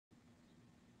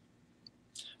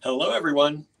Hello,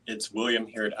 everyone. It's William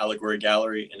here at Allegory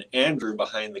Gallery and Andrew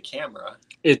behind the camera.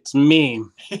 It's me.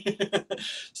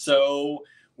 So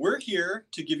we're here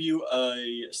to give you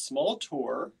a small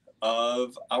tour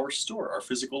of our store, our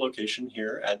physical location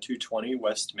here at 220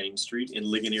 West Main Street in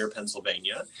Ligonier,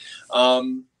 Pennsylvania.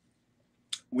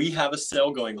 We have a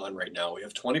sale going on right now. We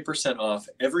have 20% off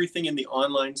everything in the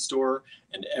online store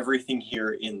and everything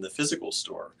here in the physical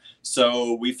store.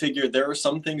 So we figured there are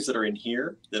some things that are in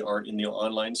here that aren't in the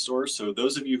online store. So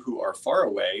those of you who are far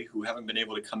away, who haven't been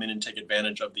able to come in and take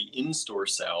advantage of the in-store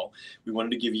sale, we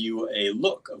wanted to give you a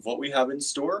look of what we have in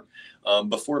store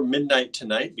before midnight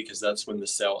tonight, because that's when the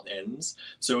sale ends.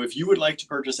 So if you would like to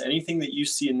purchase anything that you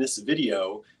see in this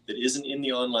video that isn't in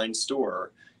the online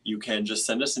store, you can just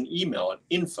send us an email at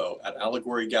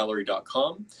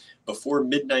info@allegorygallery.com before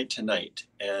midnight tonight,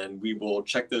 and we will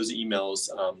check those emails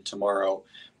tomorrow.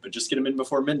 But just get them in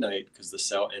before midnight because the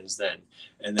sale ends then.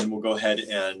 And then we'll go ahead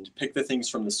and pick the things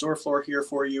from the store floor here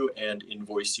for you and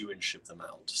invoice you and ship them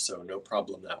out. So no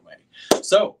problem that way.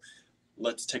 So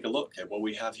let's take a look at what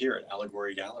we have here at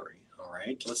Allegory Gallery. All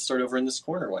right, let's start over in this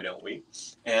corner, why don't we?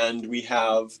 And we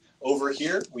have over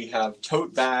here, we have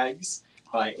tote bags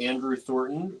by Andrew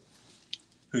Thornton,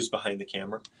 who's behind the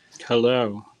camera.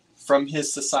 Hello. From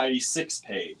his Society 6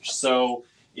 page. So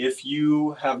if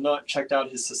you have not checked out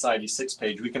his Society 6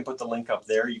 page, we can put the link up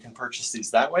there. You can purchase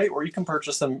these that way, or you can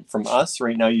purchase them from us.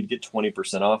 Right now you'd get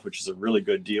 20% off, which is a really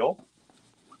good deal.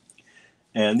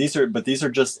 And these are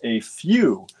just a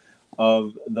few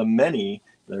of the many.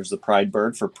 There's the Pride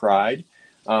Bird for Pride.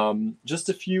 Just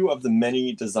a few of the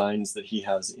many designs that he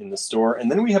has in the store.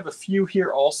 And then we have a few here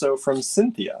also from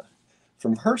Cynthia,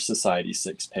 from her Society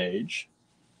 6 page.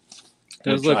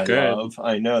 Those look good. Love.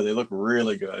 I know, they look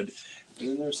really good. And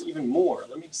then there's even more.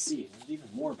 Let me see. There's even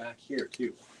more back here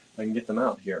too. If I can get them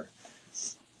out here.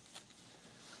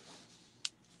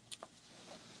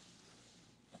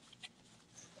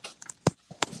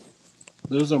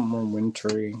 Those are more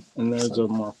wintry, and those are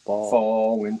more fall.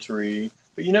 Fall, wintry.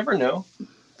 But you never know.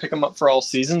 Pick them up for all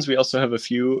seasons. We also have a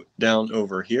few down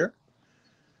over here.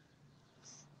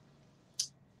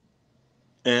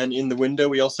 And in the window,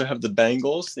 we also have the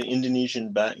bangles, the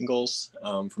Indonesian bangles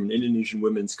from an Indonesian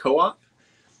women's co-op.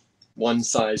 One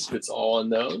size fits all on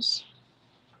those.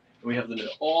 We have them in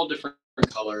all different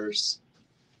colors.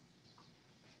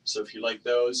 So if you like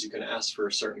those, you can ask for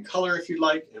a certain color if you'd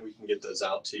like, and we can get those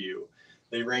out to you.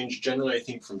 They range generally, I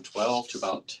think, from $12 to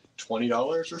about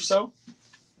 $20 or so.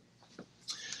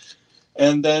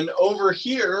 And then over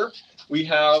here, we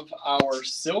have our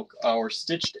silk, our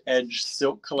stitched edge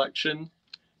silk collection.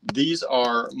 These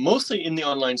are mostly in the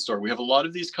online store. We have a lot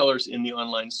of these colors in the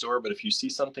online store, but if you see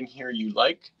something here you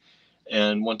like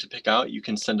and want to pick out, you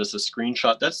can send us a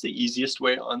screenshot. That's the easiest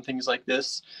way on things like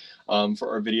this for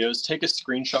our videos. Take a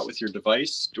screenshot with your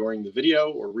device during the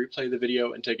video or replay the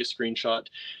video and take a screenshot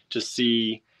to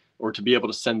see or to be able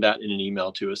to send that in an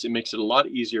email to us. It makes it a lot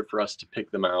easier for us to pick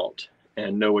them out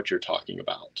and know what you're talking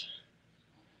about.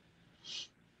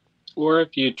 Or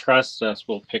if you trust us,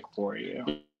 we'll pick for you.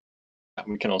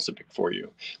 We can also pick for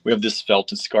you. We have this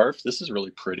felted scarf. This is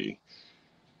really pretty.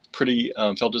 Pretty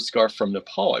felted scarf from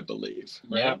Nepal, I believe.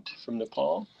 Right? Yeah. From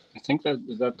Nepal. I think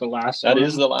is that the last one? That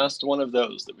is the last one of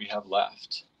those that we have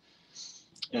left.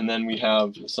 And then we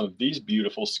have some of these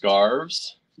beautiful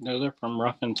scarves. Those are from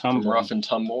Rough and Tumble. From Rough and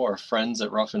Tumble, our friends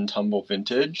at Rough and Tumble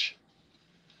Vintage.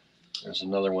 There's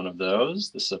another one of those.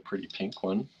 This is a pretty pink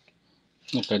one.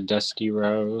 Like a dusty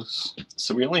rose.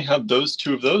 So we only have those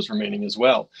two of those remaining as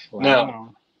well. Wow.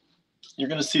 Now, you're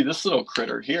going to see this little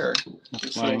critter here.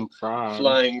 Flying frog.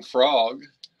 Flying frog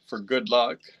for good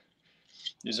luck.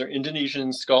 These are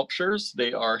Indonesian sculptures.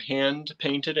 They are hand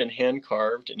painted and hand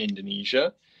carved in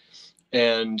Indonesia.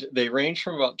 And they range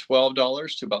from about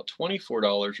 $12 to about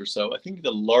 $24 or so. I think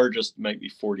the largest might be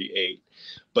 $48.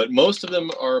 But most of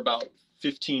them are about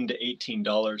 $15 to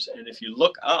 $18. And if you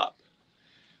look up,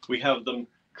 we have them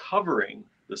covering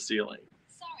the ceiling.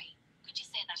 Sorry, could you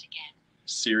say that again?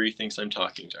 Siri thinks I'm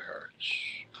talking to her.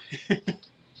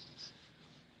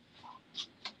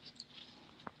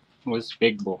 What's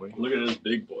big boy? Look at this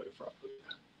big boy frog.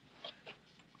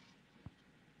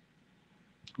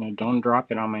 No, don't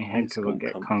drop it on my head because it'll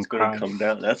get It's going to come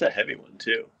down. That's a heavy one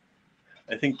too.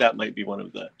 I think that might be one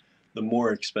of the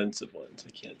more expensive ones.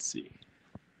 I can't see.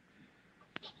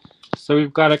 So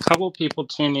we've got a couple people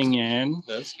tuning in.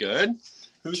 That's good.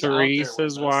 Who's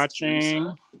Teresa's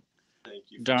watching. Thank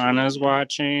you. Donna's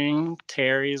watching.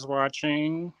 Terry's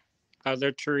watching.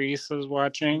 Other Teresa's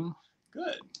watching.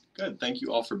 Good. Good. Thank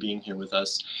you all for being here with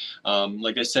us.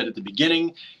 Like I said at the beginning,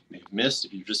 you may have missed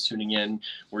if you're just tuning in,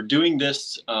 we're doing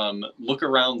this look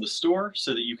around the store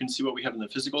so that you can see what we have in the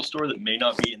physical store that may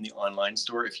not be in the online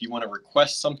store. If you want to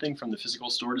request something from the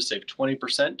physical store to save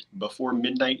 20% before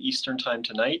midnight Eastern time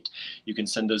tonight, you can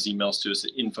send those emails to us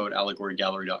at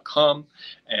info@allegorygallery.com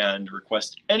and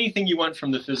request anything you want from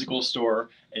the physical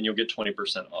store and you'll get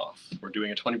 20% off. We're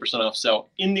doing a 20% off sale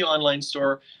in the online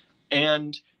store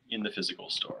and in the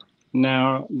physical store.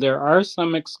 Now, there are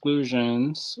some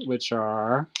exclusions, which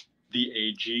are the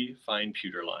AG fine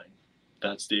pewter line.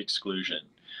 That's the exclusion.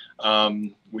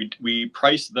 We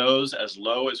price those as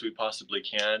low as we possibly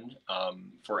can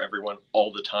for everyone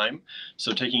all the time.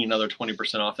 So taking another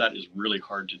 20% off that is really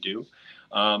hard to do.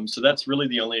 So that's really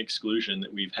the only exclusion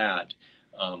that we've had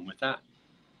with that.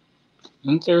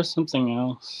 Isn't there something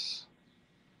else?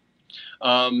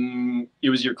 It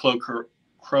was your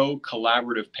Crow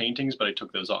collaborative paintings, but I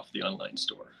took those off the online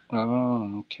store.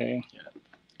 Oh, okay. Yeah,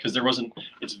 because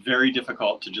it's very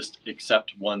difficult to just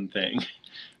accept one thing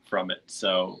from it.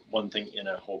 So one thing in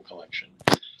a whole collection.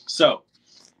 So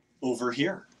over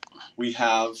here, we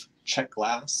have Czech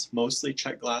glass, mostly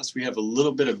Czech glass. We have a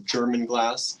little bit of German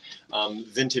glass,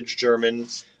 vintage German,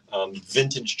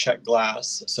 vintage Czech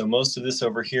glass. So most of this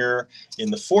over here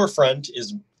in the forefront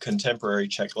is contemporary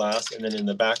Czech glass, and then in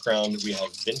the background we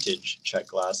have vintage Czech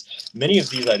glass. Many of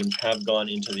these items have gone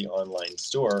into the online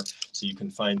store, so you can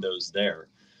find those there.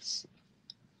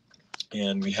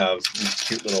 And we have these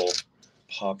cute little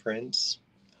paw prints.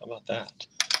 How about that?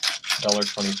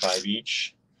 $1.25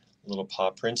 each. Little paw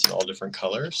prints in all different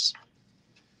colors.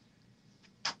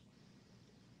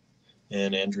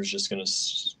 And Andrew's just going to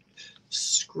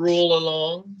scroll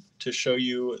along to show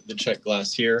you the Czech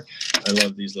glass here. I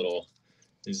love these little,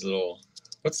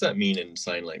 what's that mean in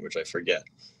sign language? I forget.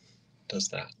 Does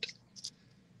that?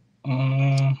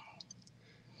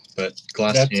 But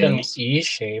glass that's hands. an E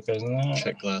shape, isn't it?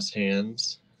 Czech glass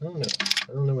hands. I don't know.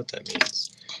 I don't know what that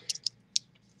means.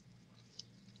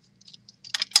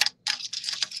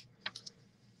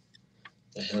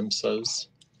 The hemsas.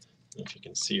 I don't know if you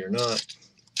can see or not.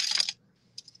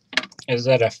 Is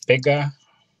that a figure?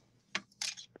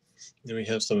 Then we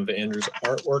have some of Andrew's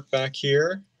artwork back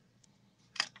here.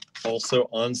 Also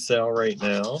on sale right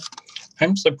now.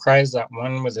 I'm surprised that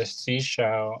one with a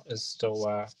seashell is still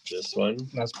left. This one.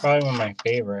 That's probably one of my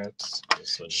favorites.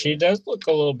 This one She here. does look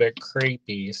a little bit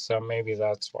creepy, so maybe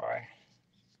that's why.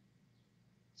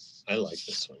 I like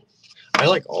this one. I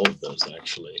like all of those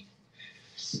actually.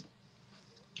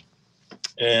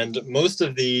 And most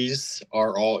of these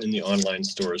are all in the online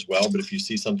store as well. But if you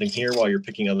see something here while you're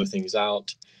picking other things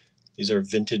out, these are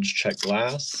vintage Czech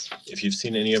glass. If you've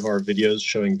seen any of our videos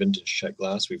showing vintage Czech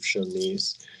glass, we've shown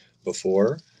these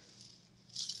before.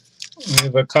 We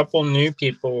have a couple new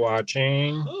people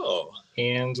watching. Oh.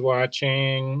 Anne's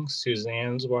watching.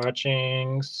 Suzanne's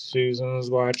watching.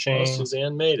 Susan's watching. Oh,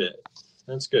 Suzanne made it.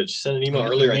 That's good. She sent an email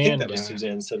earlier. I think that was Amanda.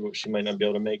 Suzanne said she might not be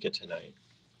able to make it tonight.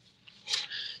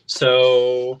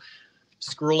 So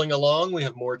scrolling along, we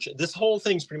have more. This whole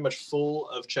thing's pretty much full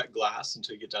of Czech glass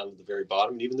until you get down to the very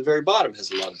bottom. And even the very bottom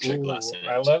has a lot of Czech glass in it.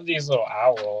 I love these little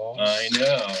owls. I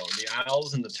know. The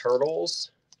owls and the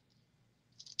turtles.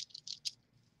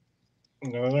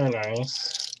 Those are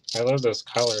nice. I love those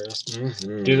colors.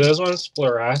 Mm-hmm. Do those ones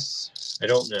fluoresce? I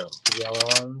don't know. The yellow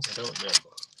ones? I don't know.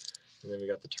 And then we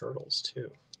got the turtles too.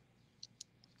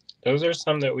 Those are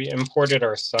some that we imported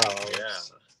ourselves. Yeah.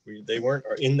 They weren't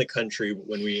in the country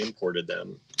when we imported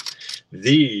them.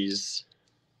 These.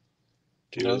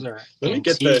 Those are Let me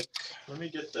get the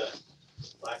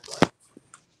black light.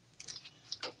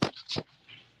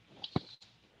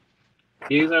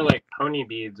 These are like pony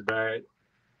beads, but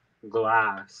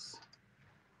glass.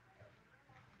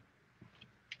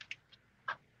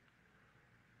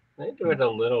 They do it a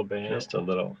little bit. Just a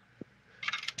little.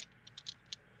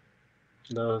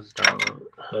 Those don't.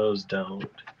 Those don't.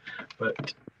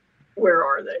 But where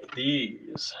are they?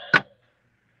 These.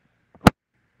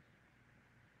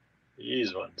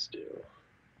 These ones do.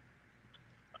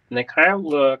 And they kind of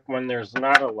look, when there's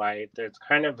not a light, there's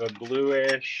kind of a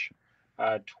bluish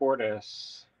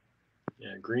tortoise.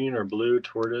 Yeah, green or blue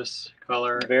tortoise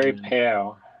color. Very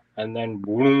pale. And then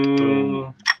boom.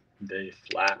 Boom. They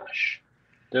flash.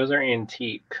 Those are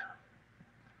antique.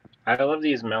 I love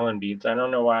these melon beads. I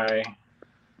don't know why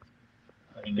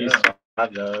I know. these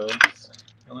have those.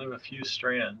 I only have a few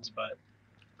strands, but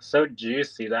So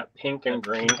juicy. That pink and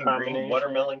green combination.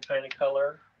 watermelon kind of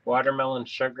color. Watermelon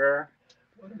sugar.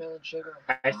 Watermelon sugar.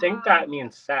 I think that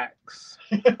means sex.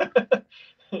 Is that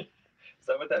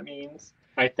what that means?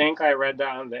 I think I read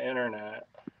that on the internet.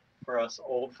 For us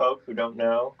old folk who don't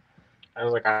know. I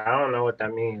was like, I don't know what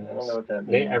that means. I don't know what that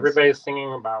means. Everybody's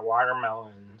singing about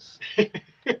watermelons.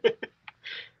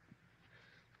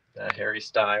 Harry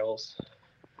Styles.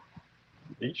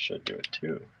 These should do it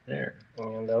too. There.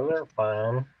 And those are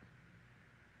fun.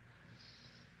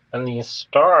 And these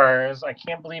stars, I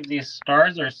can't believe these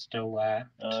stars are still left.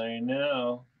 I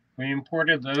know. We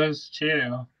imported those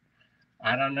too.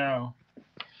 I don't know.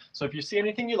 So if you see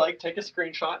anything you like, take a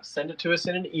screenshot, send it to us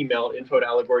in an email,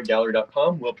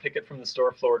 info@allegorygallery.com. We'll pick it from the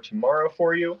store floor tomorrow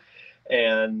for you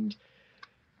and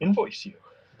invoice you.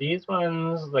 These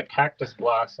ones, the cactus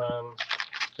blossoms,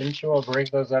 didn't you all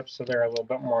break those up so they're a little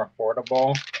bit more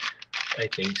affordable? I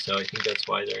think so. I think that's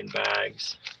why they're in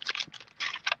bags.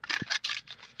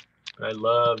 I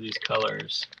love these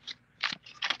colors.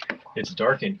 It's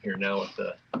dark in here now with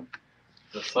the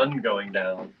sun going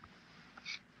down.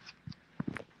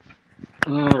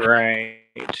 All right.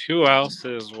 Who else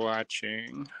is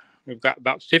watching? We've got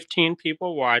about 15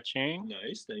 people watching.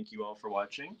 Nice. Thank you all for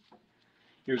watching.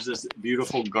 Here's this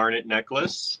beautiful garnet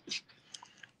necklace.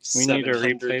 We need to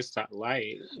replace that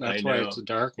light. That's why it's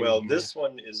dark. Well, this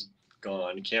one is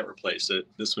gone. You can't replace it.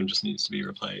 This one just needs to be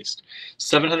replaced.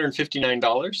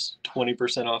 $759,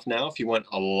 20% off now if you want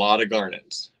a lot of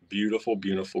garnets. Beautiful,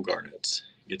 beautiful garnets.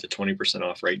 You get to 20%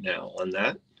 off right now on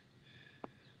that. I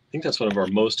think that's one of our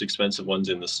most expensive ones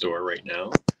in the store right now.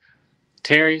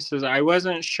 Terry says, I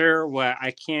wasn't sure what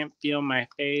I can't feel my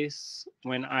face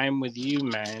when I'm with you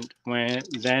meant.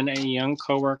 Then a young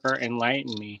coworker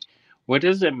enlightened me. What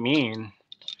does it mean?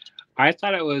 I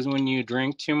thought it was when you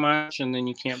drink too much and then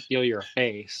you can't feel your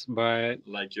face, but...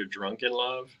 Like you're drunk in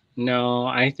love? No,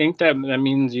 I think that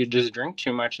means you just drink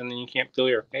too much and then you can't feel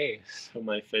your face. Feel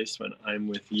my face when I'm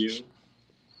with you?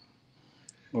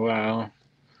 Wow.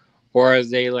 Or are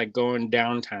they like going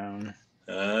downtown?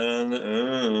 That's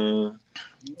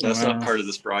not part of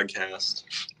this broadcast.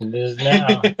 It is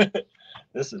now.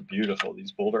 This is beautiful.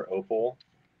 These Boulder Opal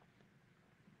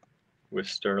with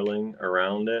sterling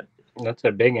around it. That's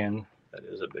a big one. That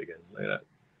is a big one. Look at that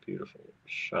beautiful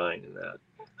shine in that.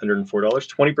 $104,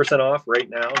 20% off right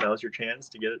now. Now's your chance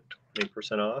to get it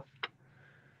 20% off.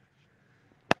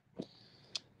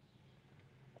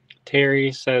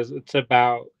 Terry says it's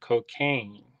about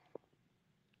cocaine.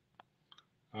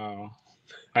 Oh,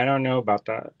 I don't know about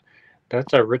that.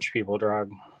 That's a rich people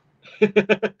drug.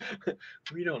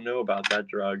 We don't know about that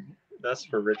drug. That's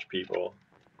for rich people.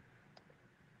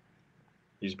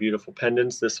 These beautiful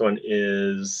pendants. This one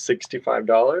is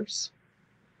 $65.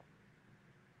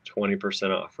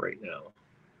 20% off right now.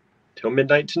 Till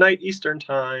midnight tonight, Eastern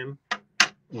time.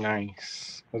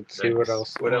 Nice. Let's see what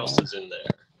else. What else is in there?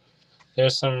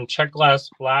 There's some check glass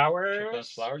flowers. Check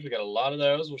glass flowers. We got a lot of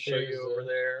those. We'll show you over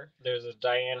there. There's a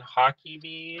Diane hockey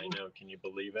bead. I know. Can you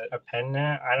believe it? A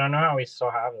pendant. I don't know how we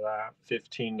still have that.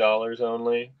 $15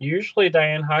 only. Usually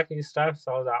Diane hockey stuff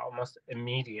sells out almost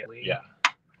immediately. Yeah.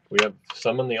 We have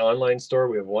some in the online store.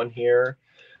 We have one here.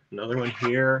 Another one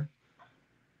here.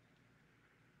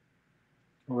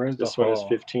 Where's this one is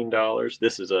 $15.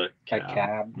 This is a cab. A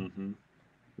cab. Mm-hmm.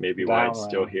 Maybe why it's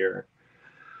still here.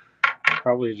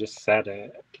 Probably just set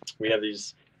it. We have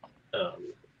these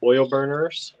oil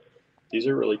burners. These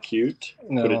are really cute.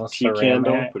 Put a tea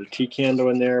candle. Put a tea candle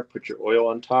in there. Put your oil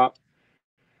on top.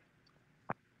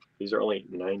 These are only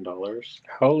 $9.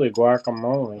 Holy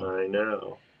guacamole! I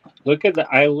know. Look at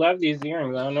I love these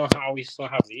earrings. I don't know how we still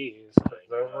have these.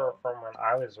 Those were from when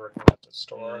I was working at the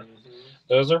store. Mm-hmm.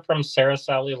 Those are from Sarah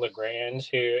Sally LeGrand,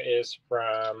 who is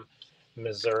from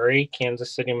Missouri,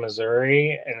 Kansas City,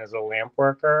 Missouri, and is a lamp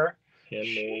worker.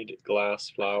 Handmade glass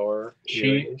flower.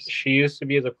 She used to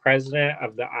be the president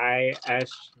of the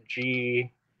ISG,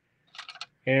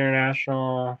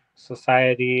 International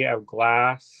Society of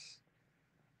Glass.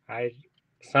 ISG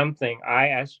something.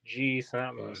 Glass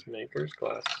makers,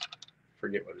 glass.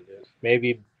 Forget what it is.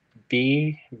 Maybe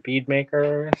bead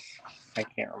makers. I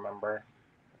can't remember.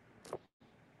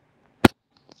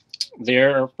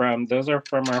 Those are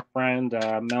from our friend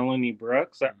Melanie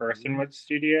Brooks at Earthenwood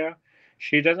Studio.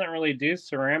 She doesn't really do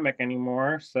ceramic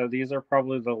anymore, so these are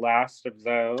probably the last of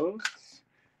those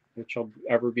that you'll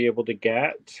ever be able to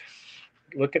get.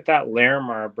 Look at that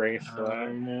Larimar bracelet.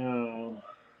 I know.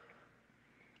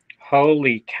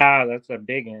 Holy cow, that's a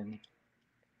big one.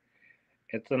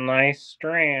 It's a nice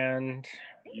strand.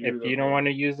 Beautiful. If you don't want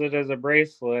to use it as a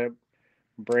bracelet,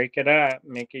 break it up,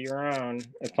 make it your own.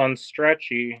 It's on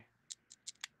stretchy.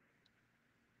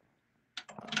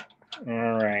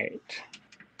 All right.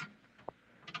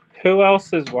 Who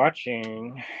else is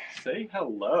watching? Say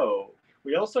hello.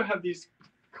 We also have these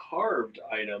carved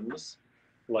items,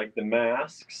 like the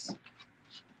masks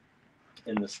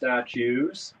and the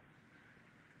statues.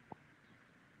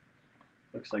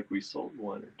 Looks like we sold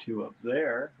one or two up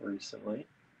there recently.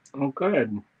 Oh,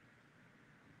 good.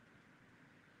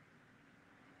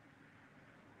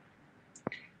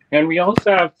 And we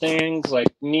also have things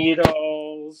like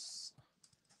needles,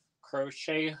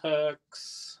 crochet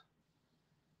hooks,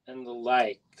 and the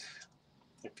like,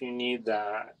 if you need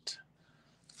that.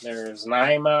 There's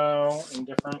Nymo in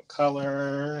different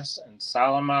colors and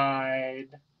Salamide.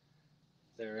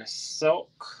 There's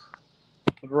silk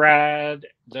thread.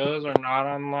 Those are not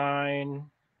online.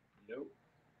 Nope.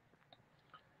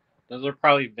 Those are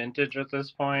probably vintage at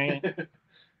this point.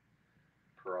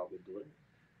 Probably.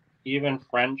 Even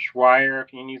French wire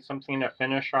if you need something to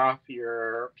finish off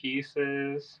your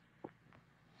pieces.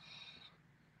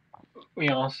 We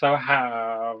also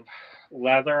have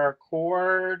leather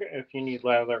cord if you need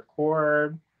leather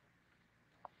cord.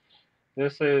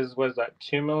 This is, was that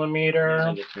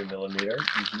 2mm? These are the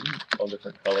 2mm. All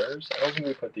different colors. I don't think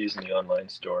we put these in the online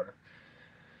store.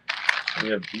 We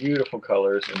have beautiful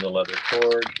colors in the leather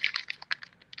cord.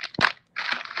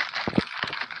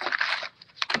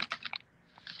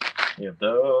 We have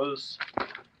those.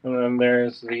 And then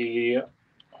there's the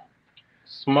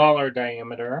smaller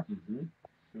diameter.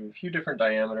 We have a few different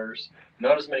diameters.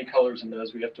 Not as many colors in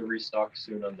those. We have to restock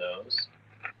soon on those.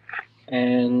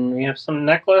 And we have some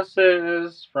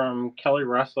necklaces from Kelly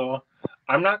Russell.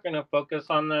 I'm not going to focus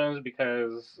on those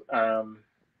because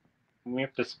we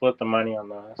have to split the money on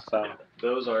those. So Yeah,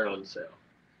 those are on sale.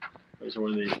 Those are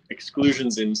one of the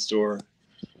exclusions in store.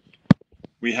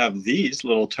 We have these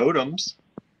little totems.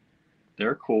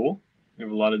 They're cool. We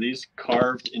have a lot of these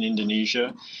carved in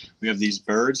Indonesia. We have these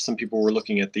birds. Some people were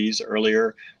looking at these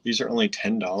earlier. These are only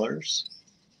 $10.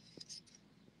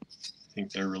 I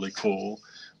think they're really cool.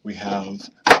 We have,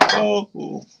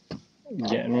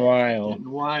 getting wild.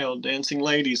 getting wild, dancing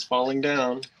ladies falling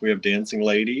down. We have dancing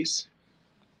ladies.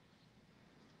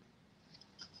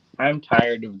 I'm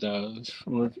tired of those.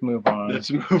 Let's move on.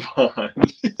 Let's move on.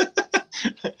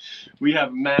 We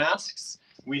have masks.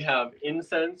 We have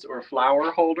incense or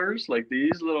flower holders, like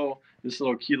these little, this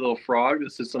little cute little frog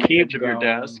that sits on the edge of your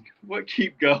desk. What?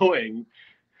 Keep going.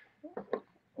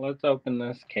 Let's open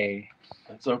this case.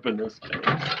 Let's open this case.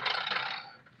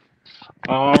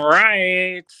 All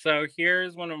right. So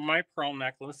here's one of my pearl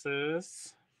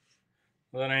necklaces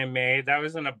that I made. That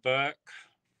was in a book.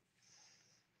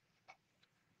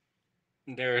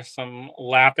 There's some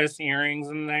lapis earrings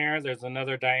in there. There's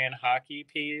another Diane Hockey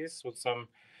piece with some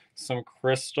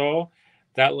crystal.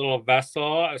 That little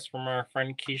vessel is from our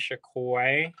friend Keisha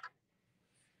Coy.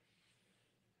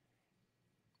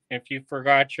 If you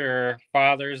forgot your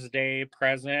Father's Day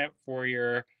present for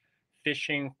your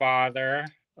fishing father,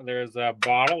 there's a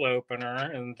bottle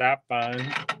opener. Isn't that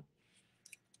fun?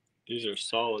 These are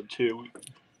solid too.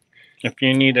 If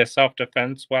you need a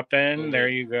self-defense weapon, there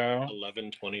you go.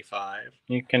 $11.25.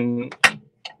 You can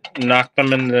knock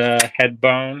them in the head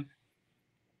bone.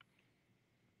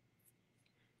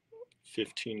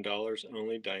 $15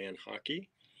 only, Diane Hockey.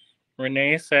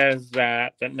 Renee says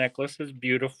that necklace is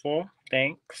beautiful.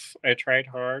 Thanks. I tried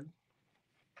hard.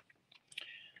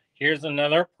 Here's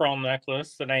another pearl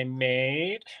necklace that I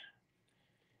made.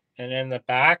 And in the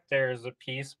back, there's a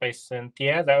piece by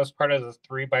Cynthia. That was part of the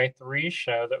 3x3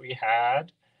 show that we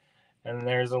had. And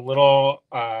there's a little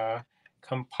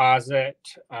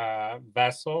composite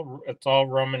vessel. It's all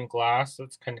Roman glass.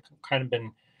 It's kind of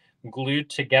been glued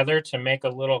together to make a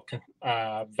little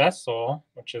vessel,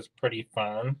 which is pretty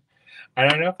fun. I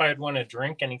don't know if I'd want to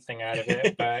drink anything out of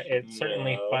it, but it's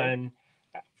certainly fun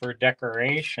for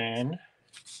decoration.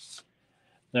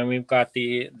 Then we've got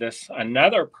this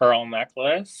another pearl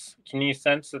necklace. Can you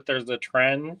sense that there's a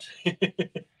trend?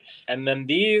 And then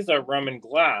these are Roman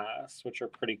glass, which are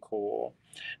pretty cool.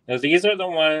 Now these are the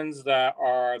ones that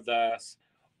are the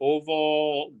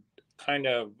oval kind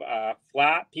of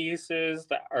flat pieces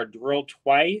that are drilled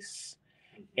twice.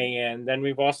 And then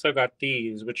we've also got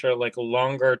these, which are like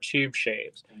longer tube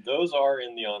shapes. And those are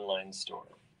in the online store.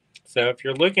 So if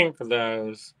you're looking for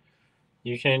those,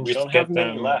 you can We just don't get have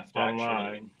many them left, online.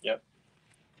 actually. Yep.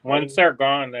 Once they're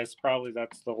gone, that's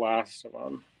the last of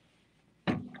them.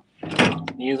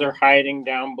 These are hiding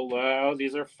down below.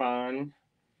 These are fun.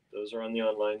 Those are on the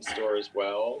online store as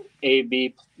well.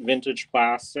 AB vintage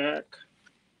plastic.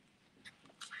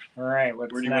 All right,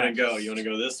 what's Where do you next? want to go? You want to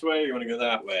go this way or you want to go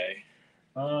that way?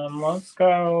 Let's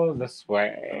go this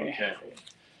way. Okay.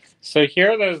 So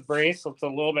here are those bracelets a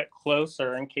little bit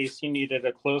closer in case you needed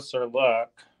a closer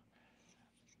look.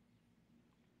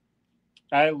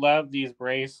 I love these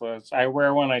bracelets. I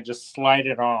wear one, I just slide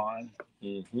it on.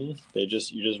 Mm-hmm. You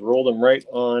just roll them right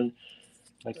on.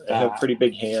 Like I that. have pretty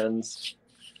big hands,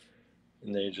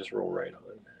 and they just roll right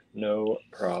on. No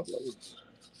problem.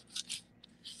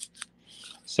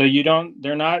 So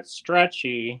they're not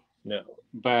stretchy, No.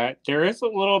 but there is a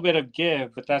little bit of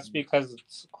give, but that's because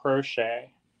it's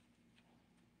crochet.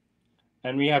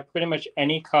 And we have pretty much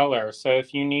any color. So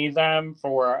if you need them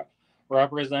for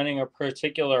representing a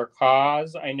particular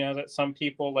cause, I know that some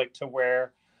people like to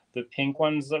wear the pink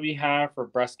ones that we have for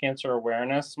Breast Cancer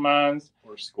Awareness Month.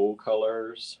 Or school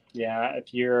colors. Yeah,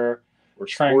 if you're Or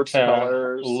trying sports to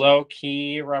colors.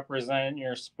 low-key represent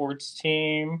your sports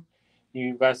team,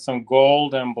 you've got some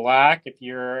gold and black if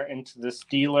you're into the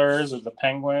Steelers or the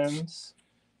Penguins.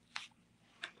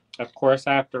 Of course,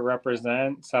 I have to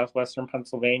represent Southwestern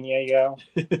Pennsylvania, yo.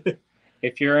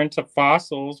 If you're into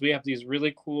fossils, we have these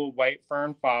really cool white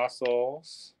fern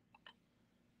fossils.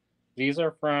 These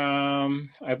are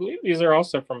I believe these are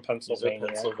also from Pennsylvania. These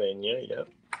are Pennsylvania, yep.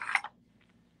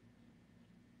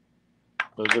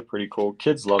 Those are pretty cool.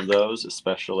 Kids love those,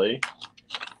 especially.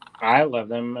 I love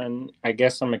them, and I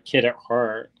guess I'm a kid at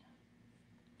heart.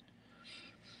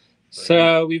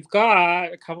 So we've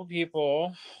got a couple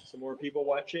people. Some more people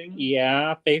watching?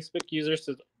 Yeah, Facebook user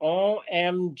says,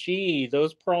 OMG,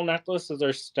 those pearl necklaces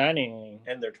are stunning.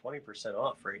 And they're 20%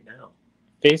 off right now.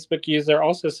 Facebook user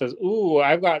also says, ooh,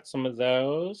 I've got some of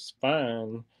those.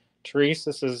 Fun.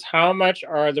 Teresa says, how much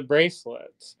are the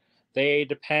bracelets? They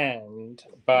depend,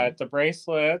 but the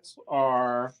bracelets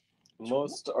are...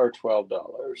 Most are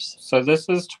 $12. So this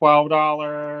is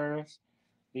 $12.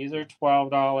 These are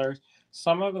 $12.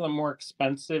 Some of the more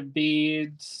expensive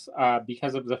beads,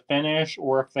 because of the finish,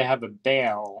 or if they have a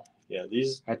bail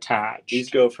attached. These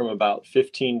go from about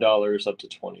 $15 up to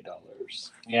 $20.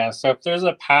 Yeah, so if there's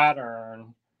a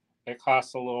pattern, it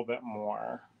costs a little bit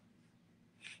more.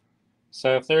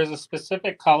 So if there's a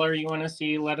specific color you want to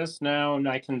see, let us know, and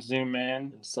I can zoom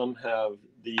in. And some have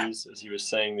these, as he was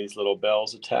saying, these little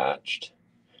bells attached,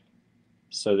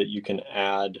 so that you can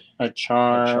add a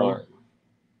charm.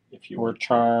 If you want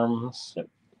charms. Yep.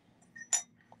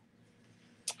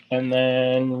 And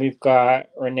then we've got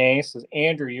Renee says,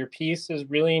 Andrew, your pieces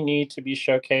really need to be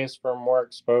showcased for more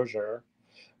exposure.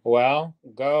 Well,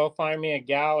 go find me a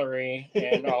gallery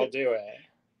and I'll do it.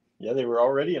 Yeah, they were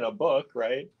already in a book,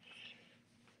 right?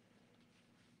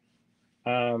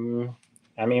 I mean,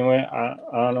 I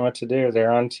don't know what to do.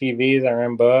 They're on TV, they're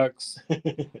in books,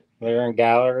 they're in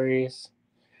galleries.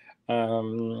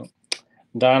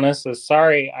 Donna says,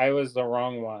 sorry, I was the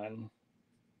wrong one.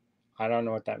 I don't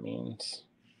know what that means.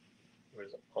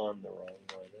 Was on the wrong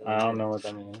one. I don't know what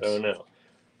that means. Oh, no.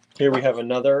 Here we have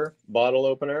another bottle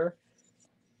opener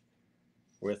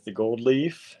with the gold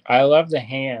leaf. I love the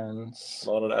hands.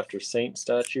 Modeled after saint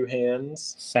statue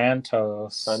hands.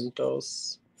 Santos.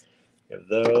 We have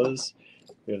those.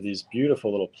 We have these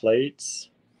beautiful little plates.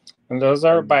 And those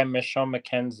are by Michelle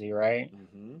McKenzie, right?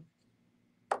 Mm-hmm.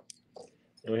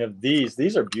 And we have these.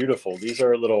 These are beautiful. These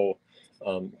are little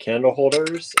candle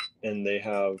holders, and they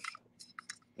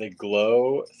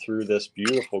glow through this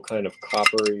beautiful kind of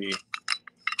coppery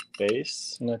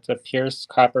base. And it's a pierced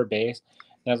copper base.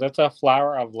 Now that's a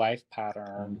flower of life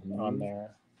pattern on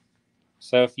there.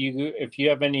 So if you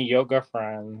have any yoga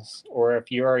friends, or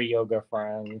if you're a yoga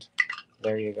friend,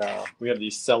 there you go. We have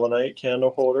these selenite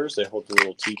candle holders. They hold the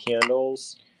little tea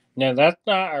candles. No, that's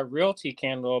not a real tea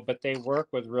candle, but they work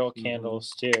with real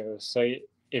candles too. So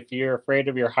if you're afraid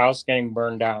of your house getting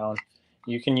burned down,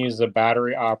 you can use the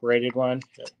battery operated one,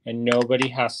 and nobody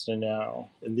has to know.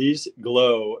 And these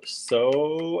glow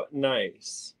so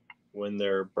nice when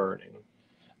they're burning.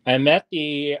 I met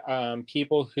the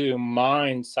people who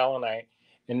mine selenite,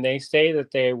 and they say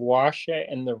that they wash it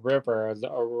in the river,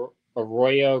 the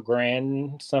Arroyo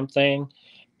Grande something,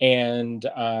 and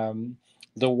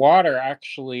the water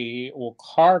actually will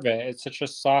carve it. It's such a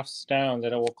soft stone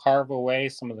that it will carve away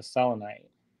some of the selenite.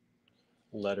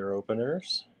 Letter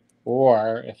openers.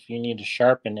 Or if you need to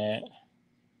sharpen it.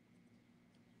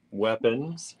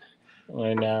 Weapons.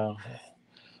 I know.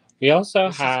 We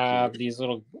also have these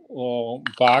little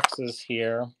boxes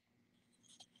here.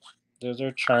 Those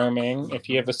are charming. If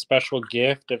you have a special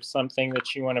gift of something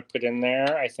that you want to put in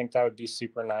there, I think that would be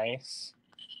super nice.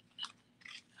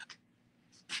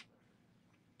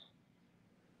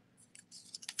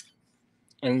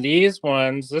 And these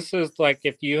ones, this is like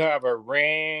if you have a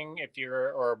ring,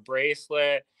 or a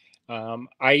bracelet.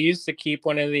 I used to keep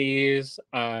one of these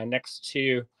next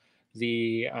to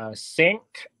the sink,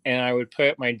 and I would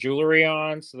put my jewelry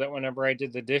on so that whenever I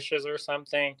did the dishes or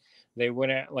something, they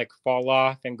wouldn't like fall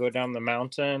off and go down the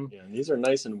mountain. Yeah, and these are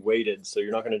nice and weighted, so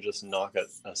you're not going to just knock it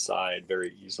aside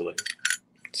very easily.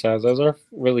 So those are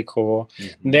really cool.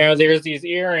 There's these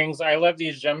earrings. I love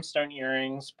these gemstone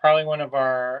earrings. Probably one of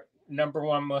our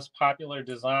 #1 most popular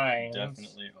designs.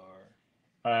 Definitely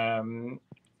are.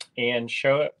 And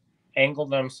angle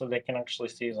them so they can actually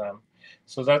see them.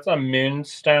 So that's a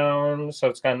moonstone. So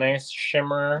it's got a nice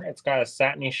shimmer. It's got a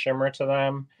satiny shimmer to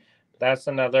them. That's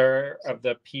another of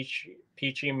the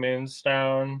peachy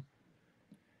moonstone.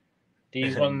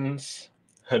 These ones,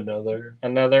 Another,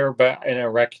 but in a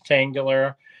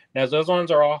rectangular. Now those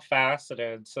ones are all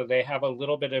faceted, so they have a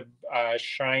little bit of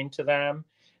shine to them.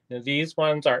 Now these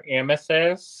ones are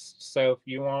amethyst. So if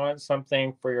you want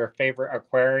something for your favorite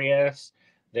Aquarius,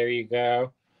 there you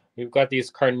go. We've got these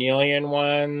carnelian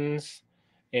ones,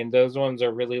 and those ones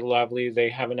are really lovely. They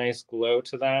have a nice glow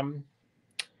to them.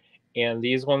 And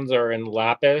these ones are in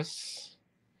lapis.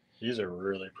 These are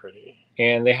really pretty.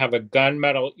 And they have a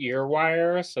gunmetal ear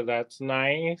wire, so that's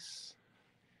nice.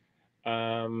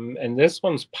 And this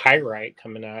one's pyrite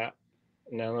coming up.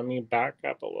 Now let me back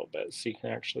up a little bit so you can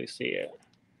actually see it.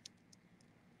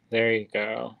 There you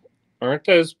go. Aren't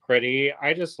those pretty?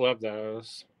 I just love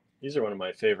those. These are one of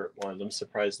my favorite ones. I'm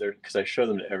surprised they're, because I show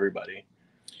them to everybody.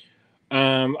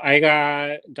 I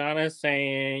got Donna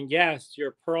saying, yes,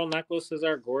 your pearl necklaces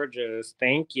are gorgeous.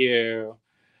 Thank you.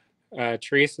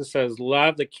 Teresa says,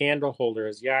 love the candle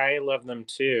holders. Yeah, I love them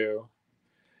too.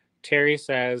 Terry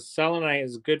says, selenite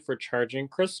is good for charging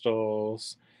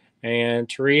crystals. And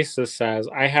Teresa says,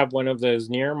 I have one of those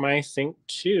near my sink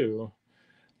too.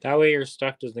 That way your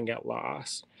stuff doesn't get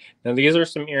lost. Now these are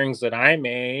some earrings that I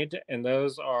made, and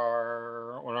those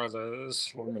are, what are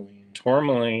those?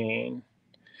 Tourmaline.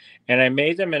 And I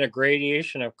made them in a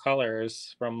gradation of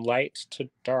colors from light to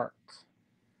dark.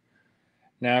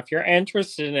 Now, if you're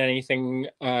interested in anything,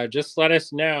 just let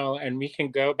us know, and we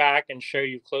can go back and show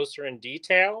you closer in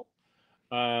detail.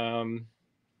 And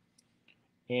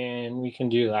we can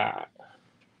do that.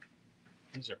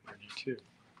 These are pretty too.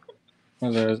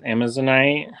 Are those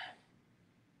Amazonite?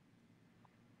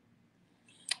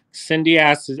 Cindy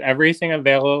asks, is everything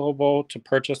available to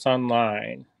purchase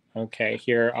online? Okay,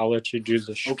 here, I'll let you do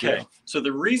the spiel. Okay, so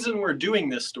the reason we're doing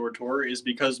this store tour is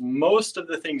because most of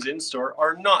the things in store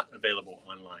are not available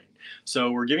online.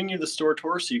 So we're giving you the store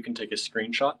tour so you can take a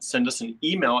screenshot, send us an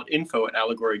email at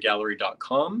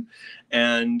info@allegorygallery.com,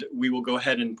 and we will go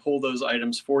ahead and pull those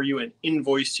items for you and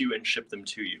invoice you and ship them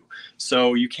to you.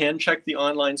 So you can check the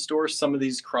online store. Some of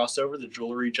these cross over. The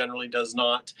jewelry generally does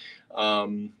not.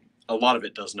 A lot of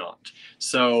it does not.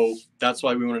 So that's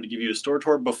why we wanted to give you a store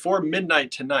tour before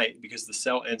midnight tonight, because the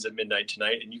sale ends at midnight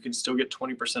tonight, and you can still get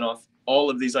 20% off all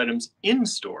of these items in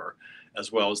store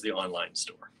as well as the online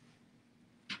store.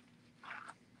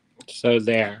 So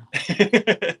there.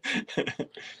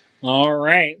 All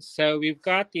right, so we've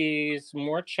got these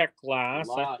more check glass.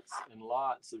 Lots and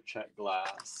lots of check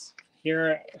glass.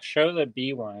 Here, show the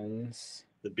B ones.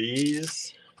 The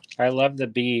bees. I love the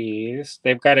bees.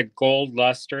 They've got a gold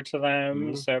luster to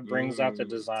them, so it brings out the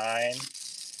design.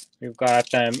 We've got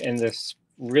them in this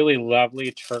really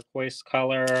lovely turquoise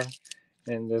color,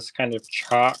 in this kind of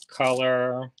chalk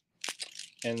color,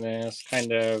 and this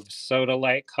kind of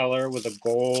soda-light color with a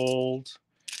gold.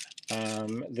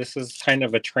 This is kind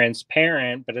of a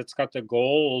transparent, but it's got the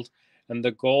gold, and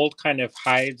the gold kind of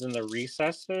hides in the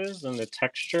recesses and the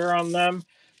texture on them.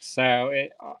 So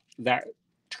that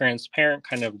transparent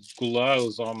kind of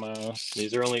glows almost.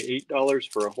 These are only $8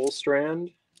 for a whole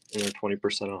strand, and they're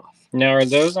 20% off. Now, are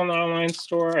those on the online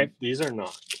store? These are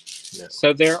not. No.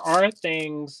 So there are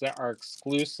things that are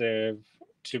exclusive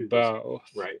to both.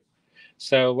 Right.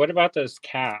 So what about those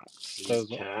cats? Those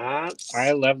cats.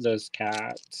 I love those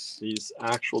cats. These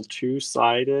actual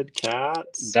two-sided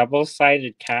cats.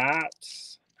 Double-sided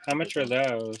cats. How much are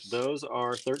those? Those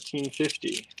are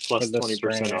 $13.50 plus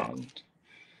 20% off.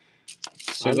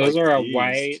 So those are a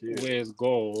white with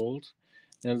gold.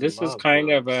 Now this is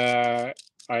kind of a,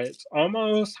 it's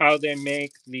almost how they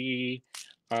make the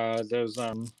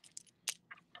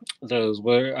those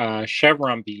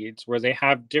chevron beads, where they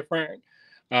have different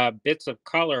bits of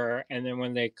color, and then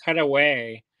when they cut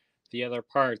away the other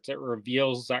parts, it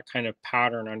reveals that kind of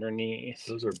pattern underneath.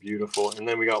 Those are beautiful. And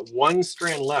then we got one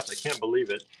strand left, I can't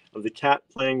believe it, of the cat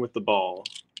playing with the ball.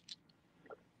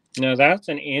 No, that's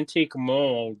an antique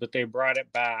mold, but they brought it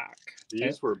back.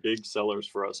 These were big sellers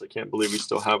for us. I can't believe we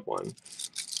still have one.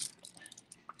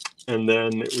 And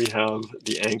then we have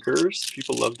the anchors.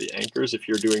 People love the anchors if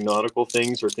you're doing nautical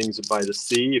things or things by the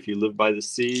sea, if you live by the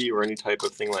sea or any type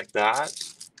of thing like that.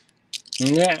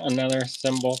 Isn't that another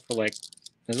symbol for, like,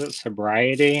 is it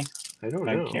sobriety? I don't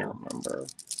know. I can't remember.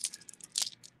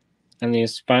 And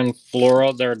these fun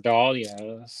floral, they're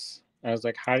dahlias. I was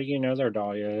like, how do you know they're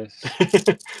dahlias?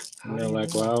 And they're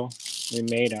like, well, we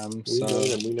made them. We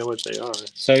made them. We know what they are.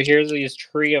 So here's these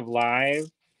Tree of Life.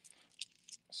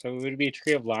 So it would be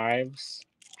Tree of Lives.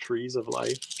 Trees of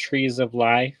life. Trees of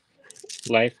life.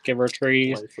 Life giver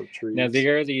trees. Life of trees. Now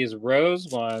there are these rose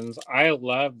ones. I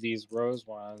love these rose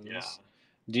ones. Yeah.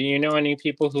 Do you know any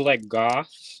people who like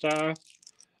goth stuff?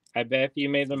 I bet if you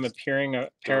made them appearing a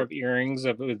pair of earrings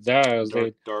with those,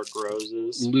 they'd Dark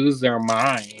roses. lose their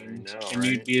mind. I know, and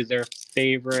you'd right? be their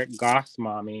favorite goth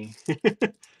mommy.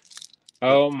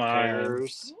 Oh my.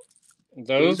 Pears.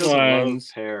 Those Who doesn't love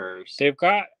ones, pears? they've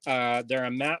got, they're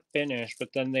a matte finish,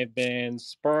 but then they've been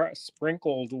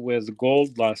sprinkled with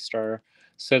gold luster.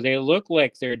 So they look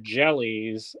like they're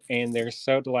jellies, and they're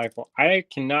so delightful. I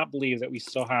cannot believe that we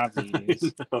still have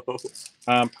these.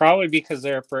 Probably because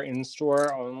they're for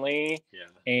in-store only,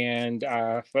 Yeah. and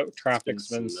foot traffic's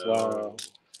been slow.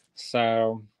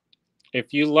 So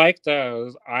if you like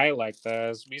those, I like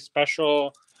those. We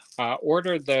special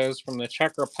ordered those from the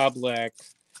Czech Republic,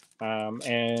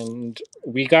 and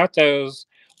we got those.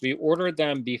 We ordered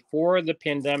them before the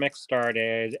pandemic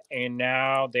started, and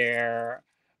now they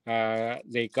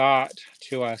got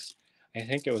to us. I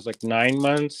think it was like 9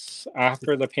 months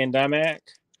after the pandemic.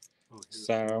 Oh, here's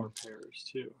So some more pears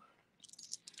too,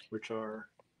 which are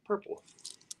purple.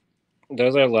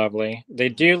 Those are lovely. They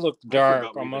do look I dark,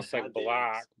 forgot we almost even like had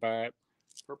black, these. but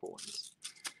Purple ones.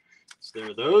 So there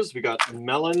are those. We got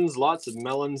melons, lots of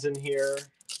melons in here,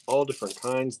 all different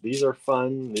kinds. These are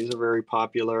fun. These are very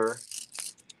popular.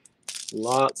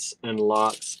 Lots and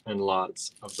lots and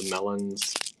lots of the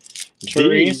melons.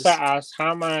 Teresa asked,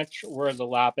 how much were the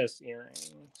lapis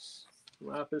earrings?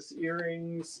 Lapis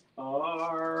earrings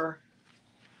are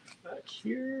back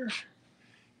here.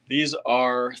 These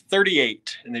are $38,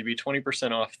 and they'd be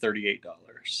 20% off $38.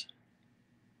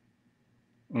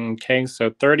 Okay,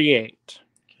 so 38.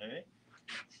 Okay.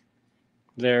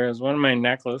 There's one of my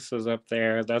necklaces up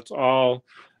there. That's all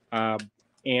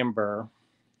amber.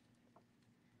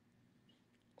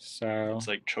 So it's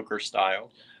like choker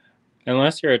style.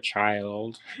 Unless you're a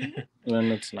child,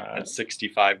 then it's not. That's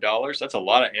 $65. That's a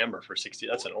lot of amber for 60.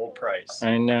 That's an old price.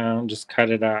 I know. Just cut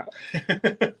it out.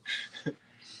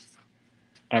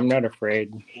 I'm not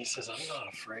afraid. He says, I'm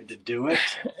not afraid to do it.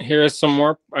 Here's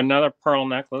another pearl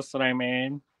necklace that I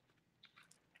made.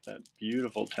 That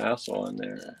beautiful tassel in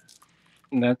there.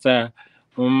 And that's one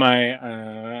of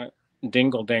my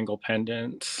dingle dangle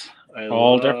pendants.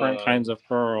 All different kinds of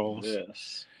pearls.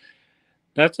 This.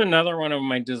 That's another one of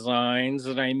my designs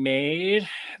that I made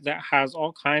that has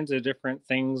all kinds of different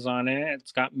things on it.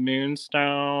 It's got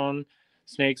moonstone,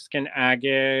 snakeskin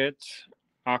agate,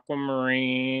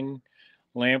 aquamarine,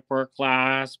 lampwork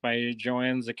glass by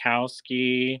Joanne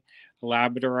Zakowski,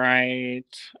 labradorite,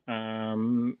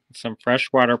 some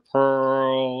freshwater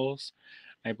pearls.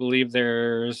 I believe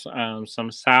there's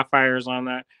some sapphires on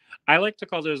that. I like to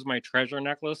call those my treasure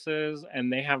necklaces,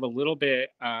 and they have a little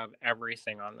bit of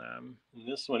everything on them. And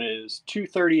this one is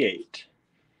 $238.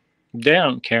 They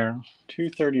don't care.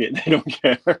 $238. They don't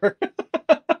care.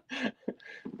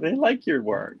 They like your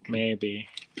work. Maybe.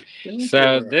 Like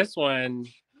so this one,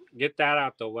 get that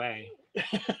out the way.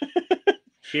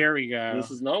 Here we go. This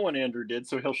is not what Andrew did,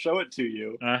 so he'll show it to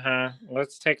you.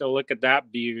 Let's take a look at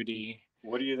that beauty.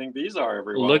 What do you think these are,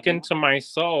 everyone? Look into my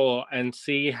soul and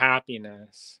see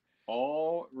happiness.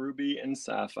 All ruby and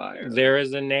sapphire. There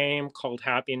is a name called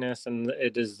happiness, and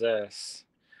it is this.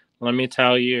 Let me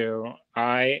tell you,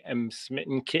 I am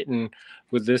smitten kitten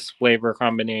with this flavor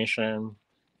combination.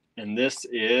 And this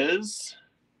is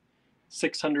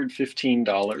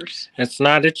 $615. It's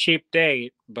not a cheap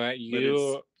date, but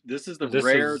this is the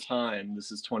rare time.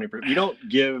 This is 20%. We don't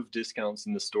give discounts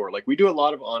in the store. Like, we do a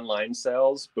lot of online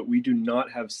sales, but we do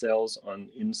not have sales on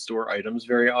in-store items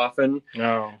very often.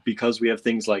 No. Because we have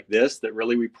things like this that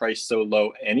really we price so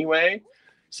low anyway.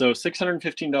 So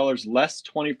 $615 less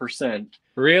 20%.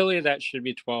 Really, that should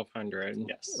be $1,200.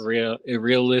 Yes.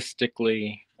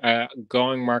 Realistically,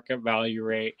 going market value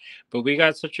rate. But we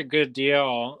got such a good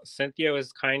deal. Cynthia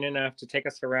was kind enough to take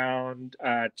us around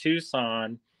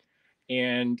Tucson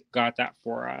and got that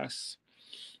for us.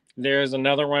 There's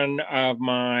another one of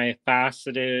my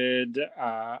faceted,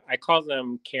 I call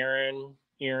them Karen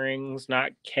earrings,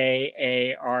 not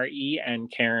Karen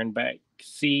Karen, but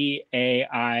CAIRN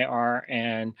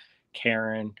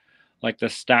Karen, like the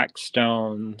stacked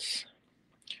stones.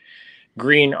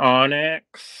 Green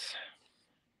onyx.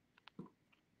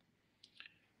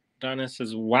 Donna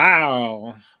says,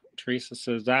 wow. Teresa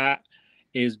says, that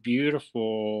is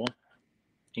beautiful,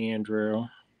 Andrew.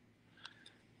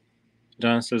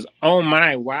 Donna says, oh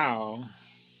my, wow.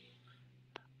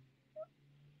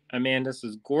 Amanda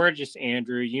says, gorgeous,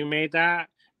 Andrew. You made that?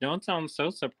 Don't sound so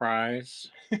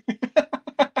surprised.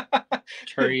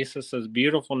 Teresa says,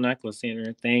 beautiful necklace,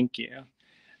 Andrew. Thank you.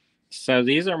 So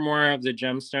these are more of the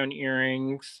gemstone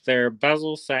earrings. They're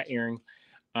bezel set earrings.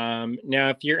 Now,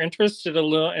 if you're interested in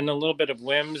a little bit of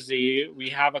whimsy, we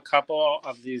have a couple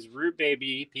of these Root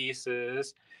Baby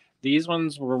pieces. These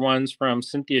ones were ones from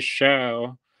Cynthia's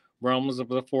show, Realms of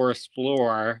the Forest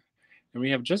Floor, and we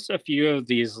have just a few of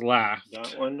these left.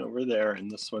 That one over there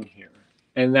and this one here.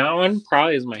 And that one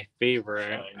probably is my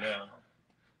favorite. I know.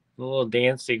 The little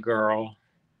dancy girl.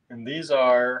 And these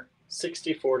are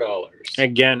 $64.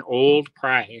 Again, old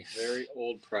price. Very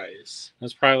old price.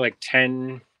 That's probably like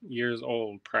 10 years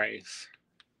old price.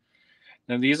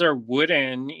 Now these are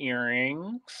wooden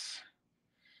earrings.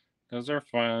 Those are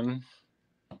fun.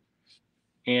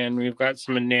 And we've got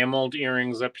some enameled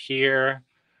earrings up here.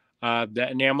 The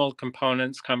enameled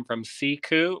components come from Sea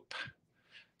Coop.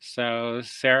 So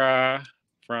Sarah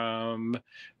from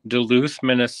Duluth,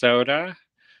 Minnesota,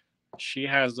 she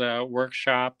has a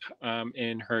workshop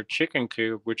in her chicken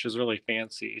coop, which is really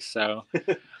fancy. So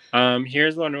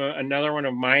here's another one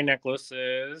of my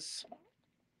necklaces.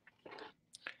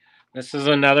 This is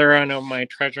another one of my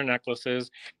treasure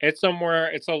necklaces. It's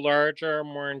a larger,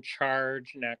 more in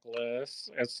charge necklace.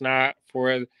 It's not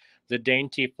for the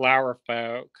dainty flower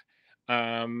folk.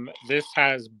 This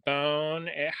has bone.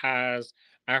 It has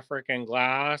African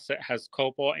glass. It has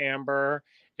copal amber.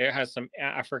 It has some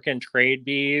African trade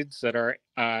beads that are,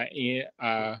 I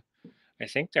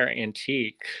think they're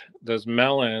antique. Those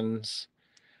melons.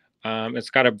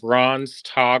 It's got a bronze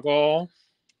toggle.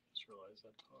 I just realized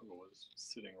that toggle was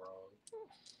sitting wrong.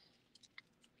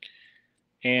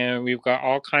 And we've got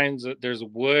all kinds of, there's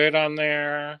wood on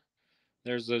there.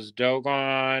 There's those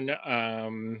Dogon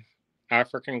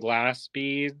African glass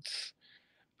beads,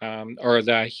 or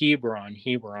the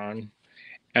Hebron.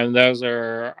 And those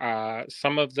are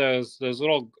some of those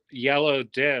little yellow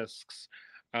discs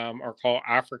are called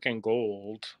African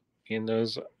gold. And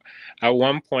those at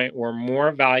one point were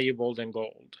more valuable than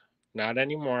gold. Not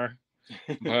anymore,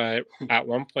 but at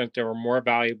one point they were more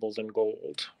valuable than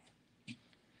gold.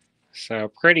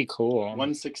 So pretty cool.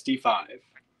 $165.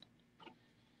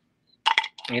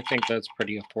 I think that's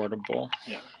pretty affordable.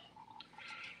 Yeah.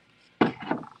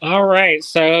 All right,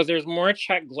 so there's more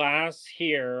check glass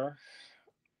here.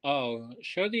 Oh,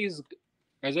 show these.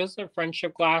 Are those the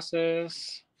friendship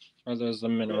glasses? Or are those the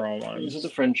mineral ones? These are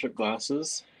the friendship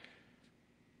glasses.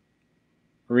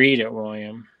 Read it,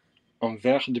 William. Un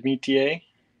verre d'amitié.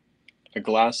 A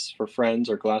glass for friends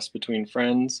or glass between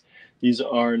friends. These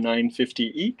are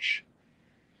 $9.50 each.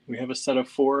 We have a set of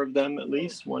 4 of them at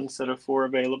least. One set of 4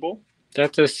 available.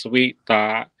 That's a sweet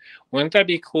thought. Wouldn't that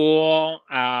be cool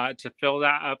to fill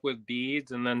that up with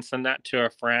beads and then send that to a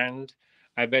friend?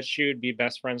 I bet she would be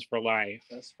best friends for life.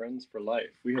 Best friends for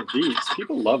life. We have these.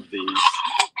 People love these.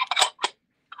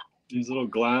 These little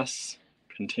glass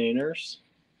containers.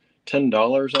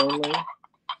 $10 only.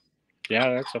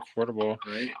 Yeah, that's affordable.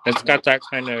 Right. It's got that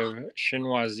kind of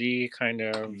chinoiserie kind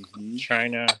of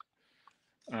China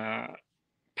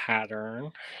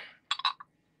pattern.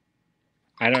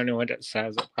 I don't know what it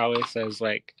says. It probably says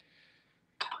like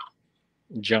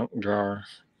junk drawer.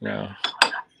 No.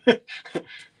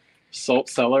 Salt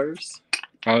cellars.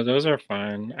 Oh, those are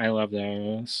fun. I love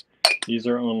those. These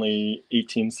are only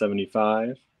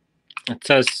 $18.75. It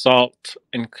says salt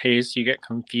in case you get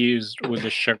confused with the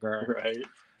sugar. Right.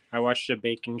 I watched a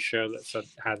baking show that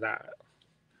had that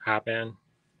happen.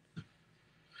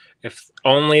 If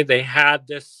only they had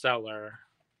this cellar.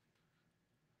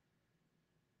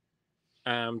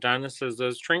 Donna says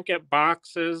those trinket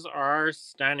boxes are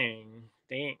stunning.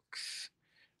 Thanks.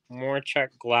 More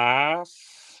check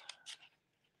glass.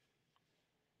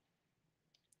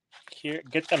 Here,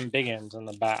 get them big ends in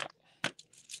the back.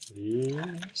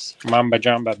 These. Mamba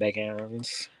Jamba big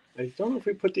ends. I don't know if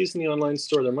we put these in the online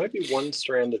store. There might be one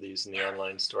strand of these in the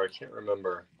online store. I can't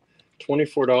remember.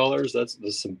 $24.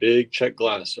 That's some big check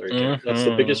glass right there. Mm-hmm. That's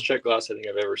the biggest check glass I think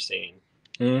I've ever seen.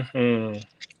 Mm-hmm.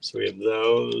 So we have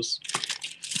those.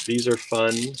 These are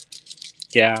fun.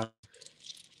 Yeah.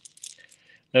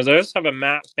 Now those have a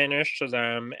matte finish to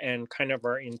them and kind of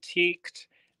are antiqued.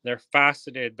 They're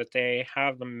faceted, but they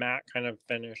have the matte kind of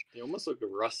finish. They almost look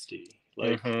rusty,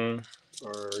 like, or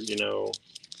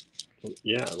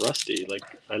yeah, rusty. Like,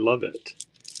 I love it.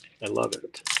 I love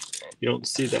it. You don't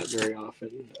see that very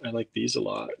often. I like these a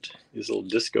lot. These little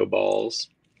disco balls.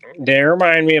 They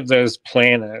remind me of those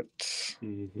planets,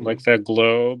 like the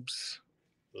globes.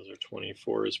 Those are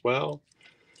 24 as well.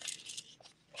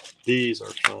 These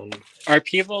are fun. Are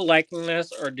people liking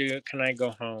this, or can I go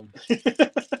home?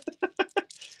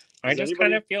 I just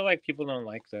kind of feel like people don't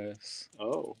like this.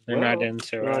 Oh, they're not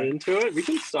into it. Not into it. We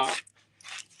can stop.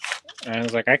 I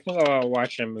was like, I can go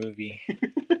watch a movie.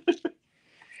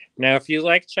 Now, if you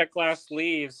like check glass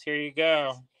sleeves, here you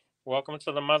go. Welcome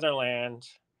to the motherland.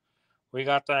 We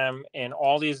got them in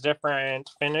all these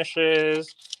different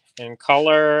finishes and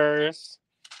colors.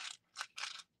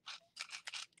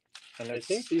 And I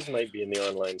think these might be in the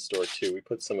online store too. We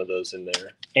put some of those in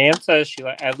there. Anne says she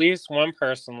at least one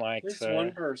person likes At least it.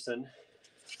 one person.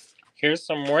 Here's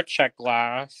some more check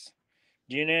glass.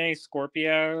 Do you know any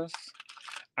Scorpios?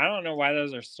 I don't know why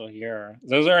those are still here.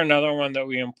 Those are another one that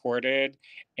we imported,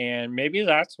 and maybe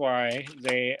that's why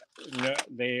they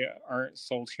aren't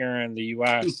sold here in the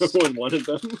U.S. No one wanted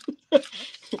them.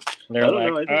 They're I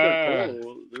don't like, know. I think they're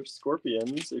cool. They're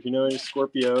scorpions. If you know any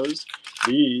Scorpios,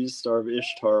 these Star of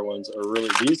Ishtar ones are really.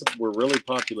 These were really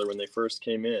popular when they first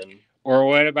came in. Or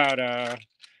what about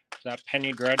that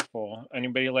Penny Dreadful?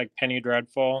 Anybody like Penny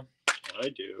Dreadful? I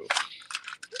do.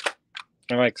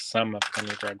 I like some of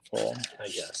Penny Dreadful. I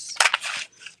guess.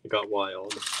 It got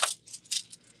wild.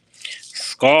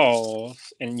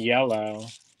 Skulls in yellow.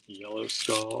 Yellow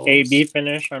skulls. AB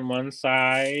finish on one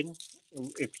side.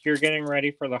 If you're getting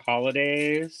ready for the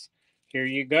holidays, here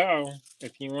you go.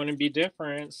 If you want to be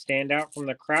different, stand out from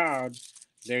the crowd,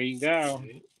 there you go.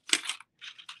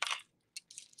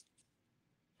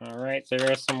 All right,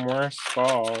 there are some more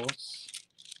skulls.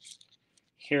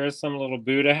 Here's some little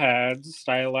Buddha heads,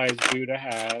 stylized Buddha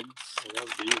heads. I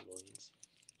love these ones.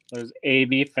 There's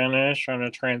AB finish on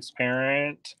a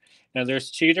transparent. Now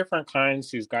there's two different kinds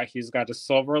he's got. He's got a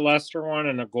silver luster one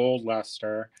and a gold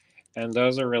luster, and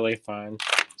those are really fun.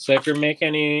 So if you're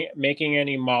making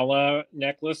any mala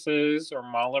necklaces or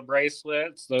mala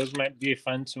bracelets, those might be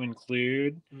fun to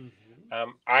include. Mm-hmm.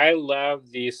 I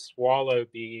love these swallow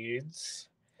beads.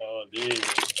 Oh,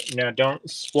 these. Now don't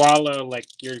swallow like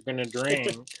you're gonna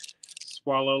drink.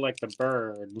 Swallow like the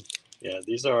bird. Yeah,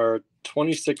 these are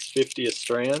 $26.50 a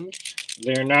strand.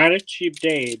 They're not a cheap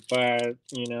date, but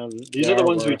you know these are the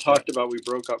ones we talked about. We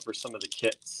broke up for some of the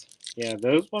kits. Yeah,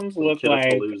 those ones look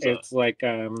like it's like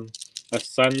a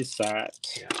sunset.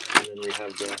 Yeah, and then we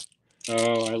have the.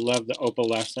 Oh, I love the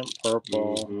opalescent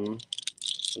purple. Mm-hmm.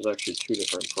 There's actually two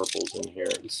different purples in here.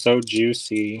 It's so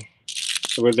juicy.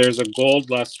 Where there's a gold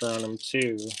luster on them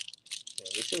too. Yeah,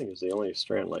 this thing is the only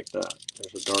strand like that.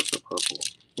 There's a darker purple.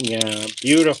 Yeah,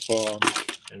 beautiful.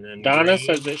 And then Donna green.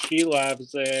 says that she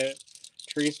loves it.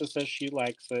 Teresa says she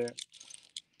likes it.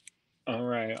 All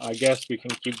right, I guess we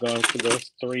can keep going for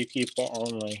those three people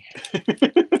only.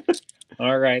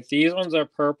 All right, these ones are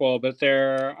purple, but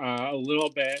they're a little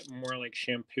bit more like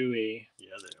shampoo-y. Yeah,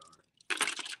 they are.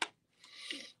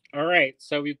 All right,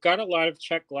 so we've got a lot of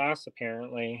check glass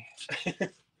apparently.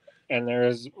 And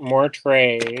there's more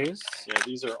trays. Yeah,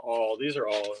 these are all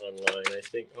online, I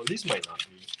think. Oh, these might not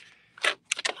be.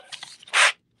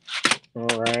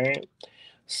 All right.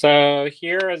 So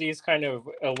here are these kind of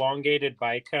elongated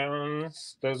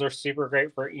bicones. Those are super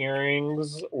great for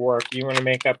earrings, or if you want to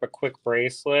make up a quick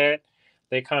bracelet.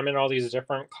 They come in all these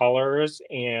different colors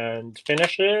and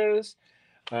finishes.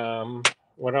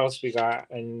 What else we got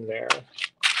in there?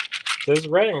 Those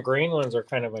red and green ones are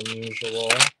kind of unusual.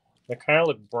 They kind of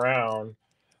look brown,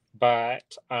 but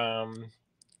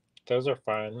those are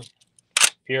fun.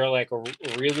 If you're like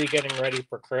really getting ready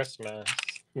for Christmas.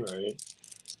 Right.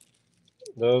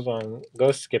 Those ones,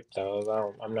 go skip those.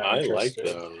 I'm not interested. I like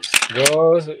those.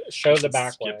 Go show the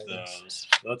back skip ones. those.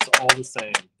 That's all the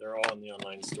same. They're all in the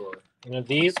online store. Now,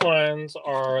 these ones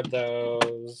are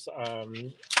those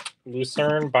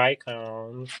Lucerne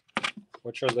bicones,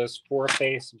 which are those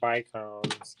four-face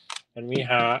bicones. And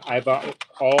I bought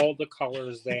all the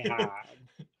colors they had.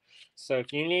 So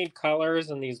if you need colors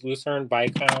in these Lucerne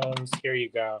bicones, here you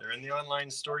go. They're in the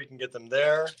online store. You can get them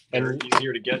there. They're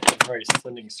easier to get than probably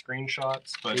sending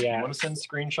screenshots. But if you want to send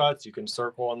screenshots, you can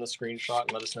circle on the screenshot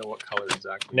and let us know what color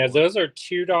exactly. Now those are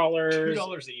 $2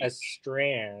 $2 each. a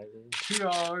strand.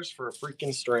 $2 for a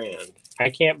freaking strand.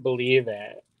 I can't believe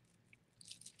it.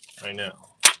 I know.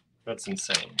 That's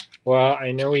insane. Well,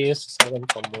 I know we used to sell them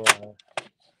for more.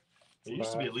 It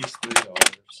used to be at least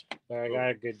 $3. But I got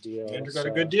a good deal. Andrew got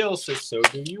a good deal, so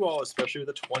do you all, especially with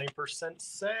a 20%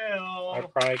 sale. I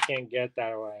probably can't get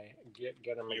that away. Get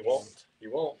them again.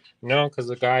 You won't. No, because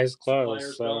the guy's closed.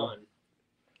 Supplier's so. gone.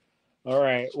 All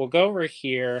right, we'll go over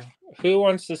here. Who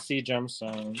wants to see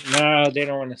Gemstone? No, they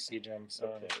don't want to see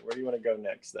Gemstone. Okay, where do you want to go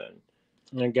next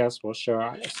then? I guess we'll show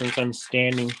it since I'm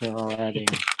standing here already.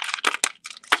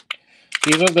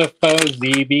 These are the faux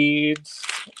Z beads.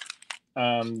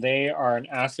 They are an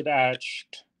acid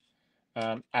etched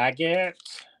agate.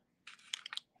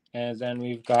 And then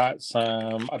we've got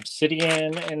some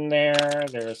obsidian in there.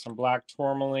 There's some black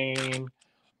tourmaline,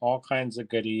 All kinds of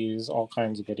goodies, all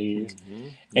kinds of goodies. Mm-hmm.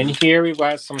 And here we've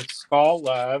got some skull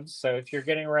loves. So if you're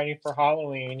getting ready for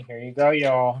Halloween, here you go,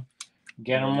 y'all.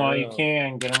 Get them while you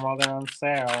can. Get them while they're on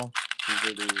sale.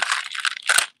 These are these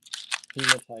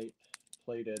hematite,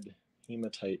 plated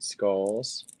hematite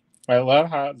skulls. I love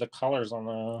how the colors on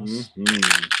those.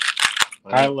 Mm-hmm.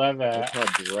 I love Look it. how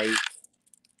bright.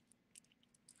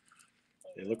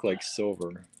 They look like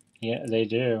silver. Yeah, they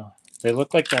do. They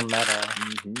look like they're metal.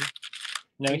 Mm-hmm.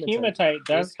 Now, hematite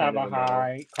does have a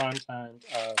high content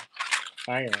of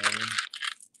iron.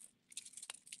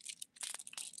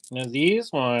 Now,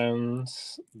 these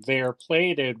ones, they're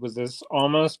plated with this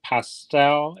almost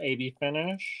pastel AB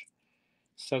finish.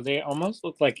 So they almost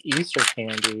look like Easter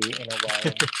candy in a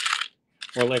way.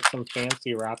 Or like some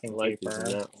fancy wrapping paper.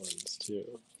 These matte ones,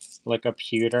 too. Like a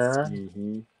pewter.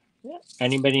 Mm-hmm.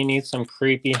 Anybody needs some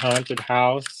creepy haunted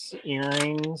house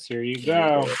earrings? Here you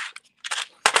go.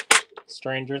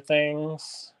 Stranger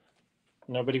Things.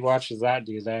 Nobody watches that,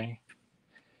 do they?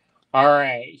 All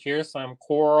right, here's some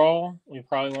coral. We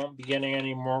probably won't be getting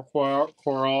any more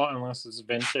coral unless it's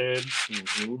vintage,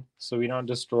 so we don't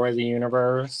destroy the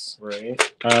universe. Right.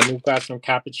 We've got some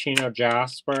cappuccino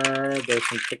jasper. There's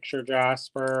some picture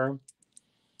jasper.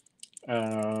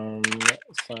 Some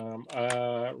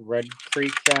Red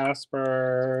Creek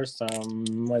jasper.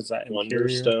 Some, what's that?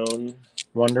 Wonderstone.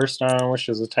 Wonderstone, which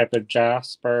is a type of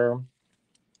jasper.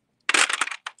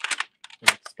 An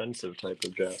expensive type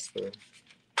of jasper.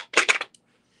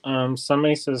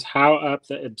 Somebody says, how up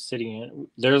the obsidian?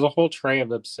 There's a whole tray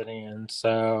of obsidian,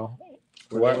 so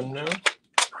what now?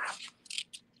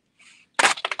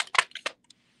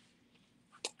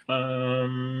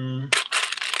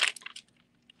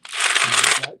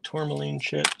 That tourmaline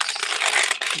chips.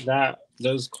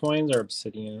 Those coins are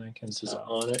obsidian, I can This is tell.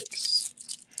 onyx.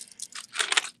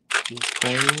 These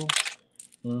coins.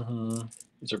 Mm-hmm.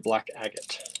 These are black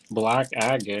agate. Black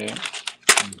agate.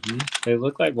 Mm-hmm. They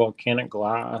look like volcanic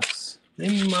glass.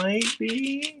 They might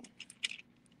be.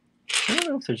 I don't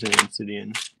know if there's any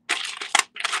obsidian.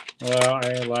 Well,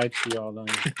 I lied to y'all then.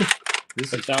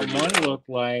 But that one looked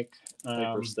like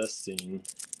hyperstestine.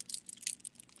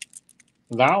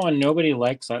 That one, nobody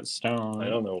likes that stone. I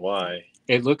don't know why.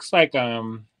 It looks like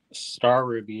star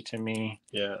ruby to me.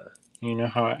 Yeah. You know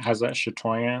how it has that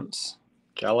chatoyance?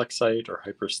 Galaxite or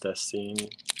hyperstestine.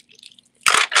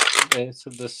 It's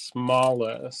the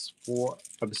smallest for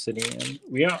obsidian.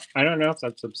 I don't know if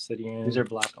that's obsidian. These are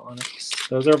black onyx.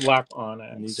 Those are black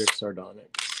onyx. And these are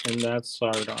sardonyx. And that's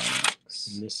sardonyx.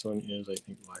 And this one is, I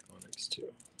think, black onyx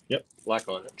too. Yep, black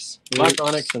onyx. Black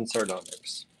onyx and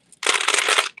sardonyx.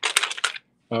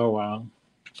 Oh, wow.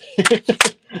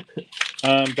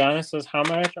 Donna says, how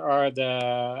much are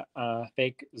the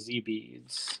fake Z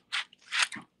beads?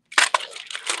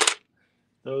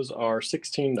 Those are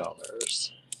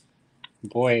 $16.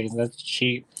 Boy, that's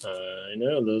cheap. I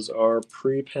know, those are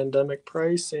pre-pandemic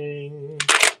pricing.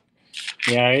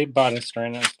 Yeah, I bought a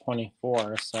strand that was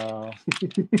 24, so.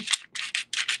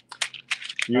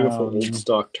 Beautiful old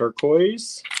stock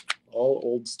turquoise. All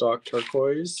old stock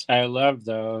turquoise. I love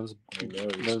those. I know,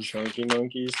 those chunky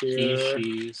monkeys here.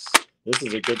 Species. This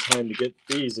is a good time to get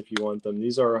these if you want them.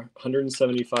 These are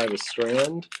 $175 a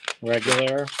strand.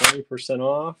 Regular. 20%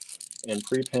 off and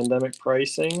pre-pandemic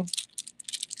pricing.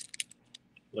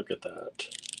 Look at that.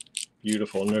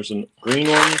 Beautiful. And there's a green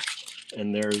one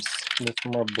and there's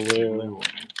more blue one.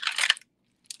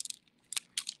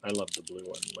 I love the blue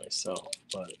one myself,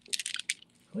 but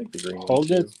I like the green one.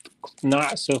 Hold it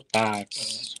not so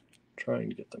fast. Trying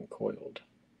to get them coiled.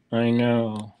 I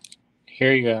know.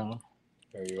 Here you go.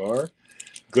 There you are.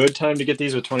 Good time to get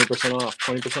these with 20% off.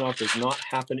 20% off does not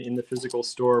happen in the physical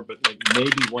store, but like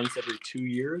maybe once every 2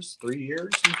 years, 3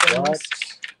 years. What?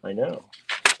 I know.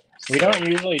 We don't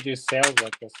usually do sales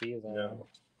like this either.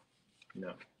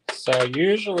 No. So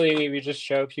usually we just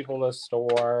show people the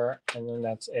store and then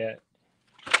that's it.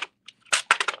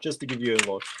 Just to give you a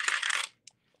look.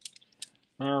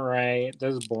 All right.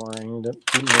 This is boring.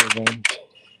 Keep moving.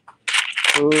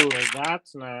 Ooh,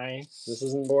 that's nice. This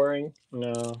isn't boring?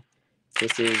 No.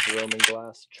 This is Roman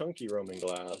glass, chunky Roman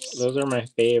glass. Those are my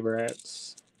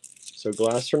favorites. So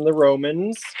glass from the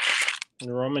Romans.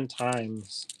 The Roman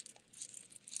times.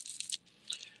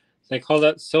 They call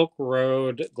that Silk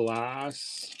Road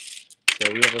glass.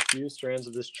 So we have a few strands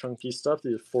of this chunky stuff.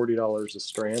 These are $40 a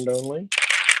strand only,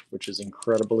 which is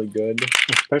incredibly good.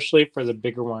 Especially for the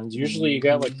bigger ones. Usually you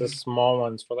get like the small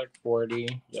ones for like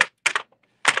 40. Yep.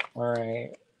 All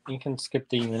right. You can skip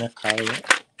the Unicite.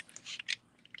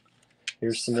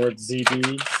 Here's some more Z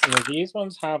beads. Now, these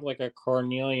ones have like a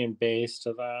cornelian base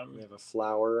to them. We have a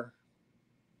flower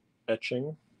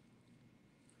etching.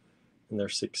 And they're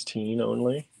 16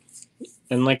 only.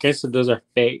 And like I said, those are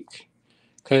fake.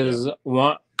 Because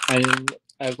and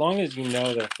as long as you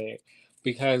know they're fake,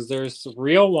 because there's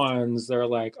real ones, they're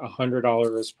like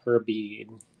 $100 per bead.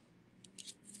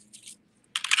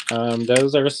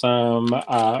 Those are some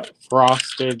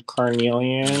frosted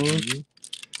carnelian.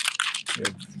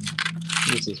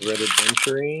 This is red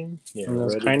adventuring. Yeah, And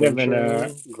it's red kind of in a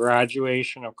adventuring.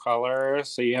 graduation of colors.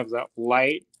 So you have that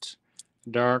light,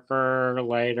 darker,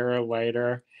 lighter,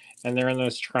 lighter, and they're in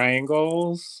those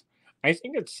triangles. I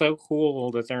think it's so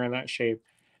cool that they're in that shape.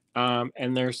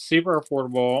 And they're super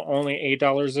affordable, only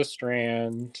 $8 a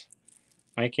strand.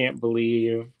 I can't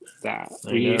believe that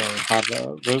we have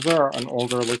those. Those are an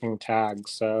older looking tag,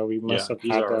 so we must have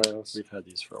had those. We've had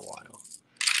these for a while.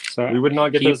 So we would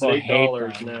not get those at people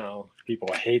 $8 now.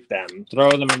 People hate them.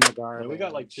 Throw them in the garbage. And we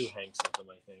got like 2 hanks of them,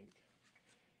 I think.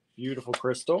 Beautiful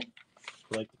crystal.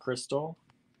 I like the crystal.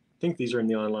 I think these are in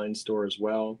the online store as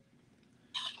well.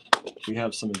 We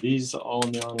have some of these all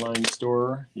in the online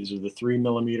store. These are the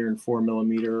 3mm and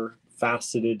 4mm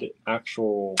faceted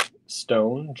actual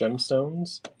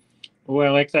gemstones. Oh, I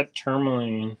like that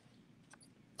tourmaline.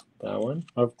 That one?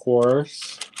 Of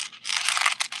course.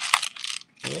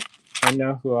 I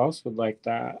know who else would like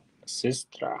that.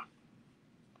 Sistra.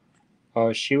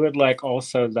 Oh, she would like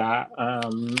also that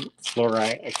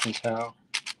fluorite, I can tell.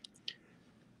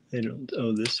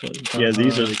 This one. Yeah,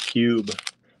 these are the cube.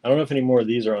 I don't know if any more of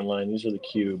these are online. These are the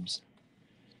cubes.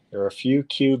 There are a few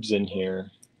cubes in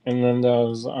here. And then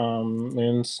those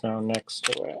moonstone next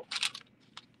to it.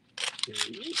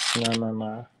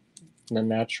 No. The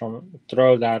natural.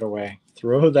 Throw that away.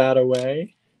 Throw that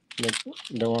away?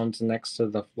 The ones next to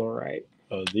the fluorite.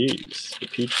 Oh, these. The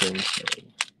peach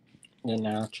moonstone. The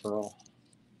natural.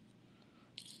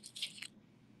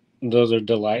 Those are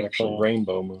delightful. Actual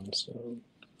rainbow moonstone.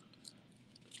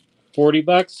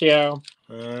 $40, yeah.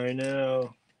 I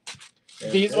know.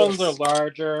 These ones are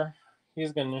larger.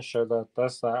 He's gonna show that.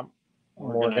 That's that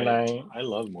morganite. I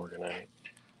love morganite.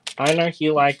 I know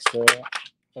he likes it.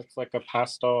 It's like a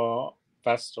pastel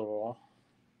festival.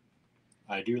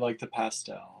 I do like the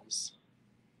pastels.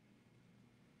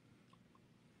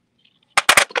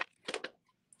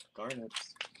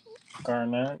 Garnets.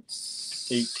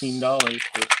 $18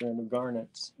 for a strand of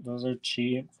garnets. Those are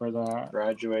cheap for that.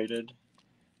 Graduated.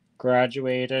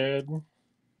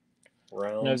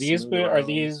 Round, no, these are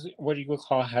these what do you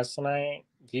call hessonite?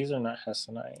 These are not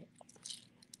hessonite.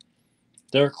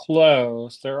 They're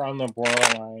close. They're on the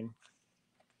borderline.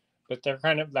 But they're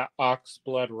kind of that ox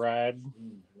blood red.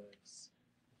 Nice.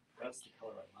 That's the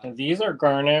color I like. And these are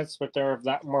garnets, but they're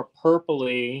that more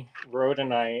purpley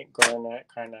rhodonite garnet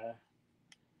kind of.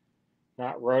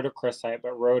 Not rhodochrosite,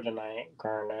 but rhodonite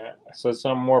garnet. So it's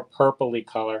a more purpley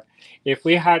color. If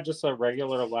we had just a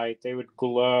regular light, they would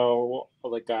glow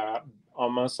like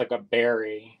almost like a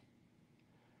berry.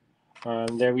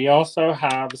 There we also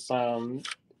have some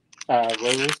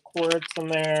rose quartz in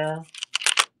there.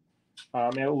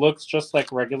 It looks just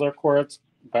like regular quartz,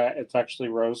 but it's actually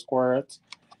rose quartz.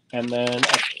 And then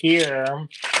up here,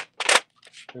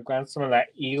 we've got some of that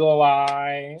eagle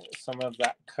eye, some of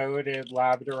that coated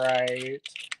labradorite,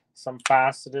 some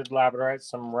faceted labradorite,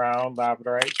 some round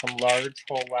labradorite, some large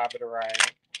hole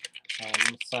labradorite,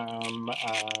 some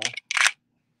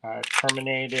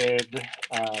terminated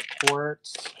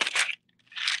quartz.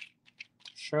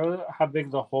 Show how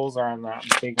big the holes are on that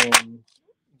big one.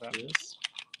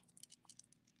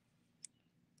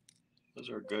 Those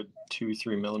are a good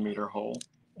 2-3mm hole.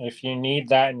 If you need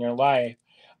that in your life.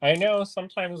 I know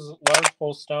sometimes large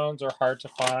hole stones are hard to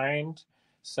find,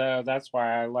 so that's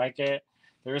why I like it.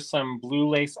 There's some blue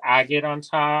lace agate on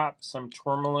top, some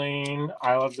tourmaline.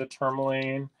 I love the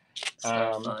tourmaline.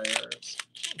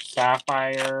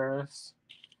 Sapphires.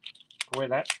 Boy,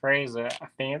 that tray's a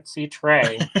fancy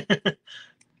tray.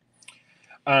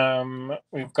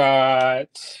 We've got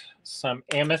some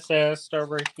amethyst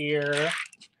over here.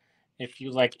 If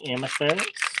you like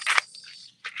amethyst.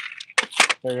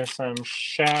 There's some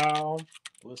shell.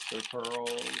 Blister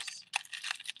pearls.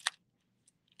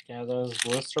 Yeah, those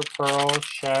blister pearls,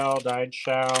 shell, dyed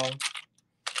shell.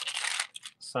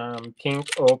 Some pink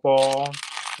opal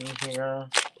in here.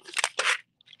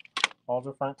 All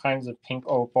different kinds of pink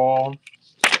opal.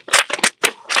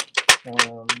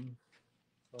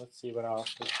 Let's see what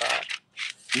else we've got.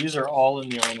 These are all in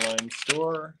the online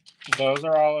store. Those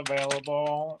are all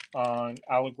available on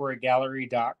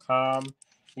allegorygallery.com.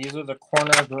 These are the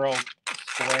corner grilled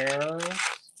squares.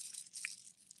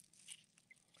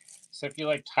 So if you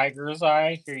like tiger's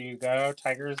eye, here you go.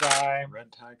 Tiger's eye.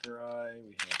 Red tiger eye.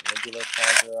 We have regular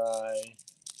tiger eye.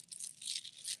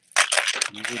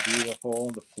 These are beautiful.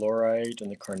 The fluorite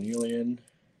and the carnelian.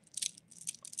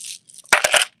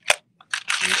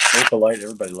 And opalite.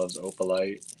 Everybody loves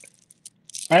opalite.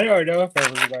 I don't know if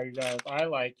everybody does. I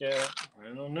like it.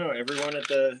 I don't know. Everyone at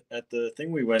the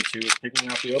thing we went to was picking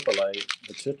out the opalite,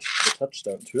 the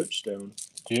touchstone. Touchstone.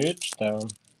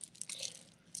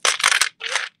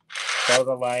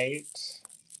 Sodalite.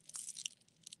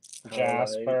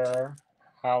 Jasper.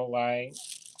 Howlite.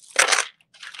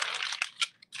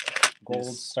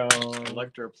 Goldstone.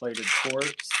 Electroplated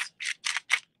quartz,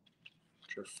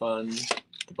 which are fun.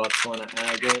 The Botswana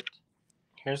agate.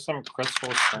 Here's some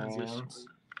crystal strands.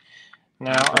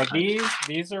 Now, are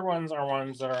these are ones that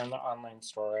are in the online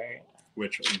store, right?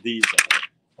 Which these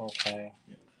are. Okay.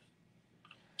 Yeah.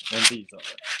 And these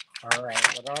are. All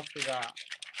right. What else we got?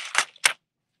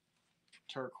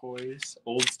 Turquoise,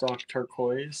 old stock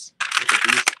turquoise. Look at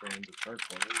these strands of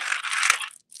turquoise.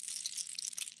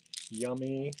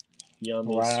 Yummy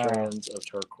strands of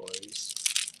turquoise.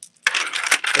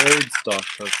 Old stock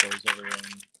turquoise,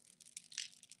 everyone.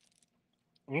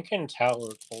 You can tell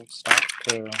it's old stock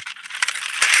too.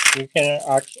 You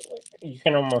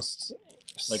can almost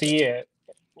see it.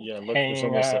 Yeah, look. There's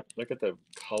almost look at the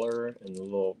color and the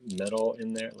little metal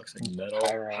in there. It looks like metal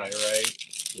pyrite.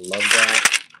 Love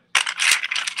that.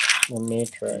 The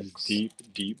matrix.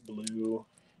 Deep blue.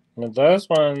 Now those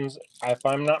ones, if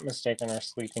I'm not mistaken, are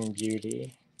Sleeping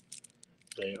Beauty.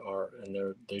 They are,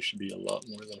 and they should be a lot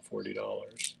more than $40.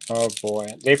 Oh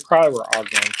boy, they probably were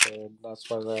augmented. That's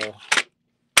why they're.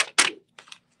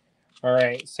 All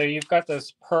right, so you've got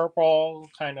this purple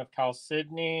kind of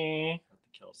chalcedony.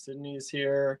 The chalcedony is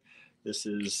here. This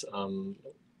is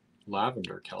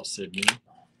lavender chalcedony.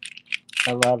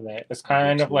 I love it. It's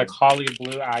kind of like holly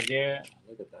blue agate.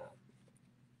 Look at that.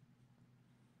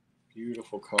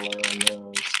 Beautiful color on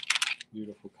those.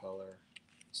 Beautiful color.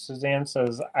 Suzanne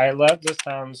says, I love the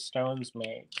sound stones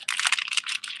make.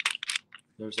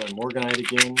 There's a morganite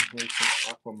again. Here's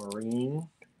some aquamarine.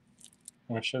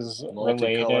 Which is multicolor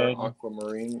related.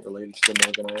 Aquamarine related to the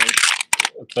morganite.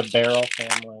 It's the beryl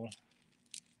family.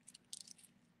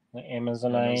 The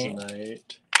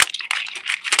Amazonite.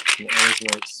 The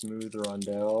Amazonite smooth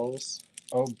rondelles.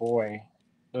 Oh boy.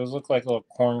 Those look like little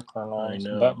corn kernels,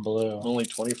 but blue. Only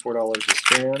 $24 a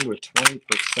strand with 20%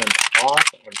 off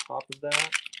on top of that.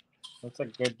 That's a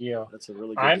good deal. That's a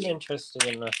really good I'm deal. interested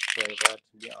in this flavor,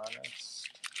 to be honest.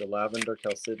 The lavender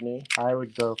chalcedony. I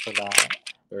would go for that.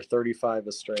 They're $35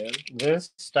 a strand.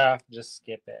 This stuff, just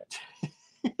skip it.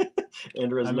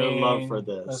 Andrew has no love for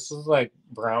this. This is like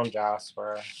brown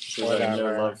jasper. She has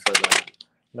no love for that.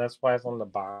 That's why it's on the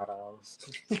bottom.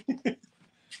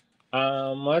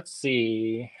 Let's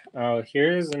see. Oh,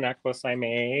 here's a necklace I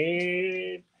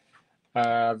made.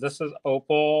 This is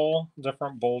opal,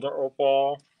 different boulder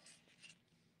opal.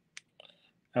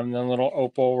 And then little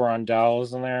opal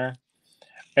rondelles in there.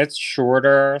 It's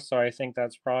shorter, so I think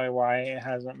that's probably why it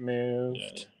hasn't moved.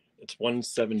 Yeah. It's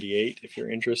 $178 if you're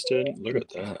interested. Look at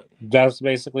that. That's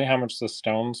basically how much the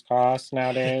stones cost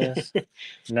nowadays.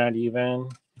 Not even.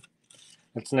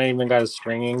 It's not even got a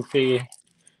stringing fee.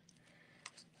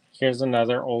 Here's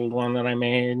another old one that I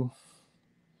made.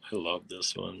 I love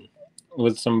this one.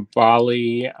 With some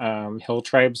Bali Hill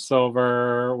Tribe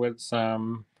silver, with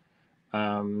some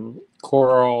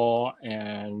coral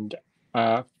and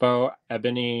faux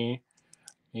ebony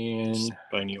and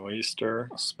spiny oyster.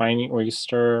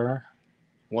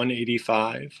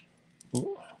 $185.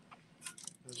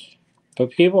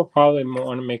 But people probably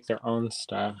want to make their own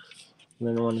stuff. They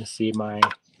don't want to see my.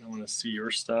 They want to see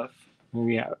your stuff.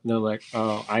 Yeah, they're like,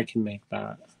 oh, I can make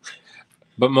that.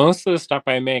 But most of the stuff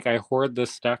I make, I hoard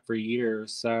this stuff for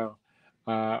years. So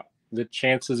the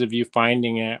chances of you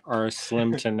finding it are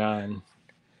slim to none.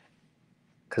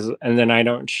 And then I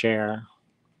don't share.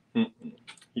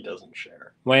 He doesn't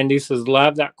share. Wendy says,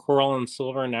 love that coral and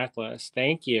silver necklace.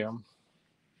 Thank you.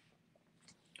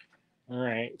 All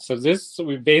right. So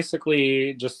we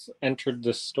basically just entered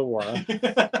the store.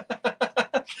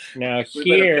 Now we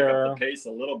here. Better pick up the pace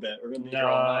a little bit. We're going to be here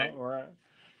all night.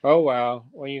 Oh, well.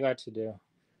 What you got to do?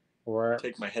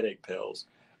 Take my headache pills.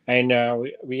 I know.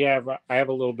 I have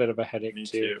a little bit of a headache Me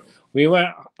too. We went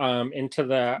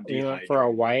we went for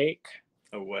a hike.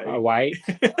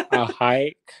 A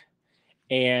hike.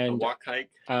 And a walk hike.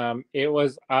 It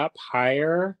was up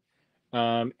higher.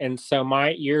 And so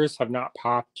my ears have not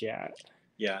popped yet.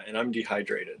 Yeah, and I'm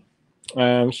dehydrated.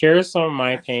 Here's some of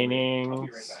my paintings. I'll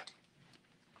be right back.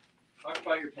 Talk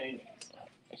about your paintings.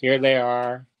 Here they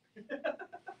are.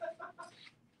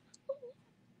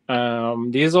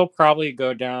 These will probably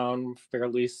go down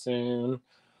fairly soon.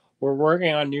 We're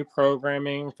working on new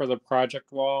programming for the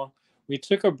project wall. we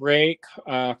took a break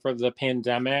for the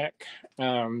pandemic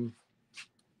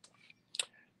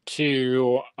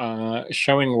to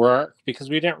showing work because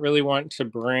we didn't really want to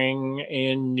bring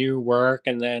in new work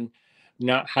and then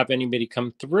not have anybody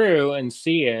come through and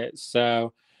see it.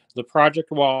 So the project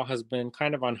wall has been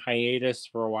kind of on hiatus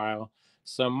for a while.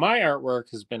 So my artwork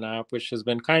has been up, which has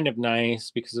been kind of nice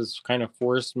because it's kind of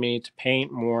forced me to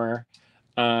paint more.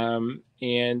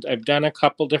 And I've done a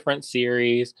couple different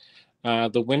series.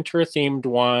 The winter themed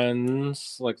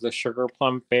ones, like the Sugar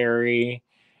Plum Fairy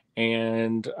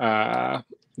and the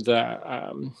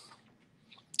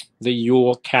the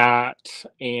Yule Cat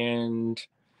and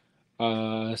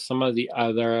some of the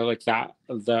other like that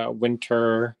the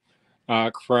winter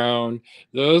crone.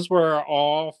 Those were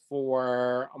all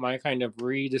for my kind of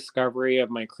rediscovery of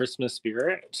my Christmas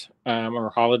spirit or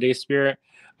holiday spirit.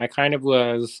 I kind of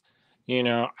was,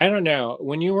 I don't know.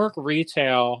 When you work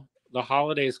retail, the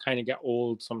holidays kind of get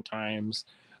old sometimes,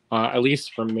 at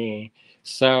least for me.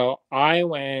 So I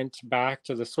went back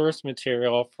to the source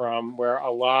material from where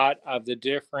a lot of the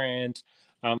different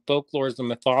folklores and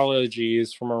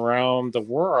mythologies from around the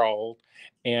world,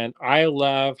 and I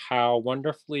love how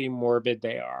wonderfully morbid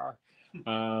they are.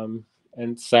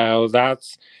 And so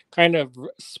that's kind of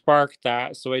sparked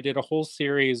that. So I did a whole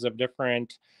series of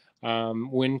different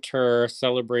winter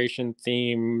celebration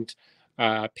themed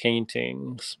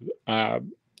paintings.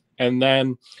 And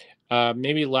then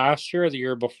maybe last year or the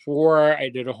year before, I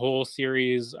did a whole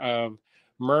series of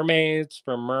mermaids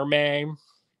for Mermaid,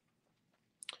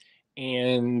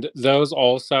 and those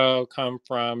also come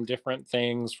from different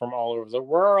things from all over the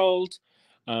world.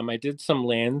 I did some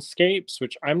landscapes,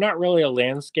 which I'm not really a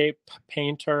landscape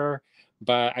painter,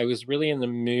 but I was really in the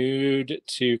mood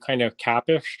to kind of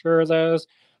capture those.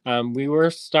 We were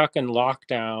stuck in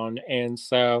lockdown, and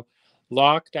so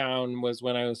lockdown was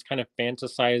when I was kind of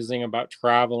fantasizing about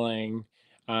traveling.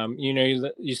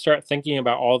 You start thinking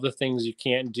about all the things you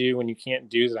can't do when you can't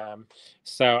do them.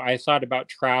 So I thought about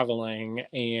traveling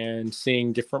and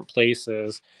seeing different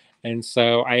places. And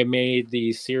so I made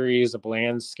these series of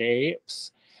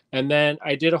landscapes. And then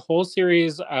I did a whole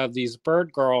series of these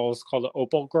bird girls called the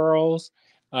Opal Girls.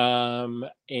 And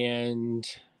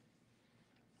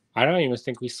I don't even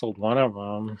think we sold one of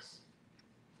them.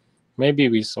 Maybe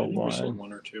we sold one. We sold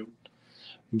one or two.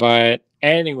 But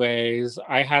anyways,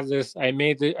 I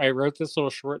wrote this little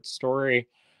short story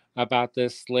about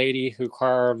this lady who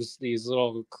carves these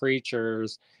little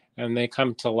creatures and they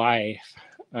come to life.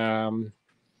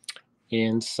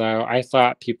 And so I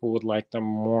thought people would like them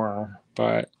more,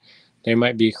 but they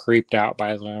might be creeped out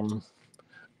by them.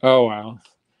 Oh well.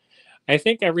 I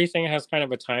think everything has kind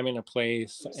of a time and a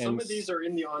place. Some of these are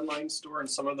in the online store and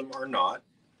some of them are not.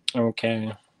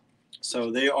 Okay.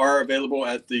 So they are available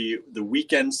at the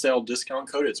weekend sale discount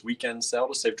code. It's weekend sale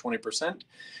to save 20%.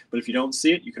 But if you don't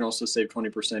see it, you can also save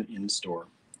 20% in store.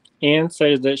 Anne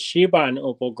says that she bought an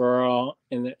Opal Girl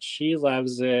and that she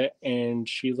loves it and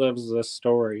she loves the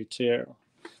story too.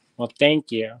 Well,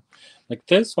 thank you. Like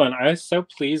this one, I was so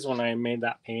pleased when I made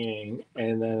that painting,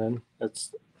 and then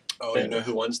it's. Oh, you know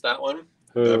who wants that one?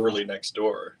 Who? Beverly next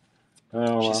door.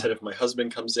 Oh, she said if my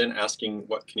husband comes in asking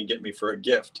what can he get me for a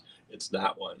gift, it's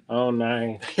that one. Oh,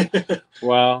 nice.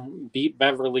 Well, beat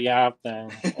Beverly out then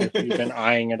if you've been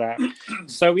eyeing it up.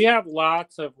 So we have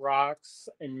lots of rocks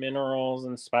and minerals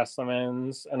and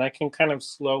specimens, and I can kind of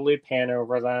slowly pan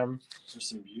over them. There's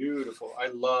some beautiful. I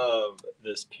love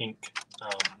this pink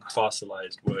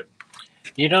fossilized wood.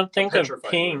 You don't think of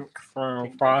pink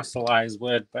from fossilized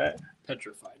wood, but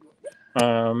petrified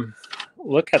wood.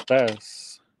 Look at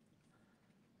this.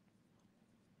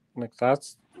 Like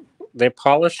they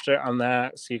polished it on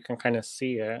that so you can kind of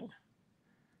see it.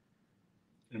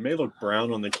 It may look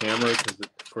brown on the camera because,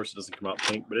 of course, it doesn't come out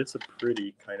pink, but it's a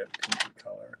pretty kind of pinky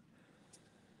color.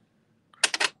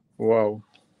 Whoa.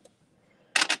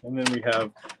 And then we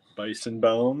have bison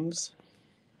bones.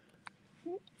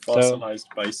 Fossilized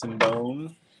bison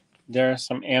bone. There are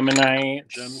some ammonite.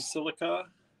 Gem silica.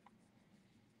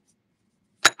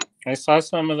 I saw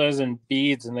some of those in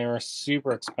beads and they were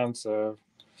super expensive.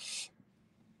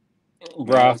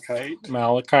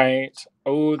 Malachite.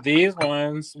 Oh, these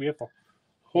ones. We have a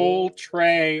whole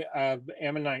tray of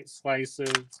ammonite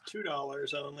slices.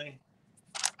 $2 only.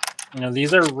 Now,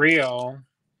 these are real.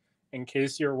 In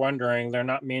case you're wondering, they're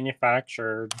not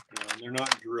manufactured. Yeah, they're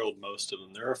not drilled, most of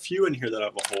them. There are a few in here that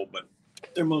have a hole, but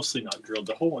they're mostly not drilled.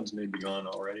 The whole ones may be gone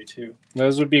already, too.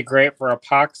 Those would be great for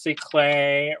epoxy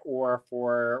clay or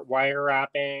for wire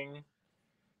wrapping.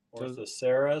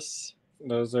 Orthoceras.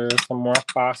 Those are some more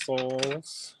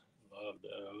fossils. Love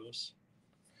those.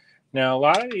 Now, a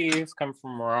lot of these come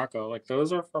from Morocco. Like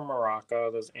those are from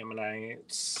Morocco, those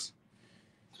ammonites.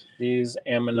 These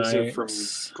ammonites. These are from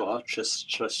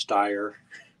Gloucestershire.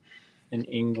 In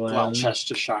England.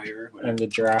 Gloucestershire. And the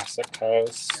Jurassic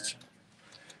Coast. Yeah.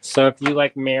 So if you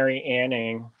like Mary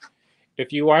Anning,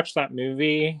 if you watch that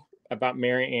movie about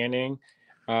Mary Anning,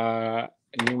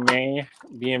 you may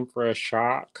be in for a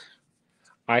shock.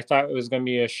 I thought it was going to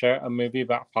be a movie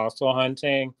about fossil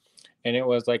hunting, and it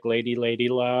was like Lady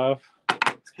Love.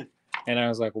 And I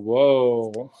was like,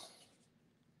 whoa.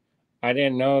 I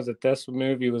didn't know that this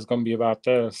movie was going to be about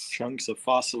this. Chunks of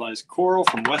fossilized coral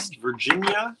from West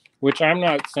Virginia. Which I'm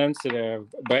not sensitive,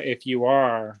 but if you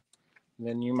are,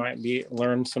 then you might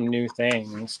learn some new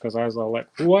things. Because I was all like,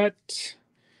 what?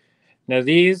 Now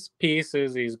these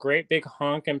pieces, these great big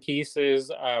honking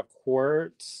pieces of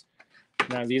quartz.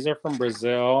 Now these are from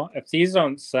Brazil. If these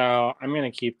don't sell, I'm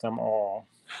going to keep them all.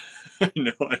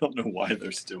 No, I don't know why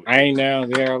they're still here. I know,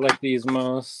 they're like these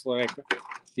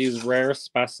these rare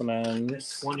specimens.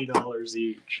 It's $20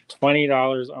 each.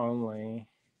 $20 only.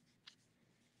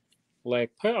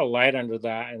 Like, put a light under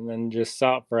that and then just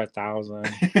sell it for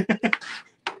 $1,000.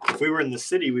 If we were in the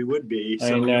city, we would be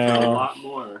selling for a lot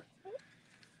more.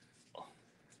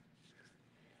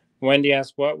 Wendy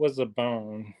asked, what was a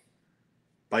bone?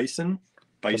 Bison?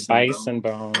 Bison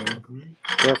bone. Mm-hmm.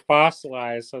 They're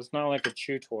fossilized, so it's not like a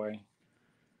chew toy.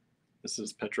 This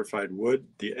is petrified wood.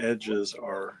 The edges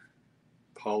are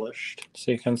polished.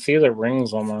 So you can see the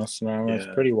rings almost now. Yeah.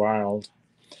 It's pretty wild.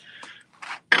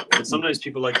 And sometimes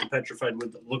people like the petrified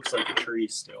wood that looks like a tree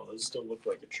still. Those still look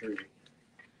like a tree.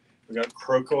 We got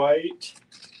crocoite.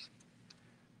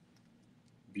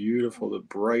 Beautiful, the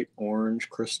bright orange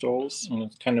crystals. And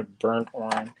it's kind of burnt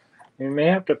orange. We may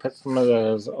have to put some of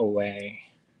those away.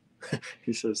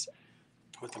 He says,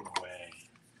 put them away.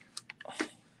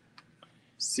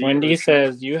 Wendy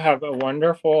says, you have a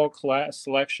wonderful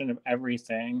selection of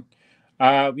everything.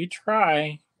 We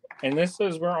try, and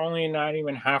we're only not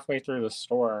even halfway through the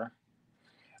store.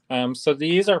 So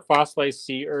these are fossilized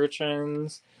sea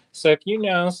urchins. So if you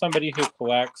know somebody who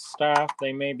collects stuff,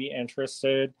 they may be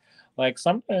interested. Like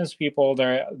sometimes people,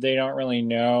 they don't really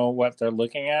know what they're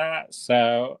looking at,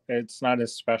 so it's not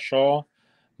as special.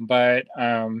 But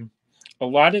a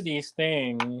lot of these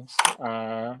things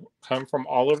come from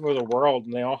all over the world,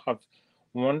 and they all have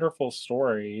wonderful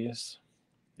stories.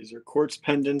 These are quartz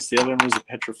pendants. The other one was a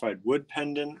petrified wood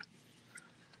pendant.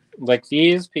 Like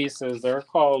these pieces, they're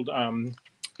called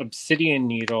obsidian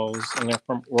needles, and they're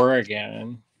from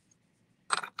Oregon.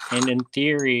 And in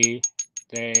theory,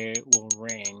 they will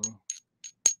ring.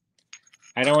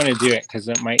 I don't want to do it because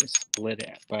it might split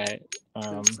it, but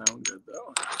doesn't sound good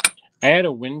though. I had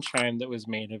a wind chime that was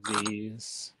made of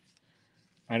these.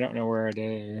 I don't know where it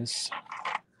is.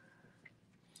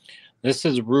 This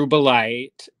is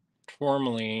rubellite,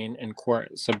 tourmaline, and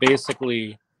quartz. So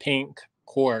basically pink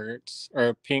quartz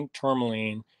or pink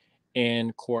tourmaline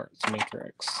in quartz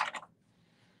matrix.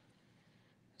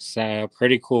 So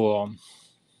pretty cool.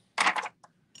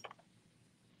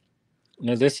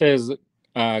 Now this is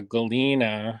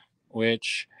galena,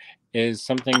 which is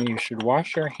something you should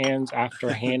wash your hands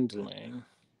after handling,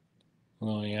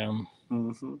 William.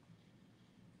 Mm-hmm.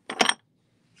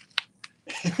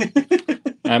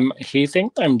 He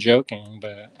thinks I'm joking,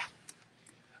 but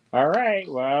all right,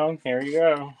 well, here you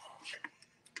go.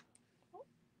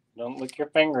 Don't lick your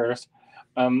fingers.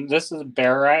 This is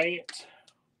barite,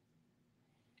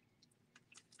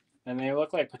 and they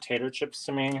look like potato chips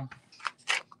to me.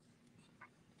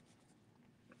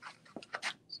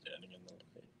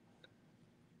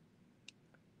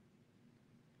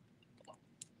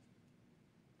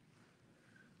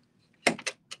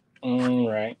 All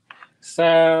right.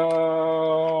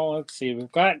 So let's see.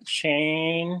 We've got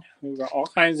chain. We've got all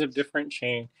kinds of different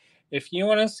chain. If you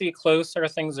want to see closer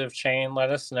things of chain,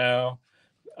 let us know.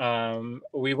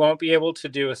 We won't be able to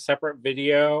do a separate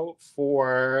video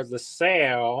for the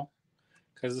sale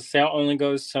because the sale only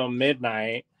goes till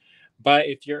midnight. But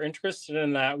if you're interested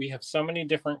in that, we have so many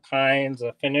different kinds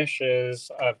of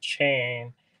finishes of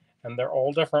chain, and they're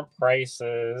all different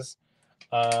prices.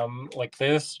 Like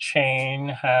this chain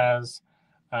has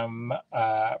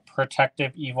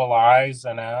protective evil eyes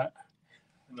in it.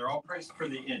 And they're all priced per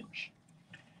the inch.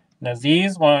 Now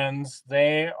these ones,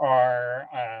 they are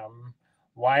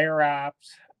wire wrapped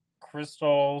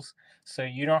crystals, so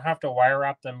you don't have to wire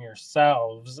wrap them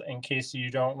yourselves in case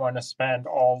you don't want to spend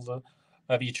all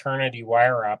of eternity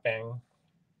wire wrapping.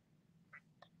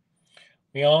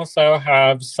 We also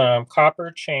have some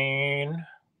copper chain.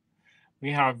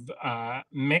 We have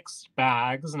mixed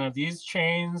bags. Now these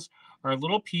chains are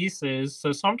little pieces,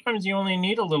 so sometimes you only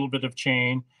need a little bit of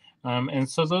chain, And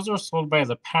so those are sold by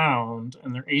the pound,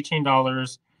 and they're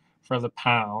 $18 for the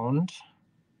pound.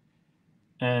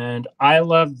 And I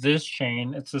love this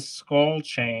chain. It's a skull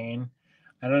chain.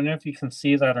 I don't know if you can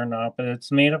see that or not, but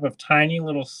it's made up of tiny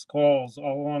little skulls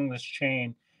all along this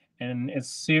chain, and it's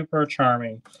super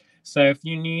charming. So if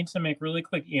you need to make really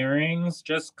quick earrings,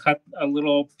 just cut a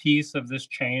little piece of this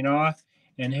chain off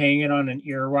and hang it on an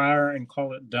ear wire and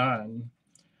call it done.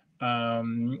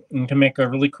 You can make a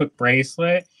really quick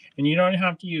bracelet, and you don't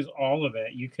have to use all of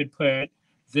it. You could put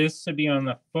this to be on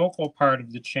the focal part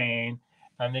of the chain,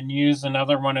 and then use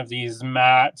another one of these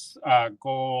matte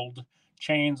gold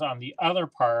chains on the other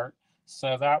part.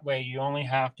 So that way you only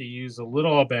have to use a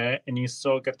little bit, and you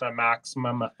still get the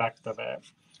maximum effect of it.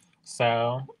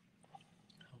 So,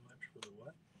 How much for the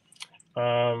what?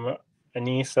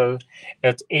 Anissa,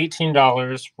 it's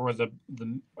 $18 for the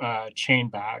chain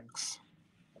bags.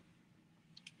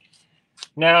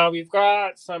 Now we've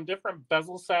got some different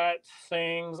bezel set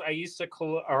things. I used to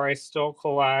I still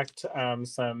collect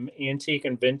some antique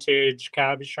and vintage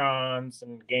cabochons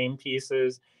and game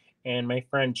pieces, and my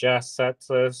friend Jess sets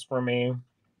this for me.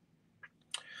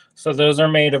 So those are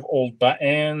made of old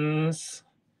buttons.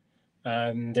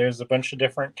 There's a bunch of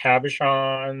different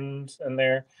cabochons in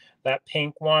there. That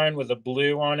pink one with a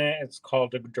blue on it, it's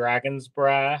called a Dragon's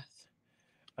Breath.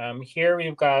 Here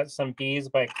we've got some beads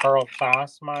by Carl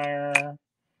Plassmeyer.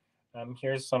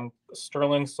 Here's some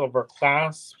sterling silver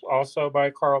clasp, also by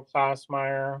Carl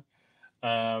Plassmeyer.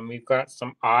 We've got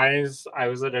some eyes. I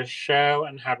was at a show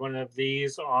and had one of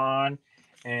these on,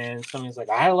 and somebody's like,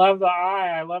 I love the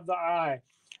eye. I love the eye.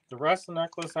 The rest of the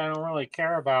necklace I don't really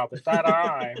care about, but that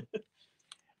eye.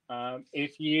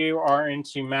 If you are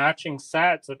into matching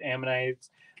sets of ammonites,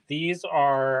 these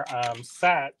are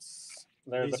sets.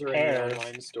 These are in the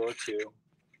online store too.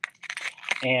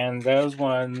 And those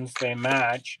ones, they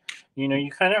match. You know,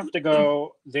 you kind of have to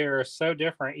go, they're so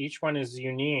different. Each one is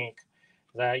unique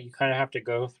that you kind of have to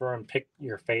go through and pick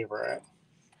your favorite.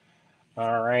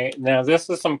 All right. Now, this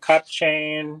is some cup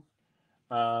chain,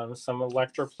 some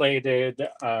electroplated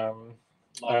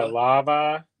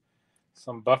lava,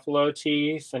 some buffalo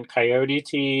teeth and coyote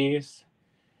teeth.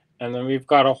 And then we've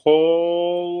got a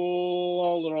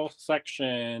whole little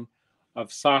section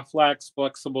of soft flex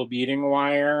flexible beading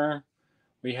wire.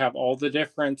 We have all the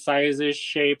different sizes,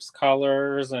 shapes,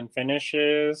 colors, and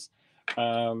finishes.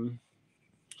 So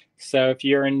if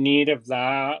you're in need of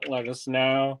that, let us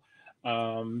know.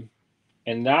 And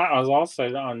that was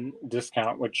also on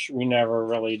discount, which we never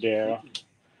really do.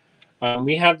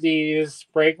 We have these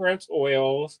fragrance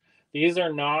oils. These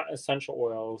are not essential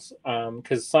oils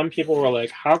because some people were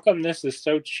like, how come this is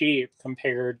so cheap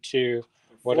compared to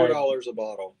what $4 a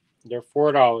bottle. They're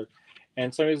 $4.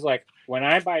 And so he's like, when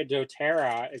I buy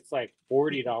doTERRA, it's like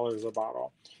 $40 a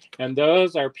bottle. And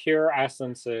those are pure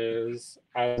essences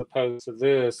as opposed to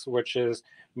this, which is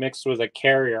mixed with a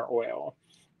carrier oil.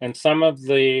 And some of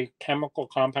the chemical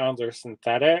compounds are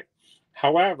synthetic.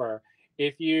 However,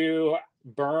 if you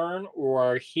burn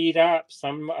or heat up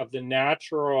some of the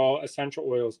natural essential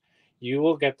oils, you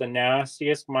will get the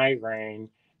nastiest migraine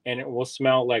and it will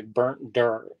smell like burnt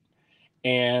dirt.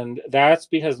 And that's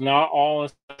because not all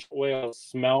essential oils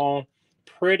smell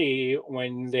pretty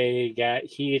when they get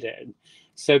heated.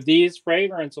 So these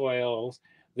fragrance oils,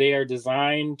 they are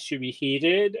designed to be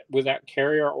heated with that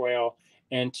carrier oil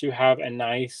and to have a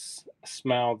nice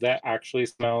smell that actually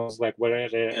smells like what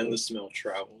it is. And the smell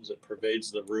travels. It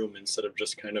pervades the room instead of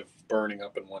just kind of burning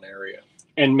up in one area.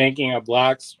 And making a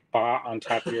black spot on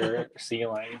top of your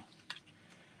ceiling.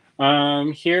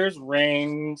 Here's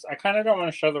rings. I kind of don't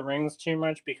want to show the rings too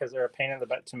much because they're a pain in the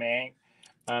butt to make.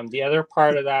 The other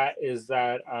part of that is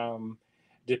that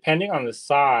depending on the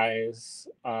size,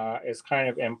 it's kind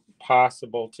of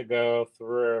impossible to go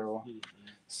through. Mm-hmm.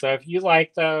 So if you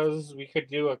like those, we could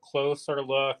do a closer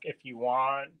look if you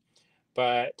want,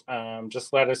 but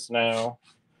just let us know.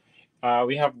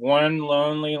 We have one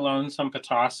lonely, lonesome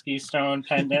Petoskey stone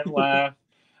pendant left.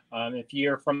 If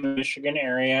you're from the Michigan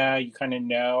area, you kind of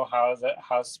know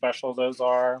how special those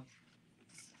are.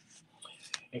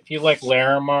 If you like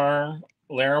Larimar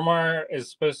is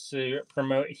supposed to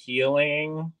promote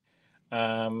healing.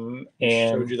 And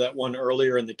showed you that one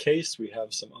earlier in the case. We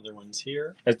have some other ones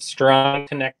here. It's strongly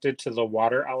connected to the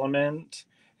water element.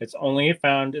 It's only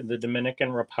found in the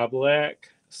Dominican Republic,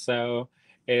 so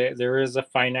there is a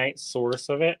finite source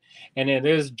of it, and it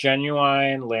is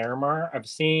genuine Larimar. I've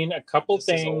seen a couple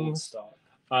things.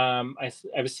 I've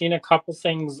seen a couple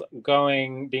things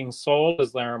being sold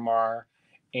as Larimar,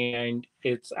 and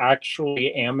it's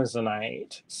actually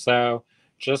Amazonite. So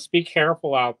just be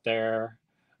careful out there.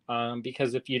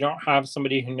 because if you don't have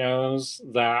somebody who knows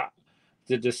that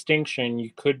the distinction,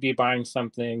 you could be buying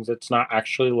something that's not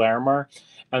actually Larimar.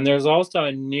 And there's also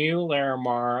a new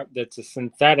Larimar that's a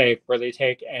synthetic where they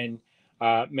take and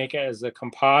make it as a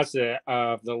composite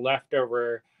of the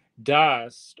leftover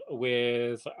dust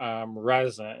with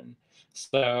resin.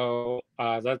 So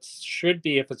that should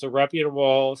be, if it's a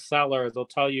reputable seller, they'll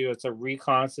tell you it's a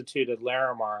reconstituted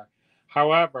Larimar.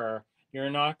 However, you're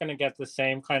not going to get the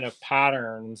same kind of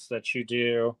patterns that you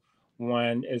do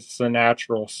when it's the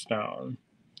natural stone,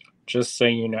 just so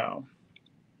you know.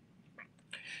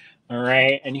 All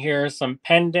right, and here are some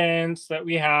pendants that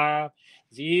we have.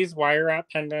 These wire wrap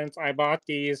pendants, I bought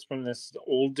these from this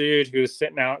old dude who's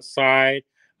sitting outside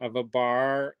of a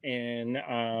bar in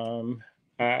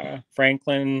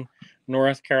Franklin,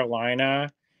 North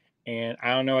Carolina. And I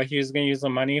don't know what he was going to use the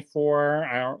money for.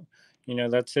 I don't,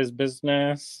 that's his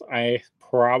business. I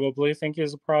probably think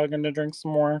he's probably going to drink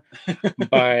some more,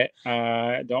 but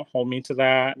don't hold me to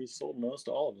that. We sold most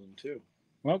all of them too.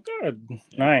 Well, good.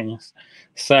 Yeah. Nice.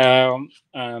 So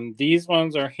these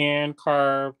ones are hand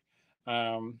carved.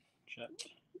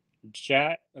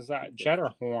 Jet, is that jet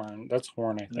or horn? That's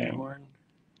horn, I think. Horn.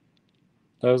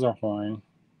 Those are horn.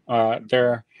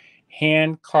 They're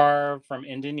hand carved from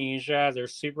Indonesia. They're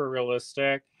super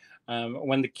realistic.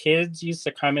 When the kids used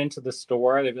to come into the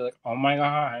store, they'd be like, "Oh my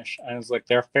gosh!" And it's like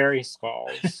they're fairy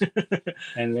skulls,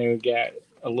 and they would get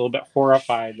a little bit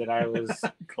horrified that I was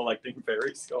collecting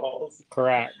fairy skulls.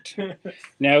 Correct.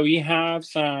 Now we have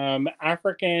some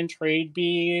African trade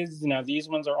beads. Now these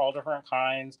ones are all different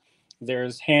kinds.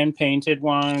 There's hand painted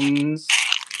ones.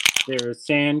 There's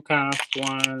sand cast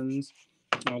ones.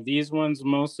 These ones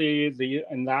mostly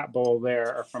in that bowl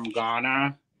there are from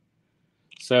Ghana.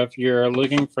 So if you're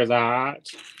looking for that,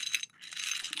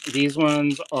 these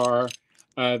ones are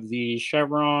of the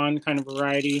chevron kind of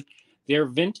variety. They're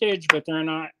vintage, but they're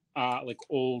not like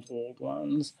old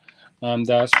ones.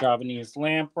 That's Javanese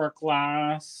lampwork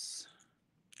glass.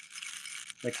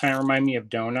 They kind of remind me of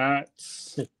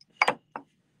donuts.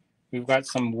 We've got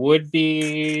some wood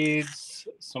beads,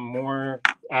 some more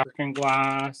African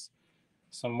glass,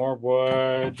 some more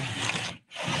wood.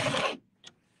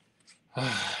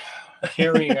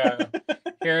 Here we go.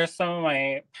 Here are some of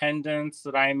my pendants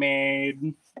that I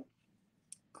made.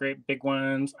 Great big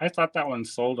ones. I thought that one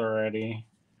sold already.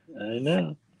 I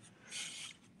know.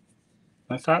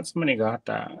 I thought somebody got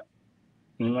that.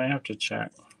 You might have to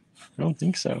check. I don't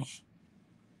think so.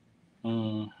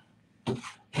 Well,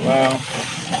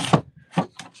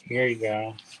 here you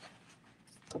go.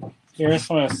 Here's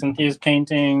some of Cynthia's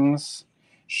paintings.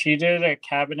 She did a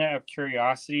Cabinet of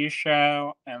Curiosities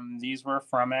show, and these were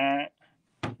from it.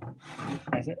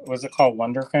 Was it called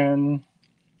Wonderkin?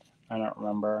 I don't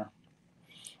remember.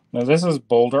 Now this is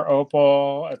Boulder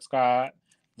Opal. It's got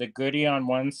the goodie on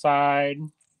one side.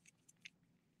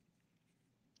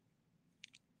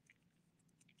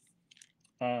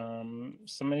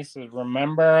 Somebody says,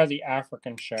 remember the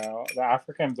African show, the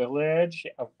African village?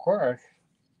 Of course.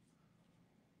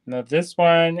 Now this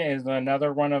one is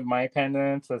another one of my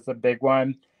pendants. It's a big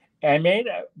one.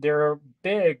 They're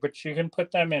big, but you can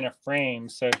put them in a frame.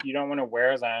 So if you don't want to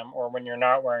wear them, or when you're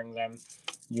not wearing them,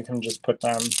 you can just put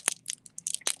them.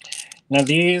 Now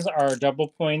these are double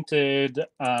pointed,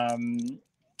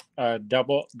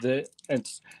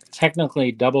 it's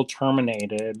technically double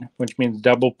terminated, which means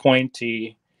double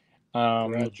pointy.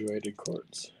 Graduated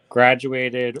quartz.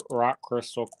 Graduated rock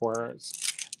crystal quartz.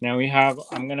 Now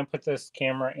I'm going to put this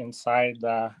camera inside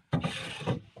the...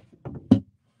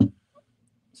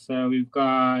 So we've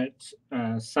got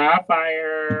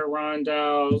sapphire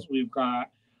rondelles. We've got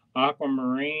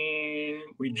aquamarine.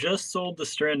 We just sold the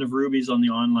strand of rubies on the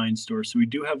online store, so we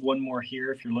do have one more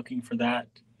here if you're looking for that,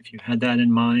 if you had that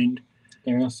in mind.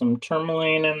 There's some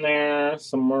tourmaline in there,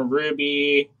 some more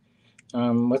ruby.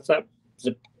 What's that?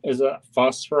 Is it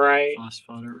phosphorite?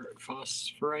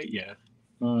 Phosphorite, yeah.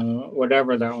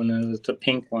 Whatever that one is. It's a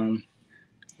pink one.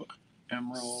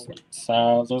 Emerald.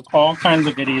 So there's all kinds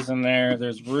of goodies in there.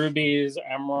 There's rubies,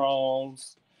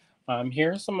 emeralds.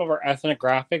 Here's some of our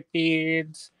ethnographic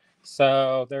beads.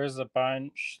 So there's a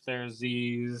bunch. There's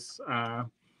these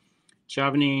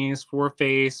Javanese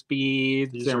four-face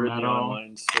beads. These are in the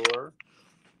online store.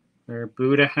 They're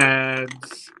Buddha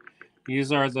heads.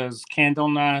 These are those candle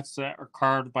nuts that are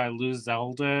carved by Lou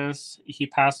Zeldis. He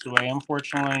passed away,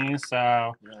 unfortunately,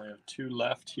 so... We only have 2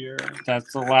 left here.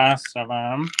 That's the last of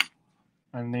them.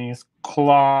 And these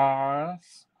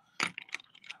claws.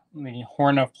 The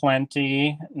Horn of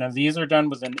Plenty. Now, these are done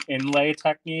with an inlay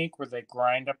technique where they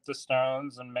grind up the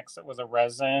stones and mix it with a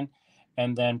resin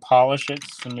and then polish it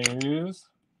smooth.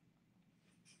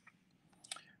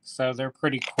 So they're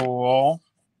pretty cool.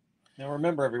 Now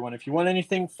remember, everyone, if you want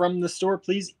anything from the store,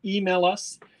 please email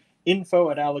us,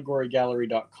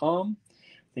 info@allegorygallery.com.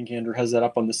 I think Andrew has that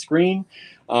up on the screen.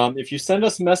 If you send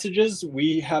us messages,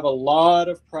 we have a lot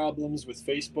of problems with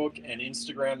Facebook and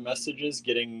Instagram messages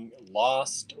getting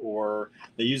lost, or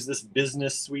they use this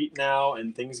business suite now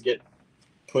and things get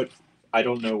put I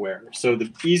don't know where. So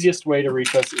the easiest way to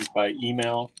reach us is by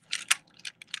email.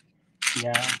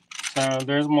 Yeah. So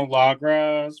there's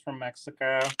milagros from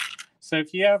Mexico. So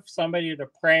if you have somebody to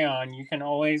pray on, you can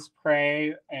always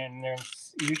pray, and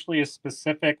there's usually a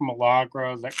specific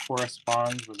milagro that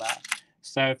corresponds with that.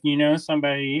 So if you know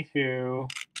somebody who,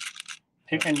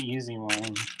 pick an easy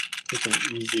one. Pick an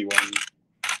easy one.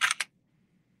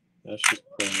 That's just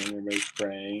praying. Everybody's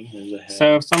praying. There's a head.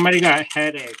 So if somebody got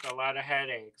a lot of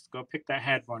headaches, go pick that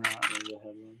head one up. There's a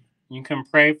head one. You can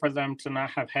pray for them to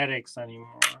not have headaches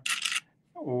anymore.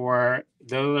 Or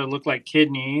those that look like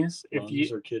kidneys.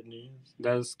 Lungs or kidneys?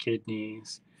 Those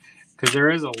kidneys. Because there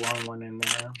is a long one in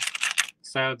there.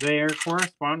 So they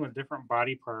correspond with different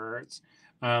body parts.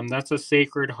 That's a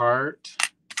Sacred Heart.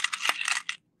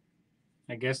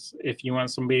 I guess if you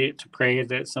want somebody to pray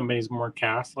that somebody's more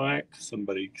Catholic.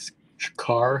 Somebody's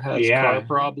car has car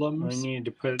problems. We need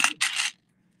to put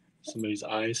somebody's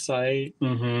eyesight.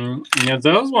 Mm-hmm. Now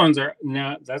those ones are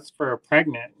that's for a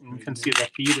pregnant. And you can see the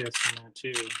fetus in there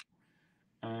too.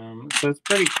 So it's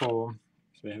pretty cool.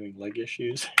 So having leg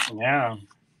issues. Yeah. A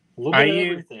little bit of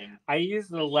everything. I use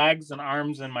the legs and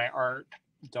arms in my art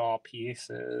doll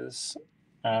pieces.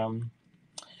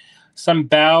 Some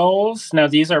bells. Now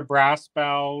these are brass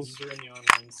bells. These are in the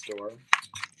online store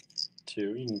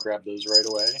too. You can grab those right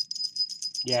away.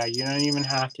 Yeah, you don't even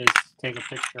have to take a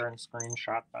picture and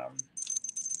screenshot them.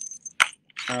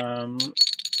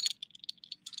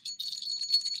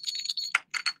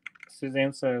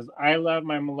 Suzanne says, I love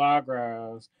my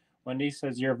milagros. Wendy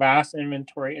says, your vast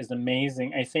inventory is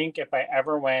amazing. I think if I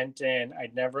ever went in,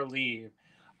 I'd never leave.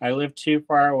 I live too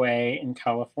far away in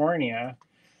California.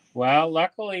 Well,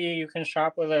 luckily you can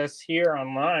shop with us here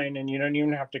online and you don't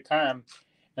even have to come.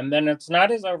 And then it's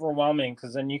not as overwhelming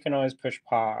because then you can always push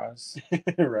pause.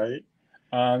 Right.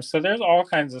 So there's all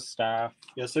kinds of stuff.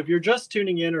 Yeah, so if you're just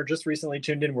tuning in or just recently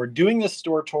tuned in, we're doing this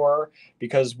store tour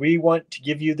because we want to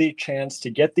give you the chance to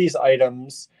get these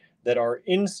items that are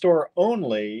in-store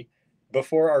only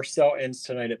before our sale ends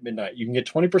tonight at midnight. You can get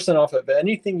 20% off of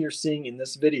anything you're seeing in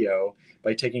this video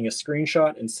by taking a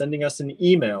screenshot and sending us an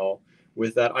email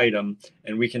with that item,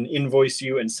 and we can invoice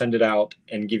you and send it out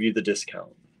and give you the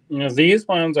discount. You know, these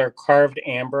ones are carved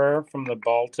amber from the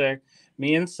Baltic.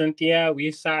 Me and Cynthia,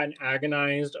 we sat and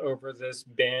agonized over this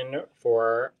bin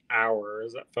for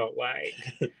hours, it felt like.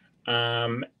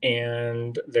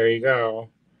 And there you go.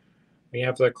 We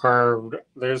have the carved,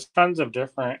 there's tons of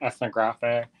different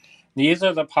ethnographic. These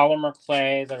are the polymer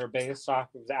clay that are based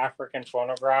off of the African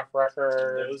phonograph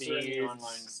record. Those are in the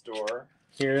online store.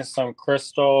 Here's some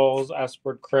crystals,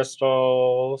 S-word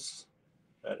crystals.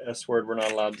 That S word we're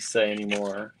not allowed to say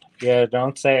anymore. Yeah,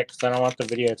 don't say it because I don't want the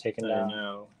video taken down. I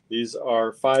know. These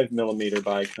are 5mm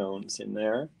bicones in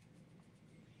there.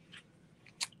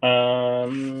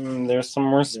 There's some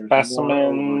more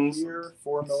specimens. More here,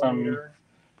 4mm. Some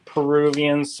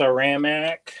Peruvian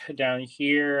ceramic down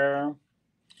here.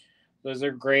 Those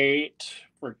are great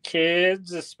for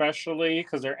kids, especially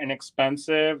because they're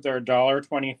inexpensive. They're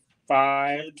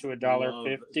 $1.25 to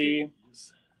 $1.50.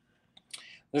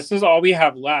 This is all we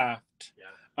have left. Yeah.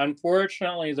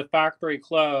 Unfortunately, the factory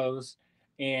closed,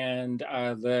 and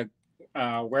the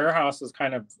warehouse is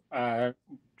kind of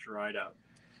dried up,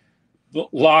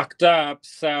 locked up.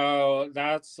 So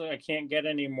I can't get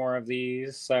any more of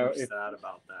these. So I'm sad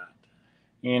about that.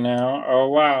 You know, oh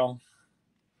wow,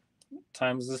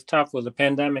 times is tough with the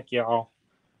pandemic, y'all.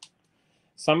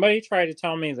 Somebody tried to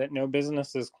tell me that no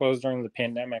businesses closed during the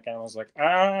pandemic, and I was like,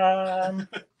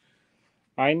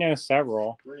 I know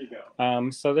several. Where you go?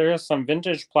 So there's some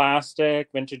vintage plastic,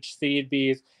 vintage seed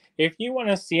beads. If you want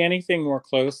to see anything more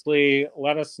closely,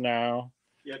 let us know.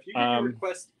 Yeah, if you get your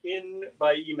request in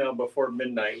by email before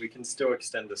midnight, we can still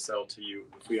extend the sale to you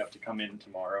if we have to come in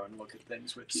tomorrow and look at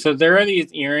things with you. So there are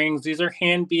these earrings. These are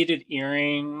hand beaded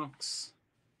earrings.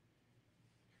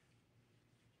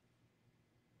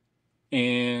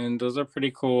 And those are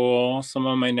pretty cool. Some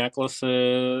of my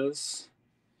necklaces.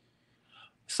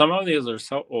 Some of these are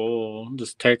so old.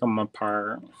 Just take them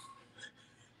apart.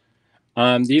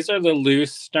 These are the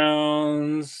loose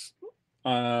stones.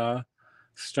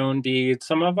 Stone beads.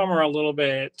 Some of them are a little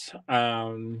bit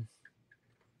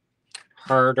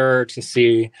harder to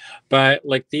see. But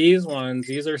like these ones,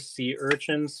 these are sea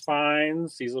urchin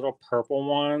spines. These little purple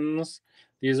ones.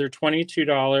 These are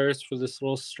 $22 for this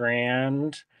little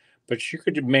strand, but you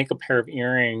could make a pair of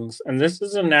earrings. And this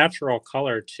is a natural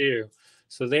color too.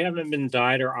 So they haven't been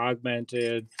dyed or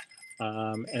augmented.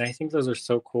 And I think those are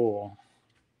so cool.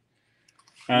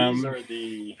 These are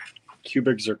the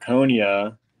cubic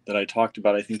zirconia that I talked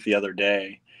about, I think, the other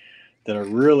day, that are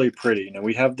really pretty. Now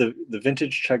we have the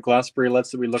vintage Czech glass bracelets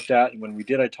that we looked at, and when we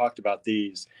did, I talked about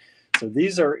these. So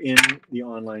these are in the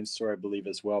online store, I believe,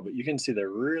 as well. But you can see they're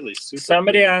really super.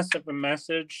 Somebody pretty. asked if a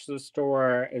message to the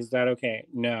store, is that okay?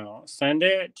 No. Send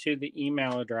it to the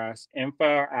email address,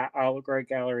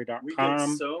 info@allegorygallery.com. We get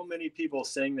so many people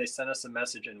saying they sent us a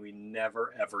message and we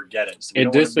never, ever get it. So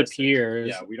it disappears.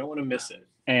 Yeah, we don't want to miss it.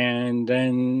 And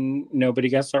then nobody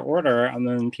gets their order, and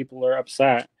then people are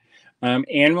upset.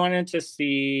 Anne wanted to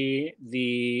see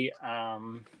the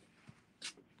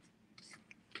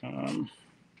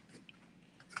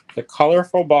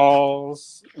colorful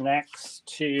balls next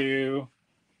to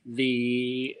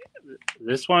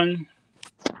this one.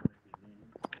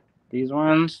 These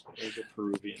ones. Those are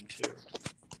Peruvian too.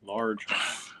 Large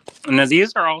ones. Now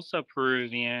these are also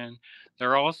Peruvian.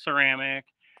 They're all ceramic.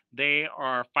 They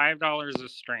are $5 a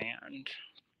strand.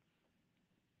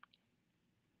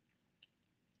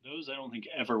 Those I don't think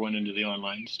ever went into the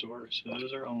online store, so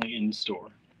those are only in store.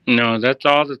 No, that's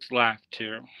all that's left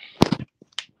too.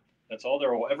 That's all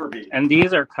there will ever be. And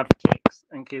these are cupcakes,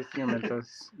 in case you meant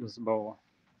this bowl.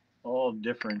 All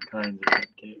different kinds of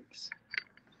cupcakes.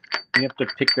 You have to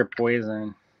pick your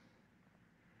poison.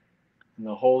 And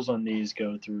the holes on these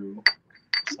go through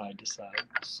side to side.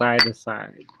 Side to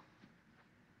side.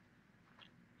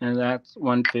 And that's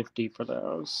 $1.50 for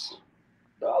those.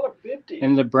 $1.50.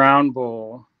 In the brown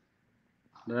bowl.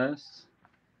 This.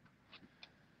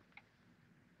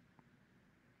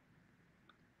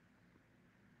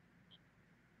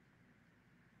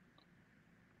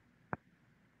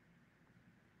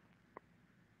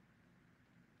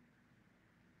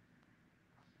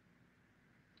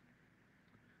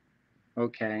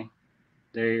 Okay,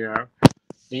 there you go.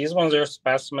 These ones are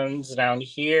specimens down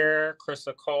here.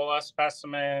 Chrysocolla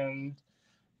specimen.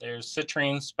 There's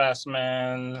citrine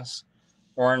specimens.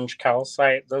 Orange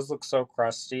calcite. Those look so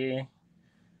crusty.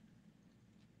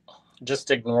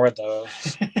 Just ignore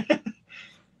those.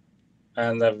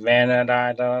 And the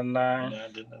vanadinite.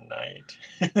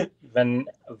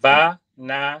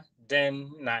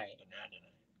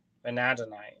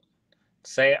 Vanadinite.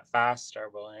 Say it faster,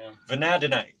 William.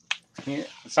 Vanadinite. It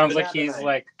sounds like he's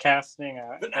like casting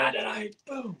a Vanadinite.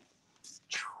 Boom.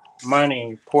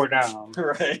 Money pour down.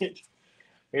 Right.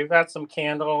 We've got some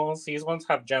candles. These ones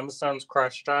have gemstones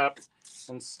crushed up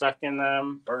and stuck in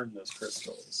them. Burn those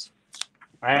crystals.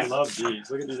 I love these.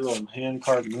 Look at these little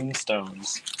hand-carved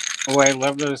moonstones. Oh, I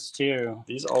love those too.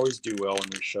 These always do well when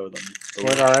we show them.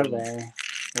 What are they?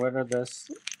 What are this?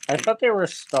 I thought they were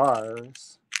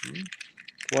stars.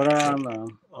 What are on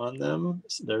them? On them,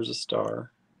 there's a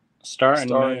star. Star and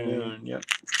moon. Yep.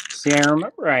 See, I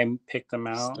remember I picked them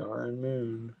out. Star and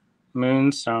moon.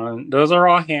 Moonstone. Those are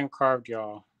all hand carved,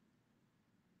 y'all.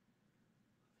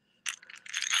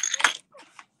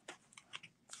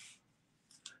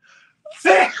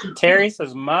 Terry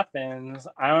says muffins.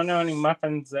 I don't know any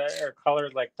muffins that are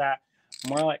colored like that.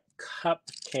 More like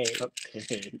cupcakes.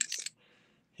 Cupcakes.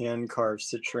 Hand carved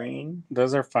citrine.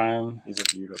 Those are fun. These are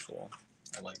beautiful.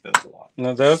 I like those a lot.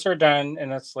 No, those are done,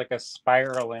 and it's like a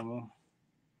spiraling.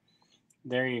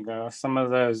 There you go. Some of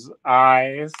those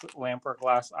eyes, lamper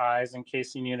glass eyes, in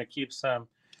case you need to keep some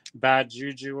bad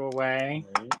juju away.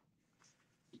 Right.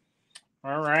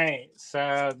 All right.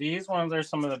 So these ones are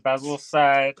some of the bezel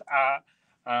set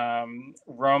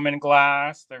Roman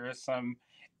glass. There is some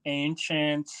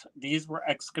ancient. These were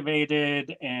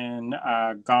excavated in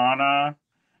Ghana,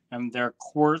 and they're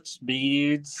quartz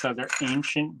beads. So they're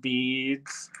ancient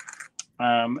beads,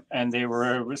 and they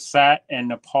were set in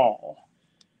Nepal.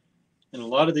 And a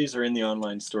lot of these are in the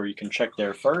online store. You can check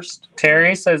there first.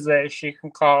 Terry says that she can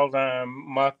call them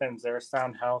muffins. They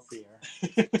sound healthier.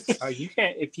 You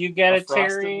can, if you get it,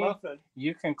 Terry, muffin.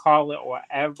 You can call it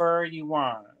whatever you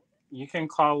want. You can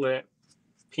call it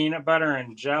peanut butter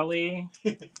and jelly,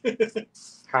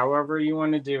 however you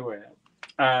want to do it.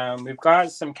 We've got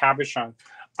some cabochon.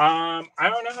 I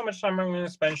don't know how much time I'm going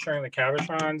to spend showing the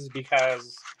cabochons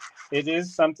because it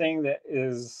is something that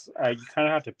is you kind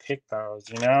of have to pick those,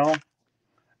 you know.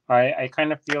 I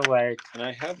kind of feel like, and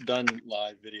I have done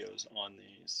live videos on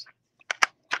these.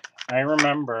 I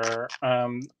remember,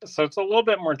 so it's a little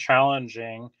bit more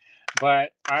challenging,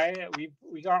 but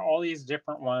we got all these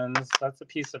different ones. That's a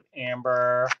piece of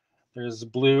amber. There's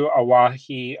blue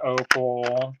awahi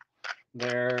opal.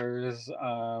 There's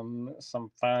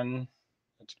some fun.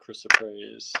 It's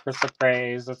chrysoprase.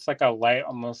 Chrysoprase. It's like a light,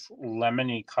 almost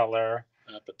lemony color.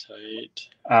 Apatite.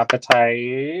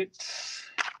 Apatite.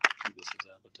 This is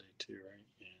apatite too, right?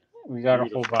 Yeah. We got a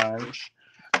whole bunch.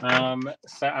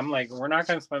 So I'm like, we're not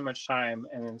gonna spend much time,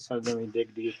 and so then we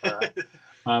dig deeper.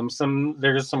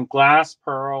 There's some glass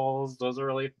pearls. Those are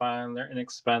really fun. They're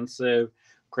inexpensive.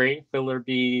 Great filler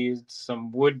beads.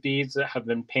 Some wood beads that have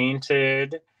been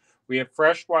painted. We have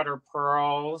freshwater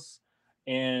pearls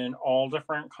in all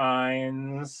different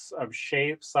kinds of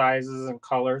shapes, sizes, and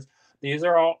colors. These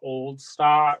are all old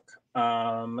stock.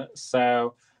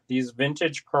 So these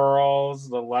vintage pearls,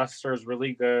 the luster is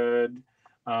really good.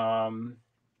 Some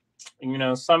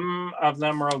of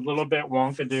them are a little bit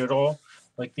wonkadoodle,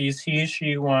 like these he,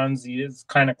 she ones, these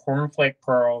kind of cornflake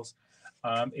pearls.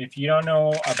 If you don't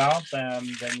know about them,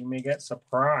 then you may get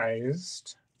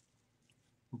surprised.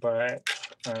 But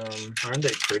aren't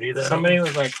they pretty though? Somebody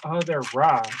was like, "Oh, they're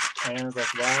rough," and I was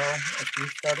like, "Well, if you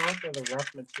start off with a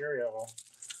rough material,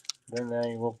 then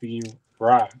they will be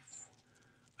rough."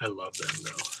 I love them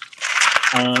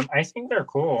though. I think they're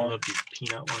cool. I love these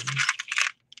peanut ones.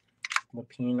 The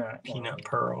peanut Peanut one.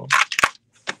 pearl.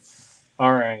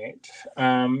 All right.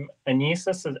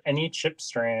 Anissa says any chip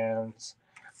strands.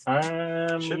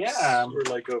 Chips Yeah. were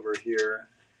like over here.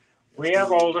 We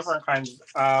have all different kinds.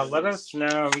 Let us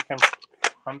know. We can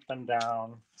hunt them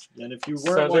down. And if you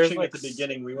weren't watching at the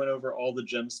beginning, we went over all the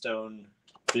gemstone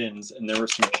bins, and there were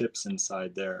some chips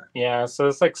inside there. Yeah, so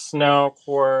it's like snow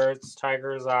quartz,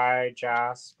 tiger's eye,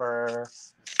 jasper,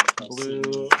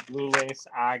 blue lace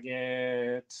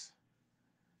agate.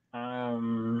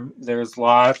 There's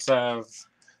lots of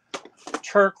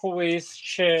turquoise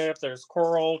chip. There's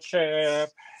coral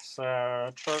chip.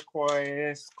 So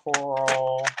turquoise,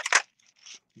 coral.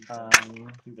 I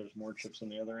think there's more chips on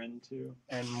the other end too.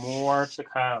 And more to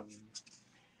come.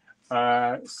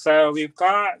 So we've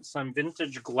got some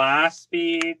vintage glass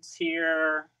beads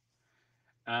here.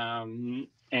 And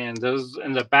those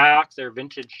in the back, they're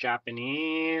vintage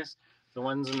Japanese. The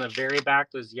ones in the very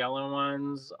back, those yellow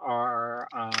ones, are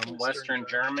Western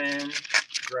German.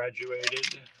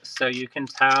 Graduated. So you can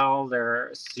tell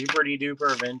they're super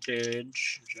duper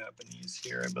vintage. Japanese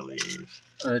here, I believe.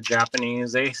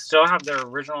 Japanese. They still have their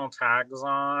original tags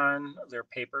on, their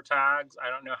paper tags. I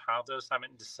don't know how those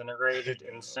haven't disintegrated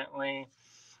instantly.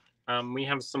 We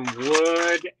have some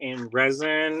wood and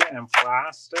resin and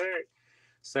plastic.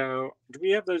 So, do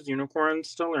we have those unicorns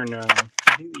still or no?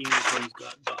 I think the unicorns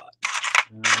got bought.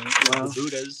 Well, the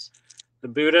Buddhas. The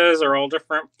Buddhas are all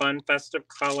different fun, festive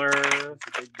colors. The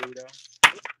big Buddha.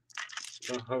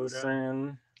 The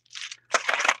Hosen.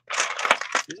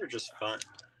 These are just fun.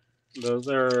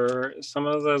 Some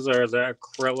of those are the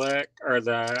acrylic or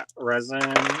the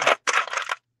resin.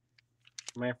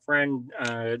 My friend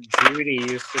Judy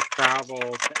used to travel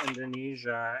to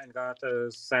Indonesia and got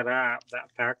those set up,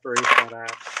 that factory set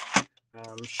up.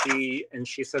 She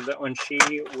said that when she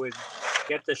would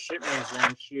get the shipments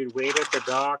in, she would wait at the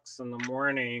docks in the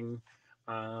morning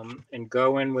and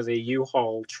go in with a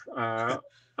U-Haul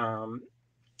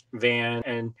van,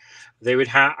 and they would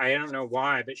have, I don't know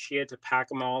why, but she had to pack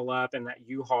them all up in that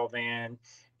U-Haul van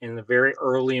in the very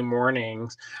early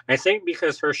mornings. I think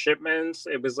because her shipments,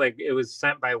 it was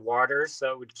sent by water,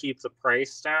 so it would keep the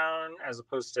price down as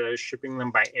opposed to shipping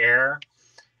them by air.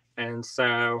 And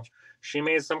so she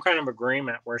made some kind of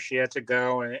agreement where she had to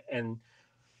go and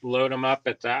load them up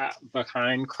at that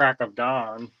behind crack of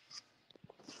dawn.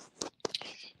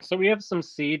 So we have some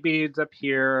seed beads up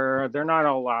here. They're not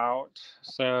all out.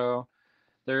 So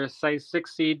there's size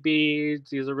 6 seed beads.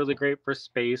 These are really great for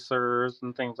spacers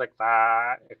and things like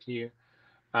that. If you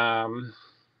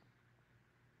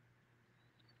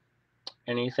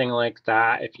anything like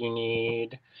that, if you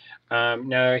need.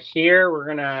 Now here we're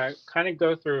gonna kind of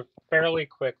go through fairly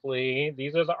quickly.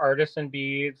 These are the artisan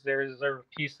beads. There's the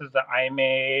pieces that I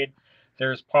made.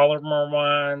 There's polymer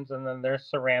ones, and then there's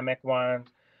ceramic ones.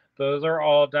 Those are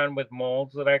all done with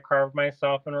molds that I carved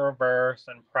myself in reverse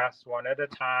and pressed one at a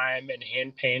time and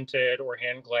hand painted or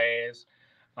hand glazed.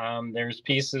 There's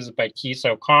pieces by Keith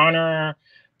O'Connor.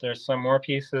 There's some more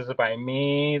pieces by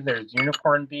me. There's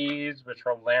unicorn beads, which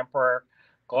are lampwork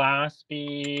glass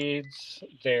beads.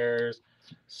 There's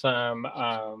some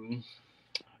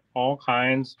all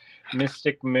kinds.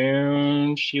 Mystic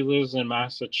Moon. She lives in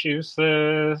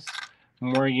Massachusetts.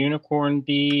 More unicorn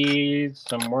beads.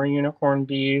 Some more unicorn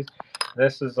beads.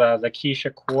 This is the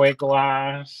Keisha Koi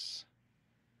glass.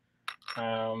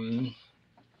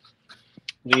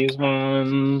 These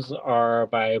ones are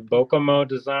by Bokomo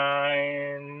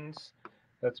Designs.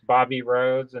 That's Bobby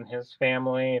Rhodes and his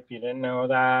family, if you didn't know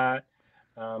that.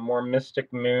 More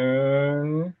Mystic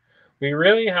Moon. We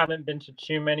really haven't been to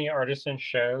too many artisan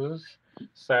shows,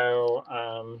 so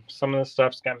some of the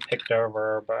stuff's gotten picked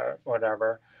over, but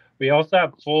whatever. We also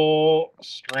have full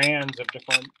strands of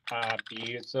different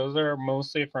beads. Those are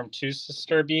mostly from Two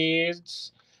Sister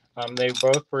Beads. They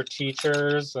both were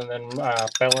teachers and then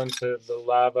fell into the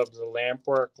love of the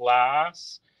lampwork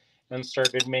glass and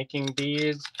started making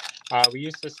beads. We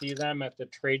used to see them at the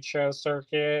trade show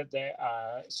circuit, the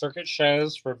circuit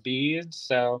shows for beads.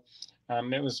 So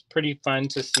it was pretty fun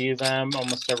to see them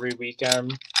almost every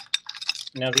weekend.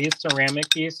 Now these ceramic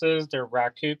pieces, they're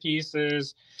raku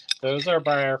pieces. Those are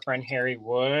by our friend Harry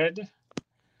Wood.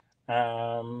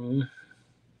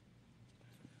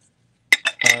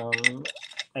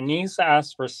 Anise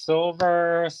asked for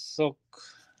silver, silk.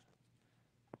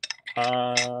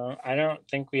 I don't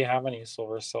think we have any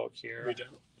silver silk here. We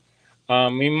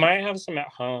don't. We might have some at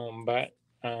home, but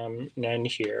none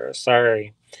here.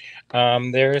 Sorry.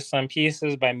 There's some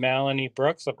pieces by Melanie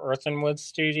Brooks of Earthenwood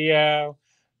Studio.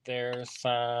 There's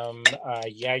some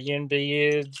Yayin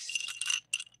beads.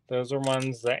 Those are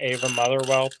ones that Ava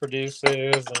Motherwell produces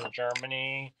in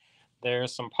Germany.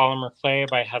 There's some polymer clay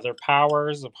by Heather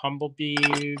Powers of Humble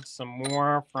Beads. Some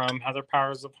more from Heather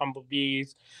Powers of Humble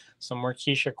Beads. Some more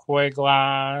Keisha Koi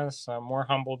glass. Some more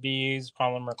Humble Beads,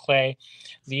 polymer clay.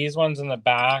 These ones in the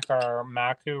back are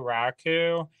Maku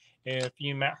Raku. If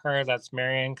you met her, that's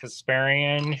Marian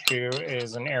Kasparian, who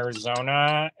is in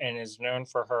Arizona and is known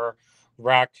for her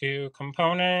Raku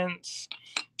components.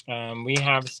 We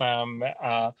have some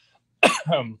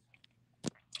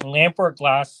lampwork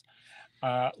glass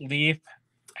leaf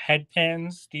head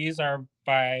pins. These are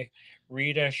by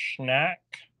Rita Schneck.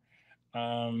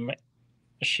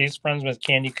 She's friends with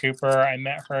Candy Cooper. I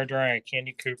met her during a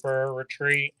Candy Cooper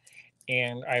retreat,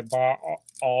 and I bought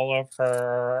all of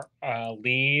her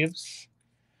leaves.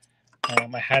 I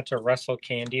had to wrestle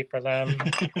Candy for them.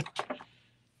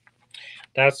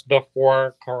 That's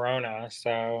before Corona,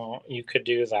 so you could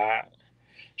do that.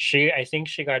 I think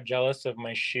she got jealous of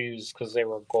my shoes because they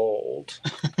were gold.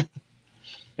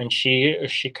 And she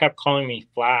kept calling me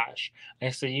Flash. I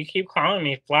said, "You keep calling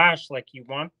me Flash like you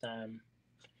want them."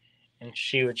 And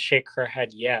she would shake her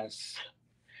head yes.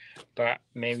 But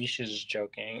maybe she's just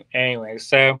joking. Anyway,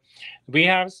 so we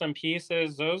have some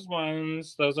pieces. Those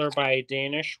are by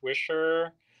Dana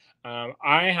Swisher.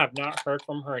 I have not heard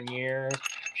from her in years.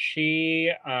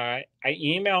 I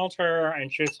emailed her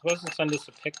and she was supposed to send us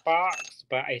a pick box,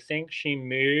 but I think she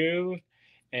moved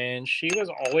and she was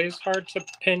always hard to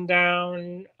pin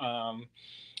down.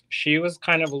 She was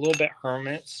kind of a little bit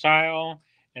hermit style.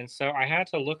 And so I had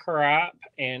to look her up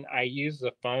and I used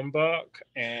the phone book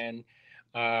and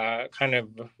kind of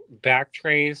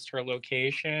backtraced her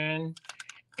location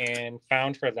and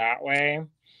found her that way.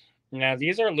 Now,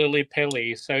 these are Lily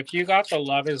Pilly. So if you got the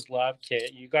Love is Love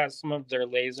kit, you got some of their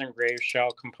laser engraved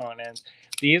shell components.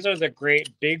 These are the great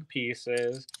big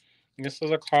pieces. This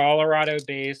is a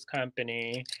Colorado-based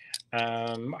company.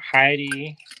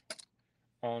 Heidi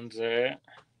owns it.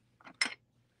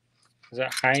 Is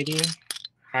it Heidi?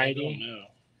 Heidi? I don't know.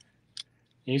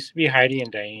 It used to be Heidi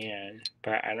and Diane,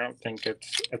 but I don't think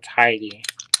it's Heidi.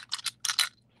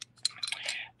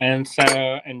 And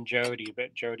Jody,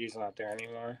 but Jody's not there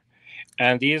anymore.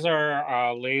 And these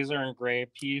are laser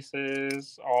engraved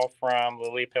pieces, all from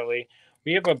Lily Pilly.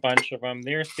 We have a bunch of them.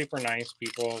 They're super nice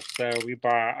people, so we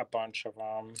bought a bunch of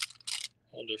them.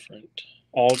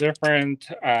 All different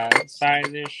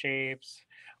sizes, shapes.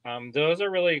 Those are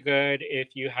really good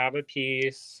if you have a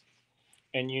piece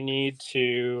and you need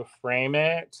to frame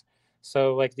it.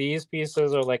 So like these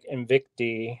pieces are like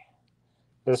Invicti.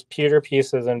 This pewter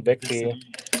piece is Invicti.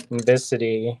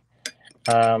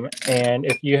 And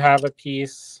if you have a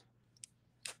piece,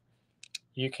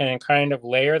 you can kind of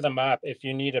layer them up if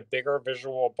you need a bigger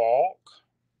visual bulk.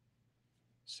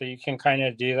 So you can kind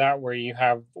of do that where you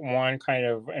have one kind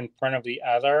of in front of the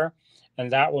other,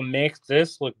 and that will make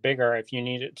this look bigger if you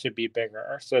need it to be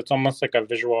bigger. So it's almost like a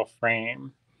visual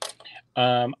frame.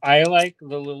 I like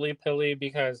the Lily Pilly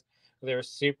because they're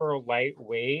super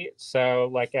lightweight. So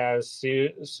like as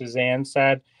Suzanne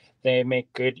said, they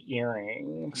make good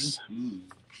earrings.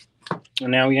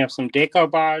 And now we have some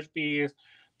decoupage beads.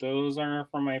 Those are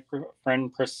from my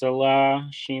friend Priscilla.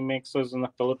 She makes those in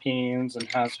the Philippines and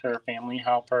has her family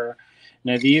help her.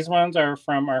 Now these ones are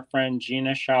from our friend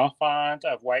Gina Chalfont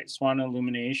of White Swan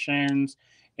Illuminations,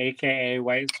 aka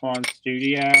White Swan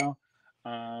Studio.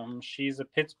 She's a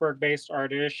Pittsburgh-based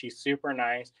artist. She's super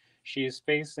nice. She's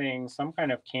facing some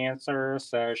kind of cancer,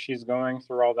 so she's going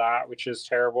through all that, which is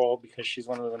terrible because she's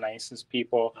one of the nicest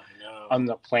people on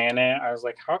the planet. I was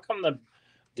like, how come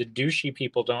the douchey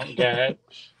people don't get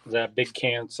the big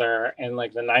cancer, and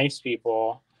like the nice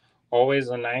people, always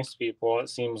the nice people, it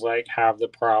seems like, have the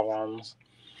problems.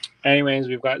 Anyways,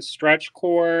 we've got stretch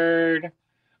cord,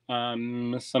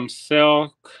 some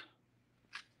silk.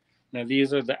 Now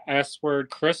these are the S-word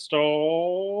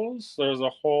crystals. There's a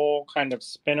whole kind of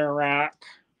spinner rack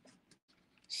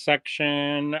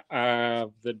section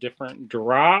of the different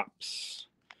drops.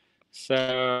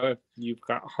 So you've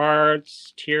got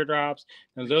hearts, teardrops,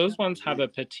 and those ones have a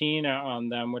patina on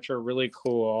them, which are really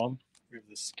cool. We have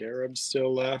the scarabs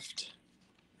still left.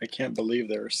 I can't believe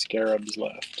there are scarabs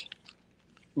left.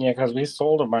 Yeah, because we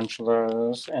sold a bunch of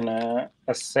those in a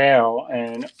sale,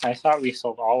 and I thought we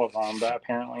sold all of them, but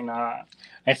apparently not.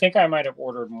 I think I might have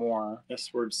ordered more.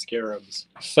 S-word scarabs.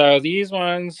 So these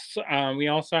ones, we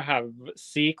also have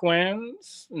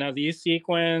sequins. Now these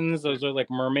sequins, those are like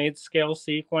mermaid scale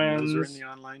sequins. Those are in the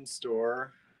online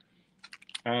store.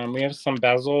 We have some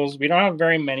bezels. We don't have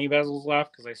very many bezels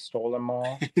left because I stole them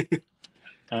all.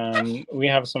 We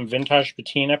have some vintage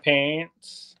patina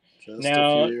paints. Just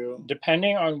Now, a few.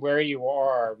 depending on where you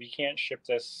are, we can't ship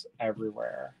this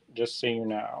everywhere, just so you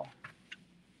know.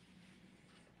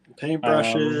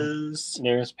 Paintbrushes.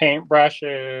 There's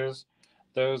paintbrushes.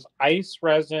 Those ice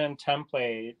resin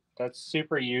template, that's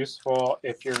super useful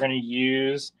if you're going to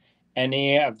use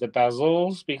any of the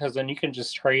bezels, because then you can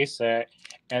just trace it,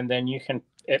 and then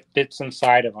it fits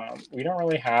inside of them. We don't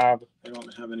really have. I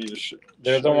don't have any to show.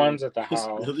 They're the ones at the house.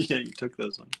 Yeah, you took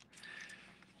those ones.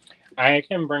 I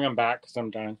can bring them back because I'm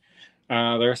done.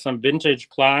 There's some vintage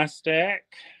plastic.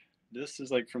 This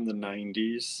is like from the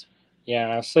 90s.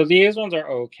 Yeah, so these ones are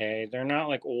okay. They're not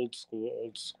like old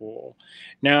school.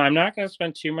 Now, I'm not going to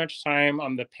spend too much time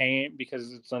on the paint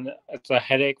because it's a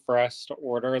headache for us to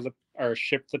order or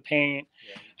ship the paint.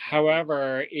 Yeah.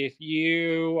 However, if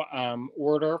you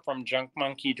order from Junk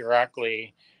Monkey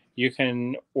directly, you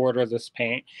can order this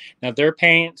paint. Now, their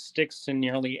paint sticks to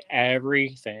nearly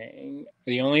everything.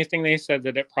 The only thing they said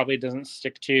that it probably doesn't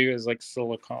stick to is like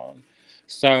silicone.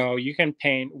 So you can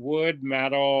paint wood,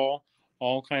 metal,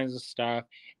 all kinds of stuff.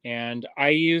 And I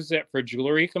use it for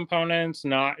jewelry components,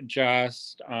 not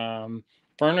just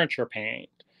furniture paint.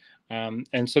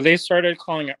 And so they started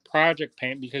calling it project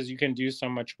paint because you can do so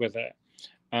much with it.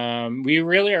 We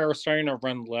really are starting to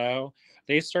run low.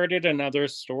 They started another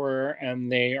store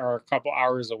and they are a couple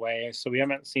hours away, so we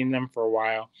haven't seen them for a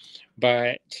while,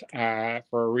 but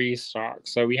for a restock.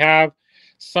 So we have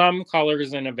some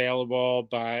colors available,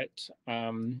 but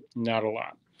not a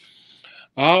lot.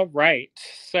 All right,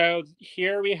 so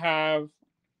here we have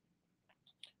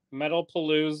Metal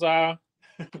Palooza.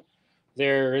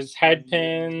 There's head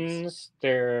pins,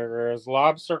 there's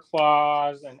lobster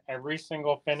claws in every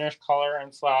single finish, color,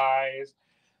 and size.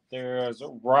 There's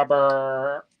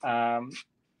rubber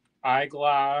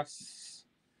eyeglass.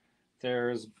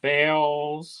 There's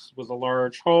veils with a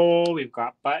large hole. We've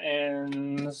got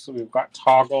buttons. We've got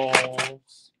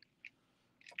toggles.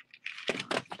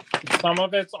 Some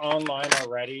of it's online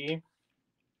already,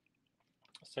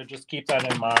 so just keep that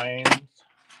in mind.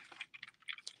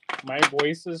 My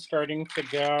voice is starting to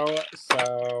go,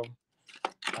 so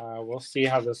we'll see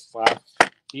how this lasts.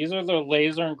 These are the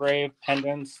laser engraved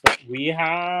pendants that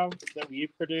we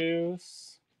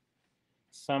produce.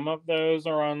 Some of those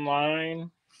are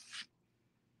online.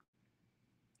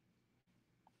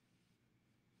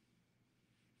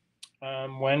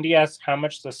 Wendy asked how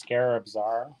much the scarabs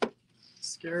are.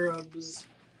 Scarabs.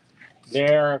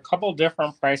 There are a couple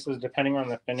different prices depending on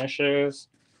the finishes,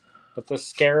 but the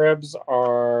scarabs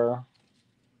are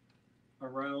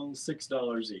around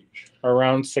 $6 each.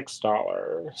 Around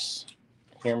 $6.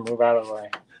 Here, move out of the way.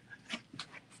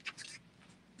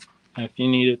 If you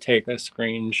need to take a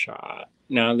screenshot.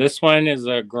 Now, this one is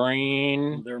a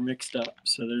green. They're mixed up,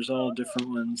 so there's all different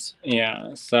ones.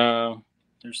 Yeah, so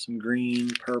there's some green,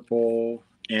 purple,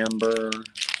 amber.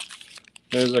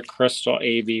 There's a crystal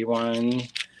AB one.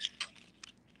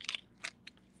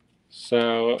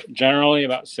 So generally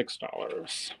about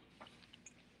 $6.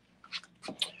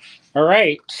 All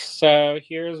right, so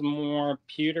here's more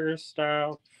pewter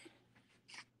stuff.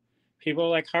 People are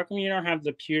like, how come you don't have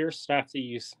the pewter stuff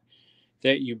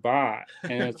that you bought?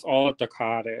 And it's all at the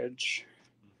cottage.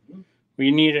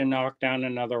 We need to knock down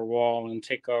another wall and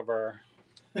take over.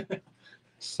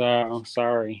 So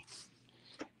sorry.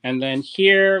 And then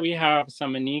here we have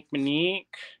some Monique.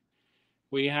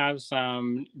 We have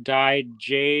some dyed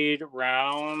jade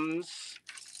rounds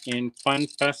in fun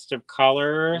festive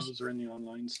colors. Those are in the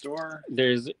online store.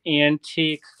 There's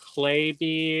antique clay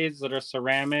beads that are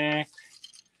ceramic.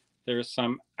 There's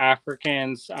some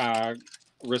African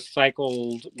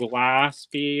recycled glass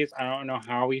beads. I don't know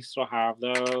how we still have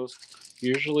those.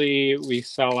 Usually we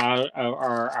sell out of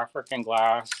our African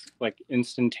glass like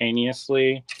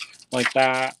instantaneously like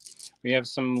that. We have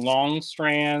some long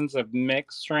strands of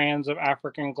mixed strands of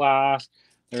African glass.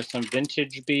 There's some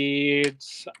vintage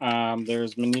beads.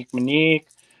 There's Monique.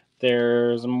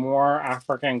 There's more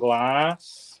African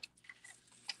glass.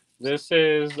 This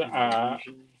is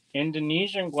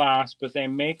Indonesian glass, but they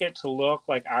make it to look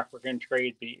like African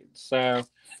trade beads. So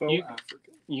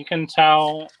you can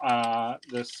tell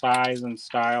the size and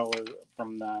style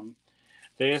from them.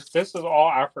 This is all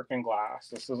African glass.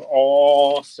 This is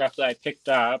all stuff that I picked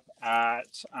up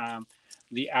at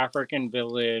the African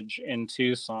Village in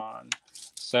Tucson.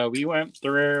 So we went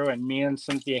through, and me and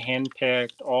Cynthia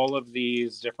handpicked all of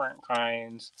these different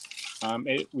kinds.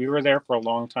 We were there for a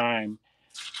long time.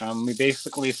 We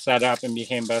basically set up and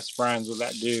became best friends with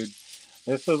that dude.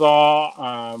 This is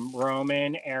all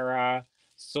Roman era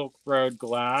Silk Road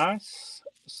glass.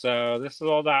 So this is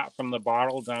all that from the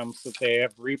bottle dumps that they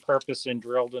have repurposed and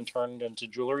drilled and turned into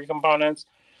jewelry components.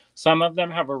 Some of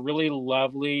them have a really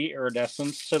lovely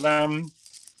iridescence to them.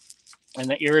 And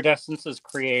the iridescence is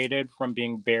created from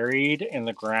being buried in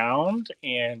the ground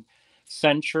and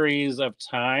centuries of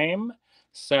time.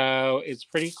 So it's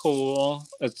pretty cool.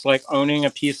 It's like owning a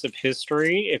piece of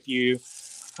history if you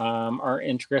are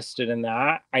interested in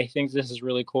that. I think this is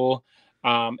really cool.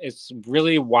 It's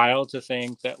really wild to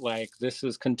think that like this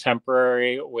is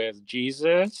contemporary with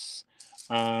Jesus,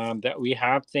 that we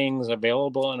have things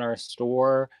available in our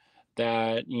store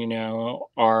that, you know,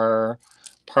 are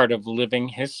part of living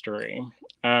history.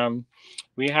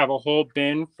 We have a whole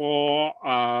bin full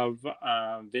of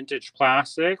vintage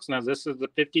plastics. Now, this is the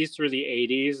 50s through the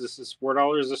 80s. This is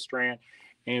 $4 a strand,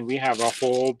 and we have a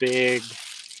whole big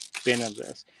bin of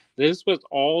this. This was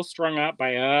all strung up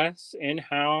by us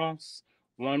in-house,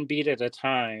 one bead at a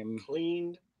time.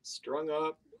 Cleaned, strung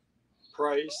up,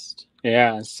 priced.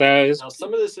 Yeah, so now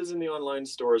some of this is in the online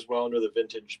store as well under the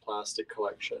vintage plastic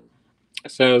collection.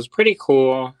 So it's pretty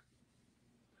cool.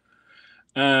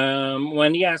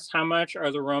 Wendy asked, how much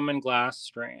are the Roman glass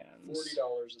strands?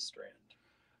 $40 a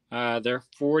strand. They're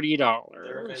 $40.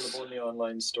 They're available in the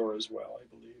online store as well, I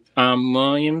believe.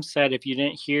 William said, if you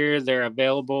didn't hear, they're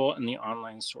available in the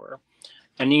online store.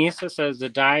 Anissa says, the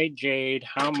dyed jade,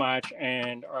 how much,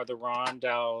 and are the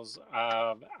rondelles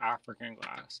of African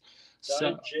glass?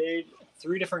 Dyed jade,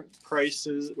 3 different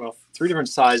prices, well, 3 different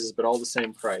sizes, but all the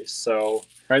same price. So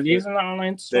are these in the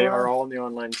online store? They are all in the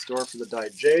online store for the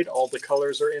dyed jade. All the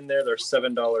colors are in there. They're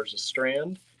 $7 a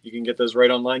strand. You can get those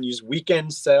right online. Use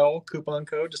weekend sale coupon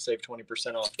code to save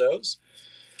 20% off those.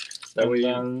 That way,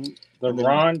 the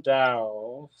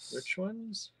rondelles. Which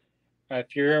ones?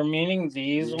 If you're meaning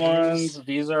these ones,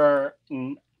 these are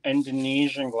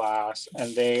Indonesian glass,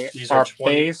 and they are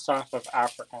based off of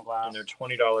African glass. And they're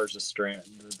 $20 a strand.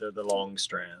 They're the long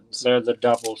strands. They're the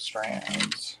double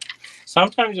strands.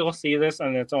 Sometimes you'll see this,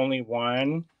 and it's only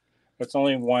one. It's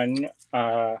only one,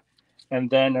 and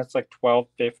then it's like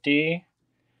 $12.50.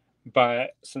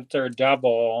 But since they're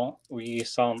double, we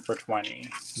sell them for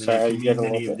 $20. So you get a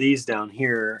little bit. These down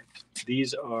here,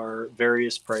 these are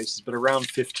various prices, but around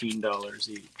 $15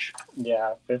 each.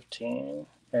 Yeah,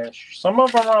 15-ish. Some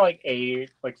of them are like $8.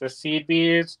 Like the seed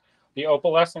beads, the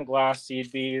opalescent glass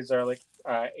seed beads are like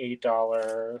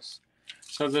 $8.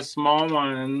 So the small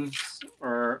ones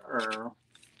are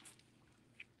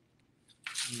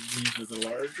these are the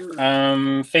larger.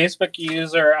 Facebook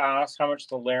user asked how much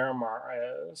the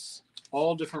Larimar is.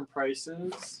 All different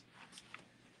prices.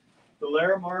 The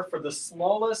Larimar for the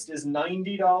smallest is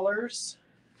 $90.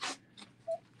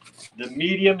 The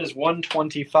medium is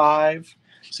 $125.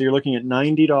 So you're looking at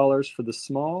 $90 for the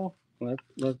small.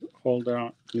 Let's hold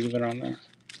on. Leave it on there.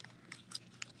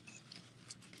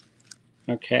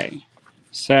 Okay.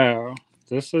 So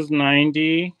this is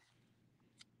 $90.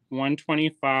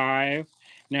 $125.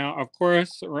 Now, of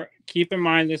course, keep in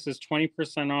mind this is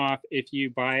 20% off if you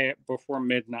buy it before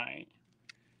midnight.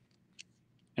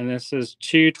 And this is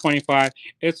 $225.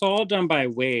 It's all done by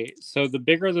weight. So the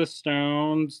bigger the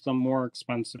stones, the more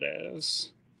expensive it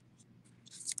is.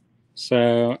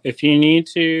 So if you need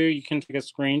to, you can take a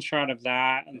screenshot of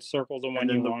that and circle the one you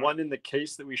want. And then the one in the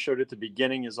case that we showed at the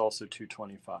beginning is also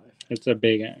 $225. It's a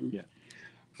big one. Yeah.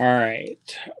 All right.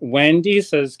 Wendy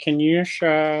says, can you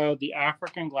show the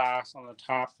African glass on the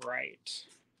top right?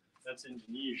 That's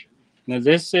Indonesian. Now,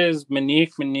 this is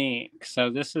Monique. So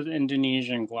this is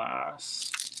Indonesian glass.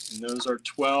 And those are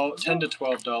 $10 to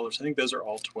 $12. I think those are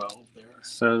all 12 there.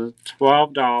 So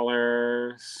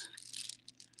 $12.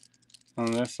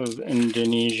 And this is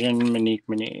Indonesian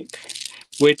Monique.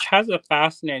 which has a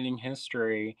fascinating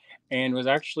history and was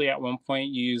actually at one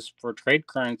point used for trade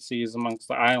currencies amongst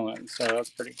the islands. So that's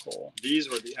pretty cool. These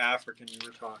were the African we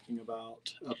were talking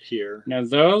about up here. Now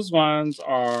those ones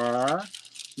are...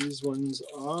 These ones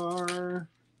are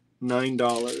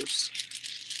 $9.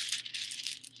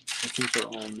 I think they're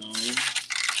all 9.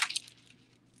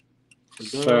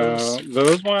 So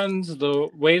those ones, the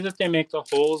way that they make the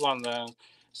holes on those,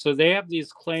 so they have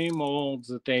these clay molds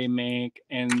that they make,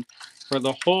 and for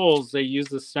the holes they use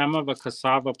the stem of a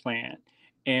cassava plant.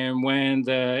 And when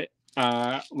the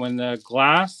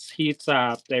glass heats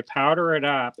up, they powder it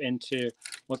up into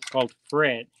what's called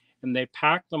frit, and they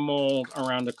pack the mold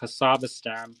around the cassava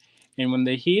stem. And when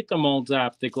they heat the molds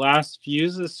up, the glass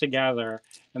fuses together,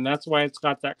 and that's why it's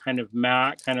got that kind of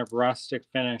matte, kind of rustic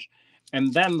finish.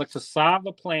 And then the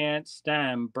cassava plant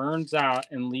stem burns out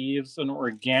and leaves an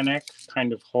organic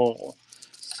kind of hole.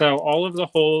 So all of the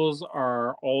holes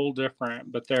are all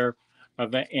different, but they're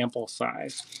of an ample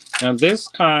size. Now this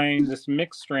kind, this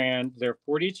mixed strand, they're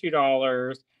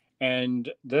 $42, and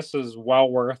this is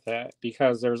well worth it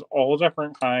because there's all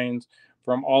different kinds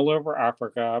from all over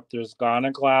Africa. There's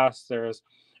Ghana glass, there's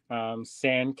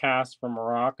sand cast from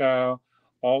Morocco,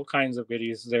 all kinds of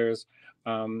goodies. There's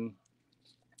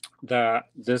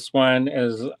this one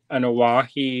is an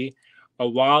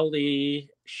Awali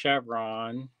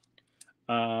chevron,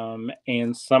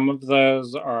 and some of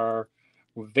those are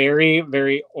very,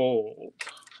 very old.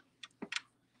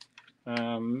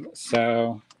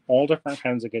 So all different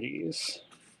kinds of goodies.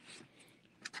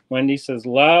 Wendy says,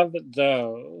 love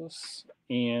those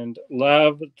and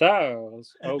love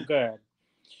those. Oh, good.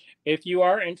 If you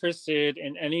are interested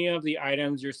in any of the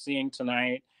items you're seeing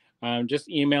tonight, just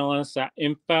email us at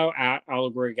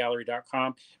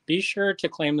info@allegorygallery.com. Be sure to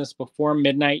claim this before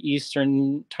midnight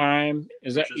Eastern time.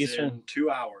 Is that Eastern? In 2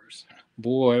 hours.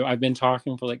 Boy, I've been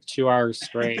talking for like 2 hours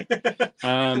straight.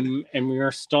 And we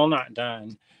are still not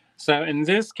done. So in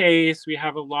this case, we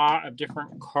have a lot of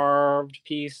different carved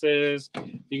pieces.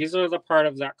 These are the part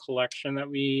of that collection that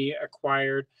we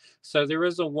acquired. So there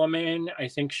was a woman, I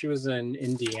think she was in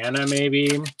Indiana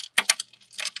maybe,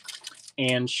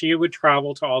 and she would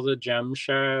travel to all the gem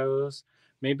shows.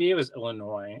 Maybe it was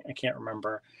Illinois. I can't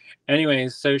remember.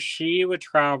 Anyways, so she would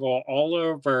travel all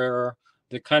over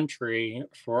the country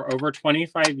for over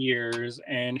 25 years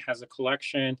and has a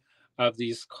collection of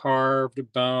these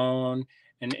carved bone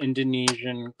and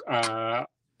Indonesian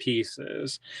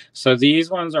pieces. So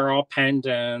these ones are all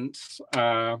pendants.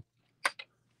 But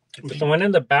the one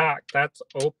in the back, that's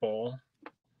opal.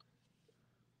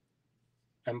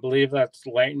 I believe that's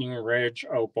Lightning Ridge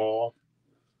opal.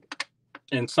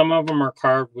 And some of them are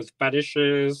carved with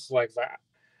fetishes like that.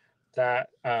 The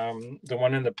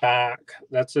one in the back,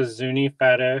 that's a Zuni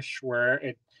fetish where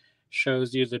it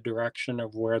shows you the direction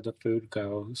of where the food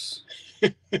goes.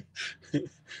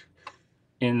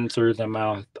 In through the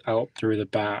mouth, out through the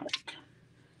back.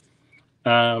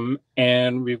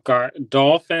 And we've got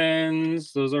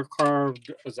dolphins. Those are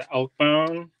carved as an elk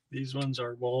bone. These ones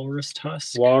are walrus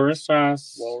tusk. Walrus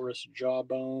tusk. Walrus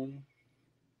jawbone.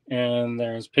 And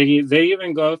there's piggy. They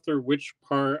even go through which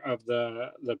part of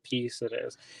the piece it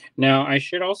is. Now, I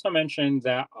should also mention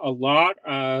that a lot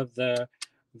of the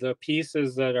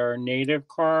pieces that are native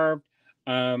carved,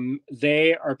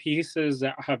 they are pieces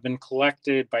that have been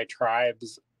collected by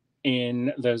tribes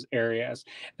in those areas.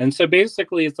 And so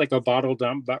basically it's like a bottle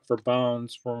dump, but for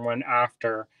bones from one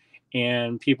after,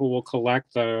 and people will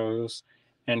collect those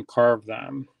and carve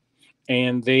them.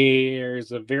 And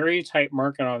there's a very tight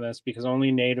market on this because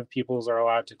only native peoples are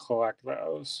allowed to collect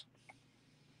those.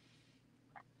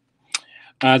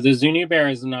 The Zuni bear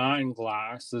is not in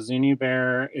glass. The Zuni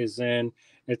bear is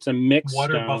it's a mixed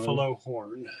water stone. buffalo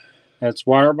horn. That's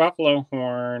water buffalo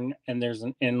horn, and there's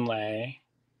an inlay.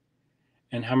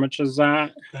 And how much is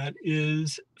that? That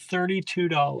is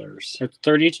 $32. It's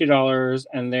 $32.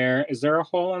 And is there a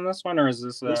hole in this one, or is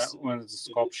this one of the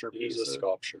sculpture pieces? It is a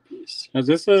sculpture piece. Now,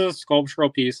 this is a sculptural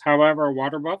piece. However,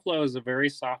 water buffalo is a very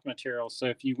soft material. So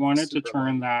if you wanted to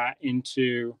turn that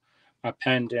into a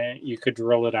pendant, you could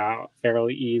drill it out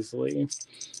fairly easily.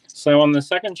 So on the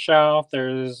second shelf,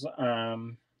 there's,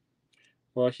 well,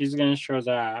 he's going to show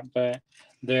that, but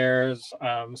there's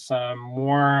some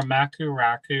more maku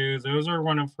raku. Those are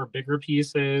one of her bigger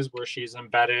pieces where she's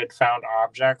embedded found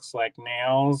objects like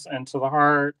nails into the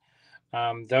heart.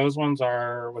 Those ones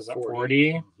was at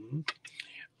 40.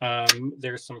 Mm-hmm.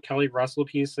 There's some Kelly Russell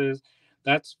pieces.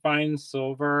 That's fine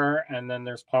silver, and then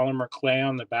there's polymer clay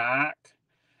on the back.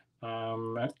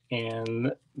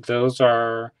 And those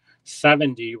are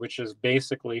 70, which is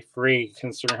basically free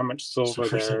considering how much silver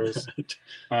there is.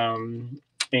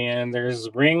 And there's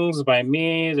rings by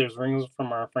me. There's rings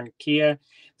from our friend Kia.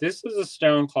 This is a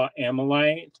stone called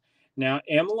ammonite. Now,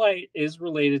 ammonite is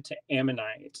related to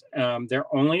ammonite.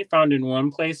 They're only found in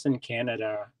one place in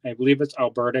Canada. I believe it's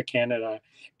Alberta, Canada.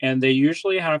 And they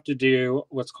usually have to do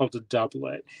what's called a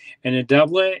doublet. And a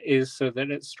doublet is so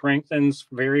that it strengthens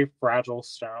very fragile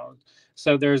stone.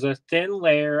 So there's a thin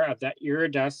layer of that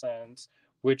iridescence,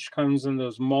 which comes in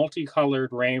those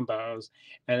multicolored rainbows.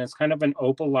 And it's kind of an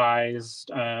opalized,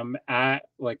 at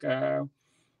like a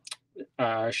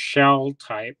shell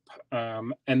type.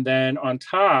 And then on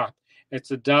top,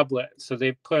 it's a doublet. So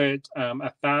they put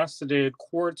a faceted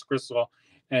quartz crystal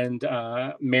and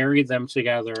marry them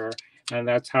together. And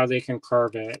that's how they can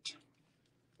carve it.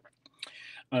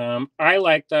 I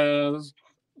like those.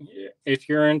 If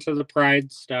you're into the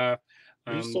pride stuff,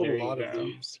 We've sold a lot of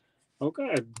these. Oh,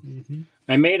 good.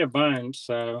 I made a bunch,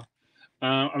 so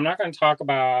I'm not going to talk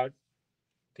about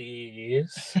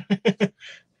these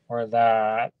or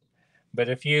that. But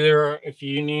if you're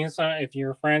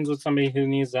friends with somebody who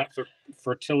needs that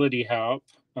fertility help,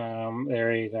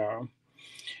 there you go.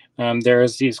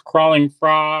 There's these crawling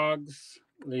frogs.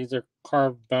 These are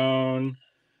carved bone.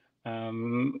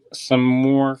 Some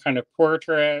more kind of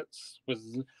portraits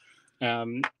with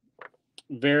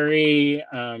very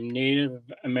Native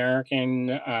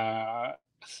American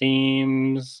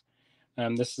themes.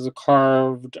 This is a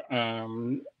carved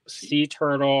sea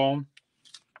turtle.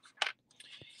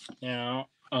 Now,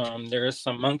 there's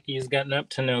some monkeys getting up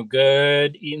to no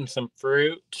good, eating some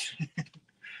fruit.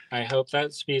 I hope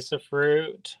that's a piece of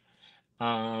fruit.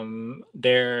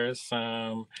 There's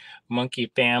some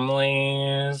monkey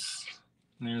families.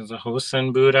 There's a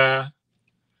Hosen Buddha.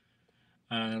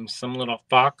 Some little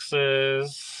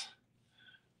foxes.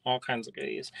 All kinds of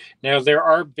goodies. Now, there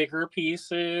are bigger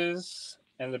pieces,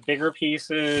 and the bigger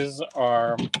pieces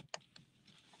are,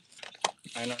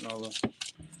 I don't know.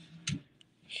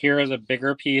 Here are the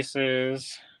bigger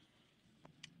pieces.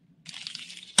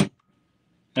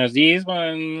 Now, these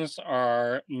ones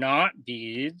are not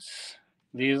beads.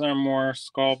 These are more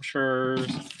sculptures,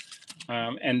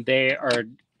 and they are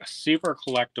super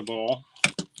collectible.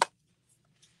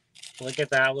 Look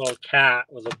at that little cat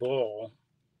with a bowl.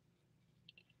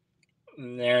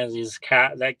 And there's these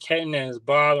that kitten is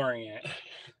bothering it.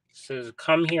 Says,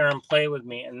 come here and play with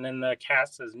me. And then the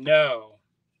cat says, no.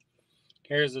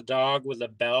 Here's a dog with a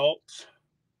belt.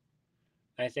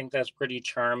 I think that's pretty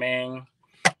charming.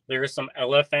 There's some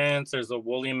elephants. There's a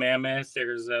woolly mammoth.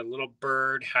 There's a little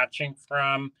bird hatching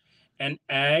from an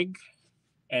egg.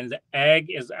 And the egg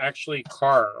is actually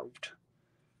carved.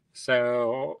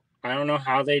 So I don't know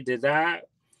how they did that.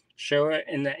 Show it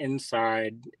in the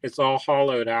inside. It's all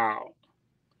hollowed out.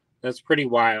 That's pretty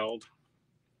wild.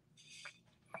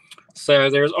 So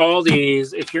there's all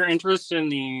these. If you're interested in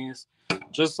these,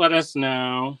 just let us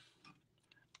know.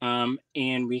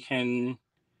 And we can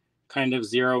kind of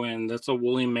zero in. That's a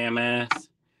woolly mammoth.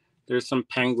 There's some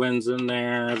penguins in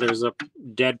there. There's a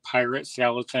dead pirate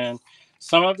skeleton.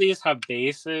 Some of these have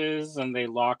bases and they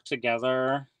lock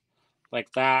together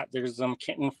like that. There's some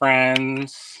kitten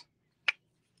friends.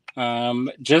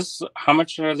 Just how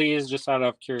much are these? Just out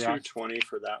of curiosity. $220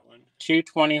 for that one.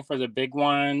 $220 for the big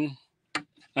one.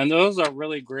 And those are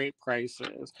really great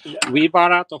prices. Yeah. We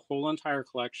bought out the whole entire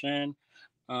collection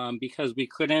because we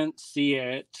couldn't see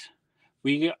it.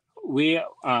 The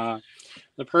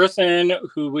person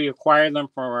who we acquired them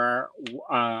for,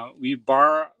 we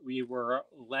were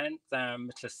lent them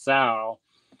to sell.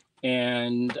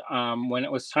 And when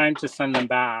it was time to send them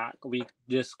back, we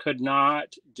just could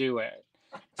not do it.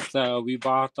 So we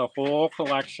bought the whole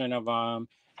collection of them,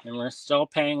 and we're still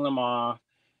paying them off.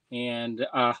 And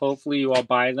hopefully you will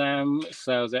buy them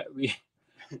so that we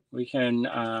can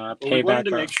pay we wanted back.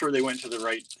 To make sure they went to the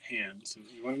right hands.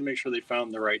 We wanted to make sure they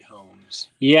found the right homes.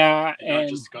 Yeah, and not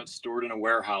just got stored in a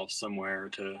warehouse somewhere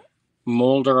to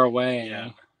molder away.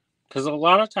 Yeah, because a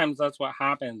lot of times that's what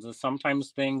happens. Is sometimes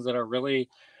things that are really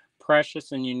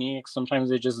precious and unique, sometimes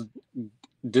they just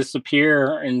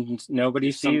disappear and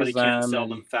nobody sees them. Somebody can't sell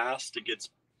them fast. It gets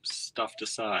stuffed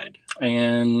aside.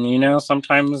 And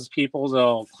sometimes people,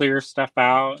 they'll clear stuff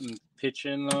out and pitch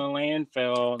in the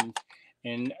landfill,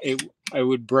 and it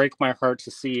would break my heart to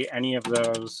see any of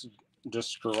those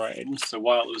destroyed. So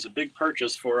while it was a big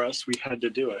purchase for us, we had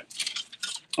to do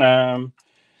it.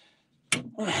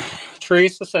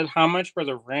 Teresa said, how much for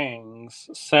the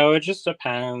rings? So it just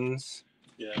depends.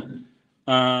 Yeah.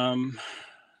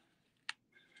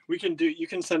 You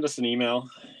can send us an email.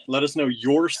 Let us know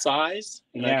your size,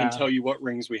 and I can tell you what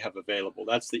rings we have available.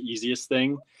 That's the easiest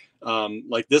thing.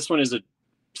 Like this one is a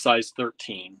size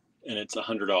 13, and it's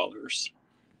 $100.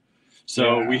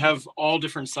 So Yeah. we have all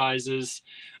different sizes.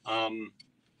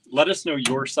 Let us know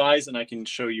your size and I can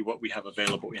show you what we have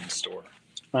available in store.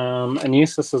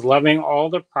 Anissa says, loving all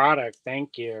the product.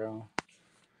 Thank you.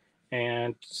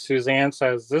 And Suzanne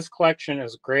says, this collection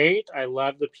is great. I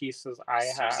love the pieces I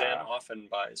have. Suzanne often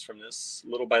buys from this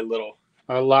little by little.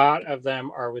 A lot of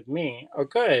them are with me. Oh,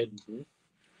 good. Mm-hmm.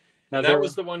 Now And that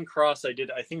was the one cross I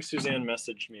did. I think Suzanne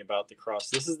messaged me about the cross.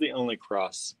 This is the only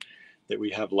cross that we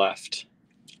have left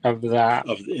of that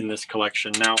in this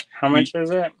collection. Now, how much is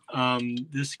it?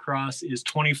 This cross is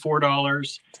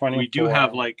 $24. 24. We do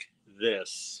have like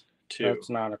this too. That's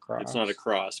not a cross. It's not a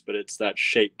cross, but it's that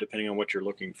shape depending on what you're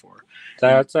looking for.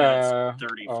 That's a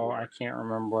 34. Oh, I can't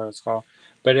remember what it's called,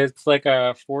 but it's like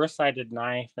a 4-sided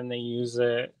knife, and they use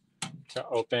it to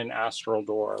open astral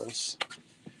doors.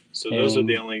 So those are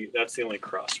that's the only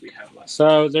cross we have left.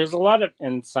 So there's a lot of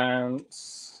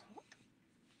incense.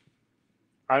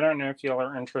 I don't know if y'all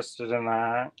are interested in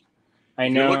that.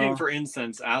 If you're looking for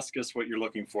incense, ask us what you're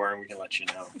looking for and we can let you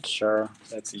know. Sure.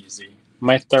 That's easy.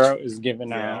 My throat is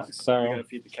giving out. So we gotta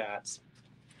feed the cats.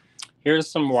 Here's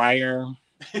some wire.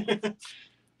 We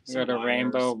got a wires,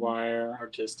 rainbow wire.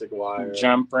 Artistic wire.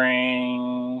 Jump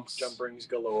rings. Jump rings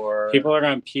galore. People are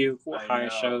going to puke while I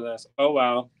show this. Oh,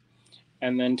 well.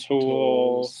 And then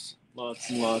tools. Lots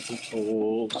and lots of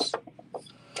tools.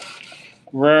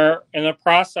 We're in the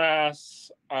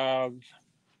process of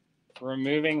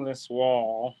removing this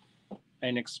wall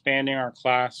and expanding our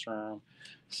classroom.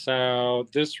 So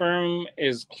this room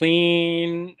is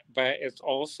clean, but it's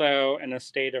also in a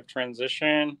state of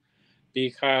transition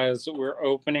because we're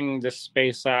opening this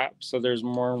space up so there's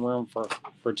more room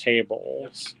for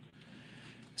tables.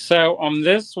 So on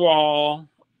this wall,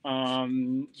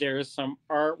 there's some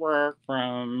artwork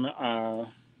from,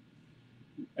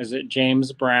 is it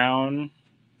James Brown?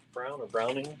 Brown or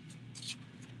Browning?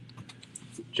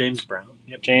 James Brown.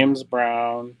 Yep. James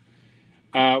Brown.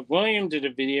 William did a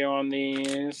video on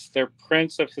these. They're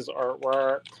prints of his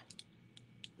artwork.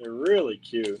 They're really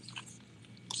cute.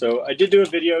 So I did do a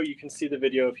video. You can see the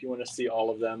video if you want to see all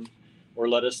of them, or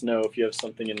let us know if you have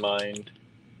something in mind.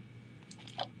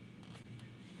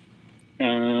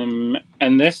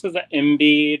 And this is an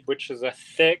bead, which is a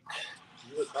thick.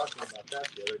 You were talking about that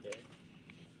the other day.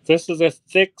 This is a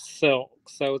thick silk,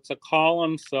 so it's a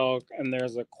column silk, and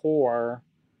there's a core,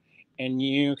 and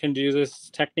you can do this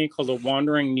technique called a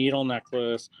wandering needle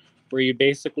necklace, where you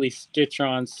basically stitch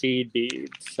on seed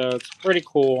beads. So it's pretty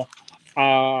cool.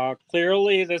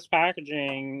 Clearly, this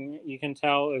packaging you can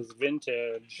tell is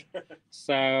vintage.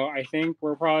 So I think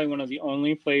we're probably one of the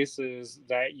only places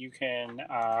that you can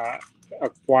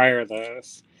acquire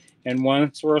this. And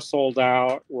once we're sold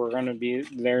out,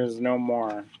 there's no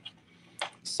more.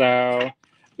 So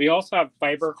we also have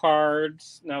fiber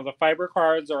cards. Now the fiber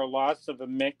cards are lots of a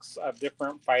mix of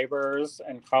different fibers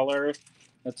and colors.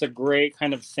 That's a great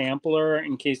kind of sampler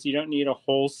in case you don't need a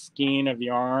whole skein of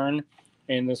yarn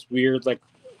in this weird like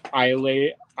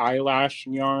eyelash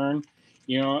yarn.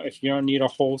 If you don't need a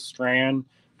whole strand,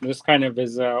 this kind of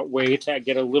is a way to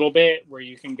get a little bit where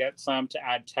you can get some to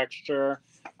add texture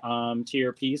to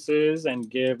your pieces and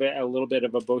give it a little bit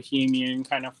of a bohemian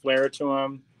kind of flair to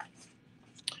them.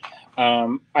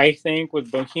 I think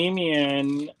with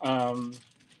bohemian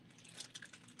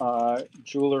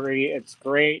jewelry, it's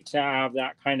great to have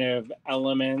that kind of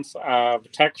elements of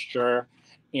texture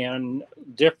and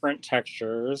different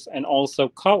textures and also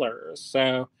colors.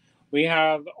 So we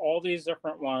have all these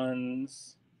different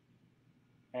ones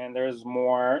and there's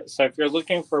more. So if you're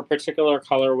looking for a particular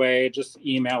colorway, just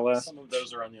email us. Some of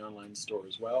those are on the online store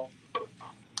as well.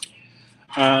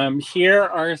 Here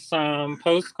are some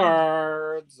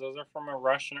postcards. Those are from a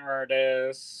Russian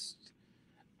artist.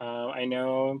 I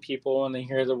know people, when they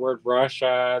hear the word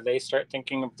Russia, they start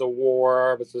thinking of the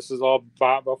war, but this is all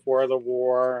bought before the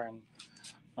war. And,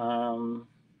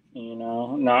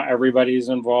 not everybody's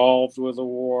involved with the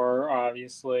war,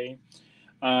 obviously.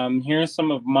 Here's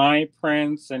some of my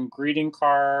prints and greeting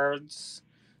cards.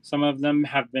 Some of them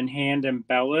have been hand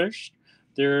embellished.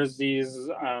 There's these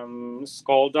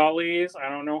skull dollies. I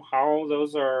don't know how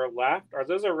those are left. Are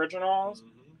those originals?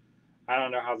 Mm-hmm. I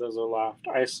don't know how those are left.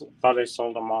 I thought I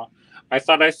sold them all. I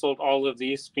thought I sold all of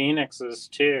these phoenixes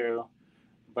too,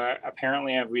 but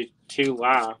apparently I have 2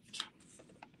 left.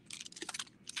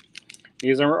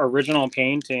 These are original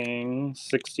paintings,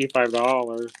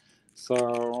 $65.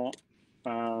 So,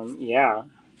 yeah.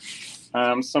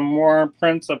 Some more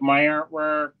prints of my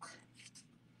artwork.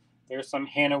 There's some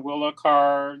Hannah Willow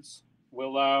cards,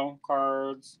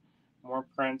 more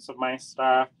prints of my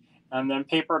stuff, and then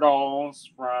paper dolls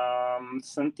from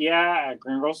Cynthia at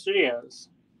Green Girl Studios.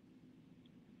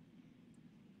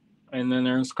 And then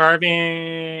there's carvings,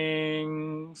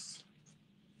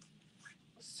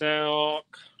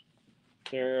 silk.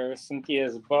 There's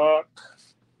Cynthia's book,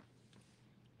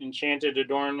 Enchanted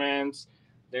Adornments.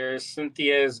 There's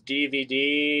Cynthia's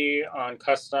DVD on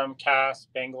custom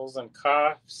cast bangles and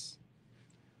cuffs.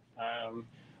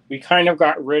 We kind of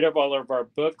got rid of all of our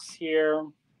books here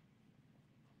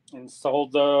and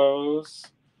sold those.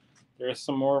 There's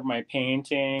some more of my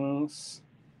paintings.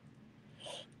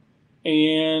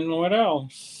 And what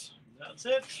else? That's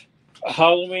it.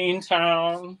 Halloween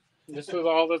Town. This is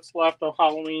all that's left of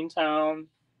Halloween Town.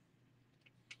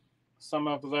 Some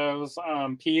of those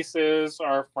pieces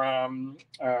are from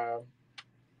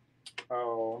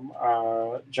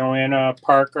Joanna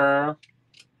Parker.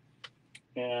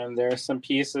 And there's some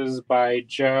pieces by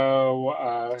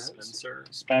Joe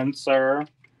Spencer.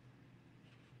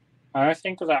 I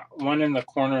think that one in the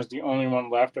corner is the only one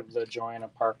left of the Joanna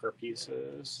Parker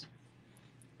pieces.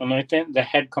 And I think the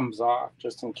head comes off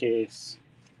just in case.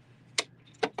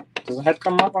 Does the head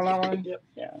come off on that one? Yep.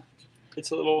 Yeah.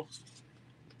 It's a little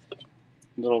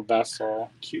vessel.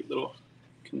 Cute little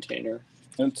container.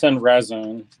 It's in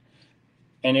resin.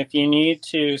 And if you need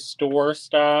to store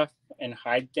stuff and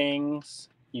hide things,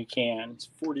 you can. It's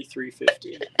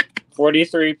 $43.50.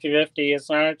 $43.50. It's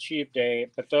not a cheap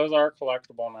date, but those are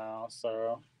collectible now.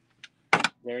 So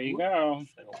there you go.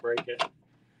 I don't break it.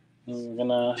 I'm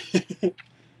gonna.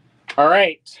 All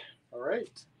right.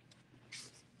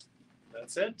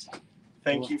 That's it.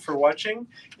 Thank you for watching.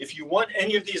 If you want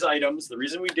any of these items, the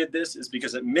reason we did this is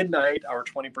because at midnight, our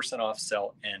 20% off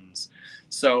sale ends.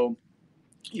 So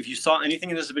if you saw anything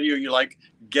in this video you like,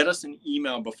 get us an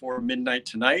email before midnight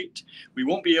tonight. We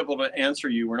won't be able to answer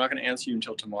you. We're not going to answer you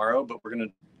until tomorrow, but we're going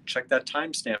to check that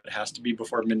timestamp. It has to be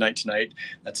before midnight tonight.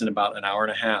 That's in about an hour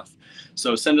and a half.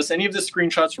 So send us any of the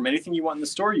screenshots from anything you want in the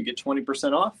store. You get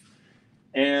 20% off,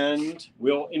 and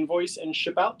we'll invoice and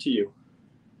ship out to you.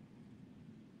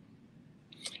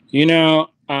 You know,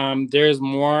 there's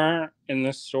more in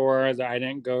the store that I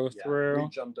didn't go through. We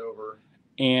jumped over.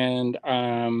 And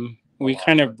we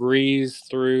kind of breezed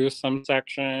through some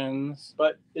sections.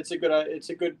 But it's a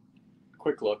good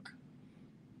quick look.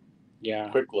 Yeah.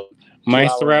 Quick look. My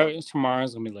throat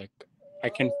tomorrow's gonna be like, I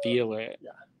can feel it.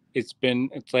 Yeah. It's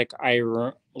like I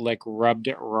rubbed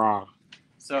it raw.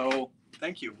 So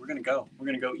thank you. We're gonna go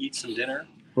eat some dinner.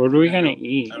 What are we gonna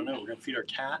eat? I don't know. We're gonna feed our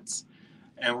cats,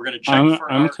 and we're gonna check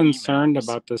I'm concerned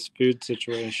about this food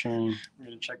situation. We're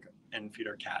gonna check and feed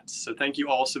our cats. So thank you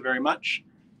all so very much.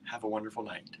 Have a wonderful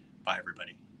night. Bye,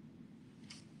 everybody.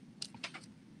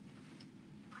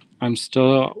 I'm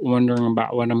still wondering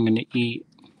about what I'm gonna eat.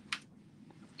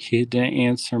 He didn't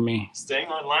answer me. Staying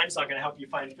online is not gonna help you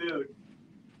find food.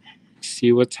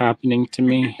 See what's happening to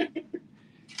me?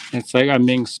 It's like I'm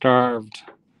being starved.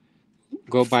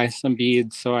 Go buy some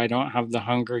beads so I don't have the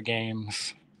Hunger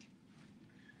Games.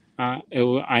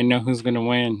 I know who's going to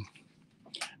win.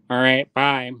 All right,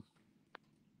 bye.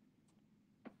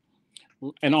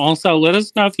 And also, let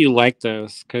us know if you like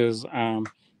this, because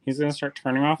he's going to start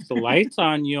turning off the lights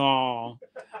on y'all.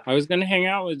 I was going to hang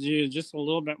out with you just a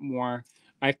little bit more.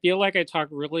 I feel like I talk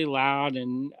really loud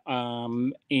and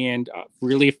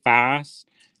really fast.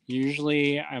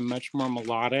 Usually, I'm much more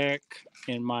melodic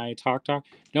in my talk.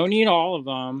 Don't need all of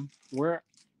them.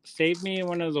 Save me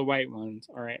one of the white ones.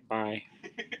 All right, bye.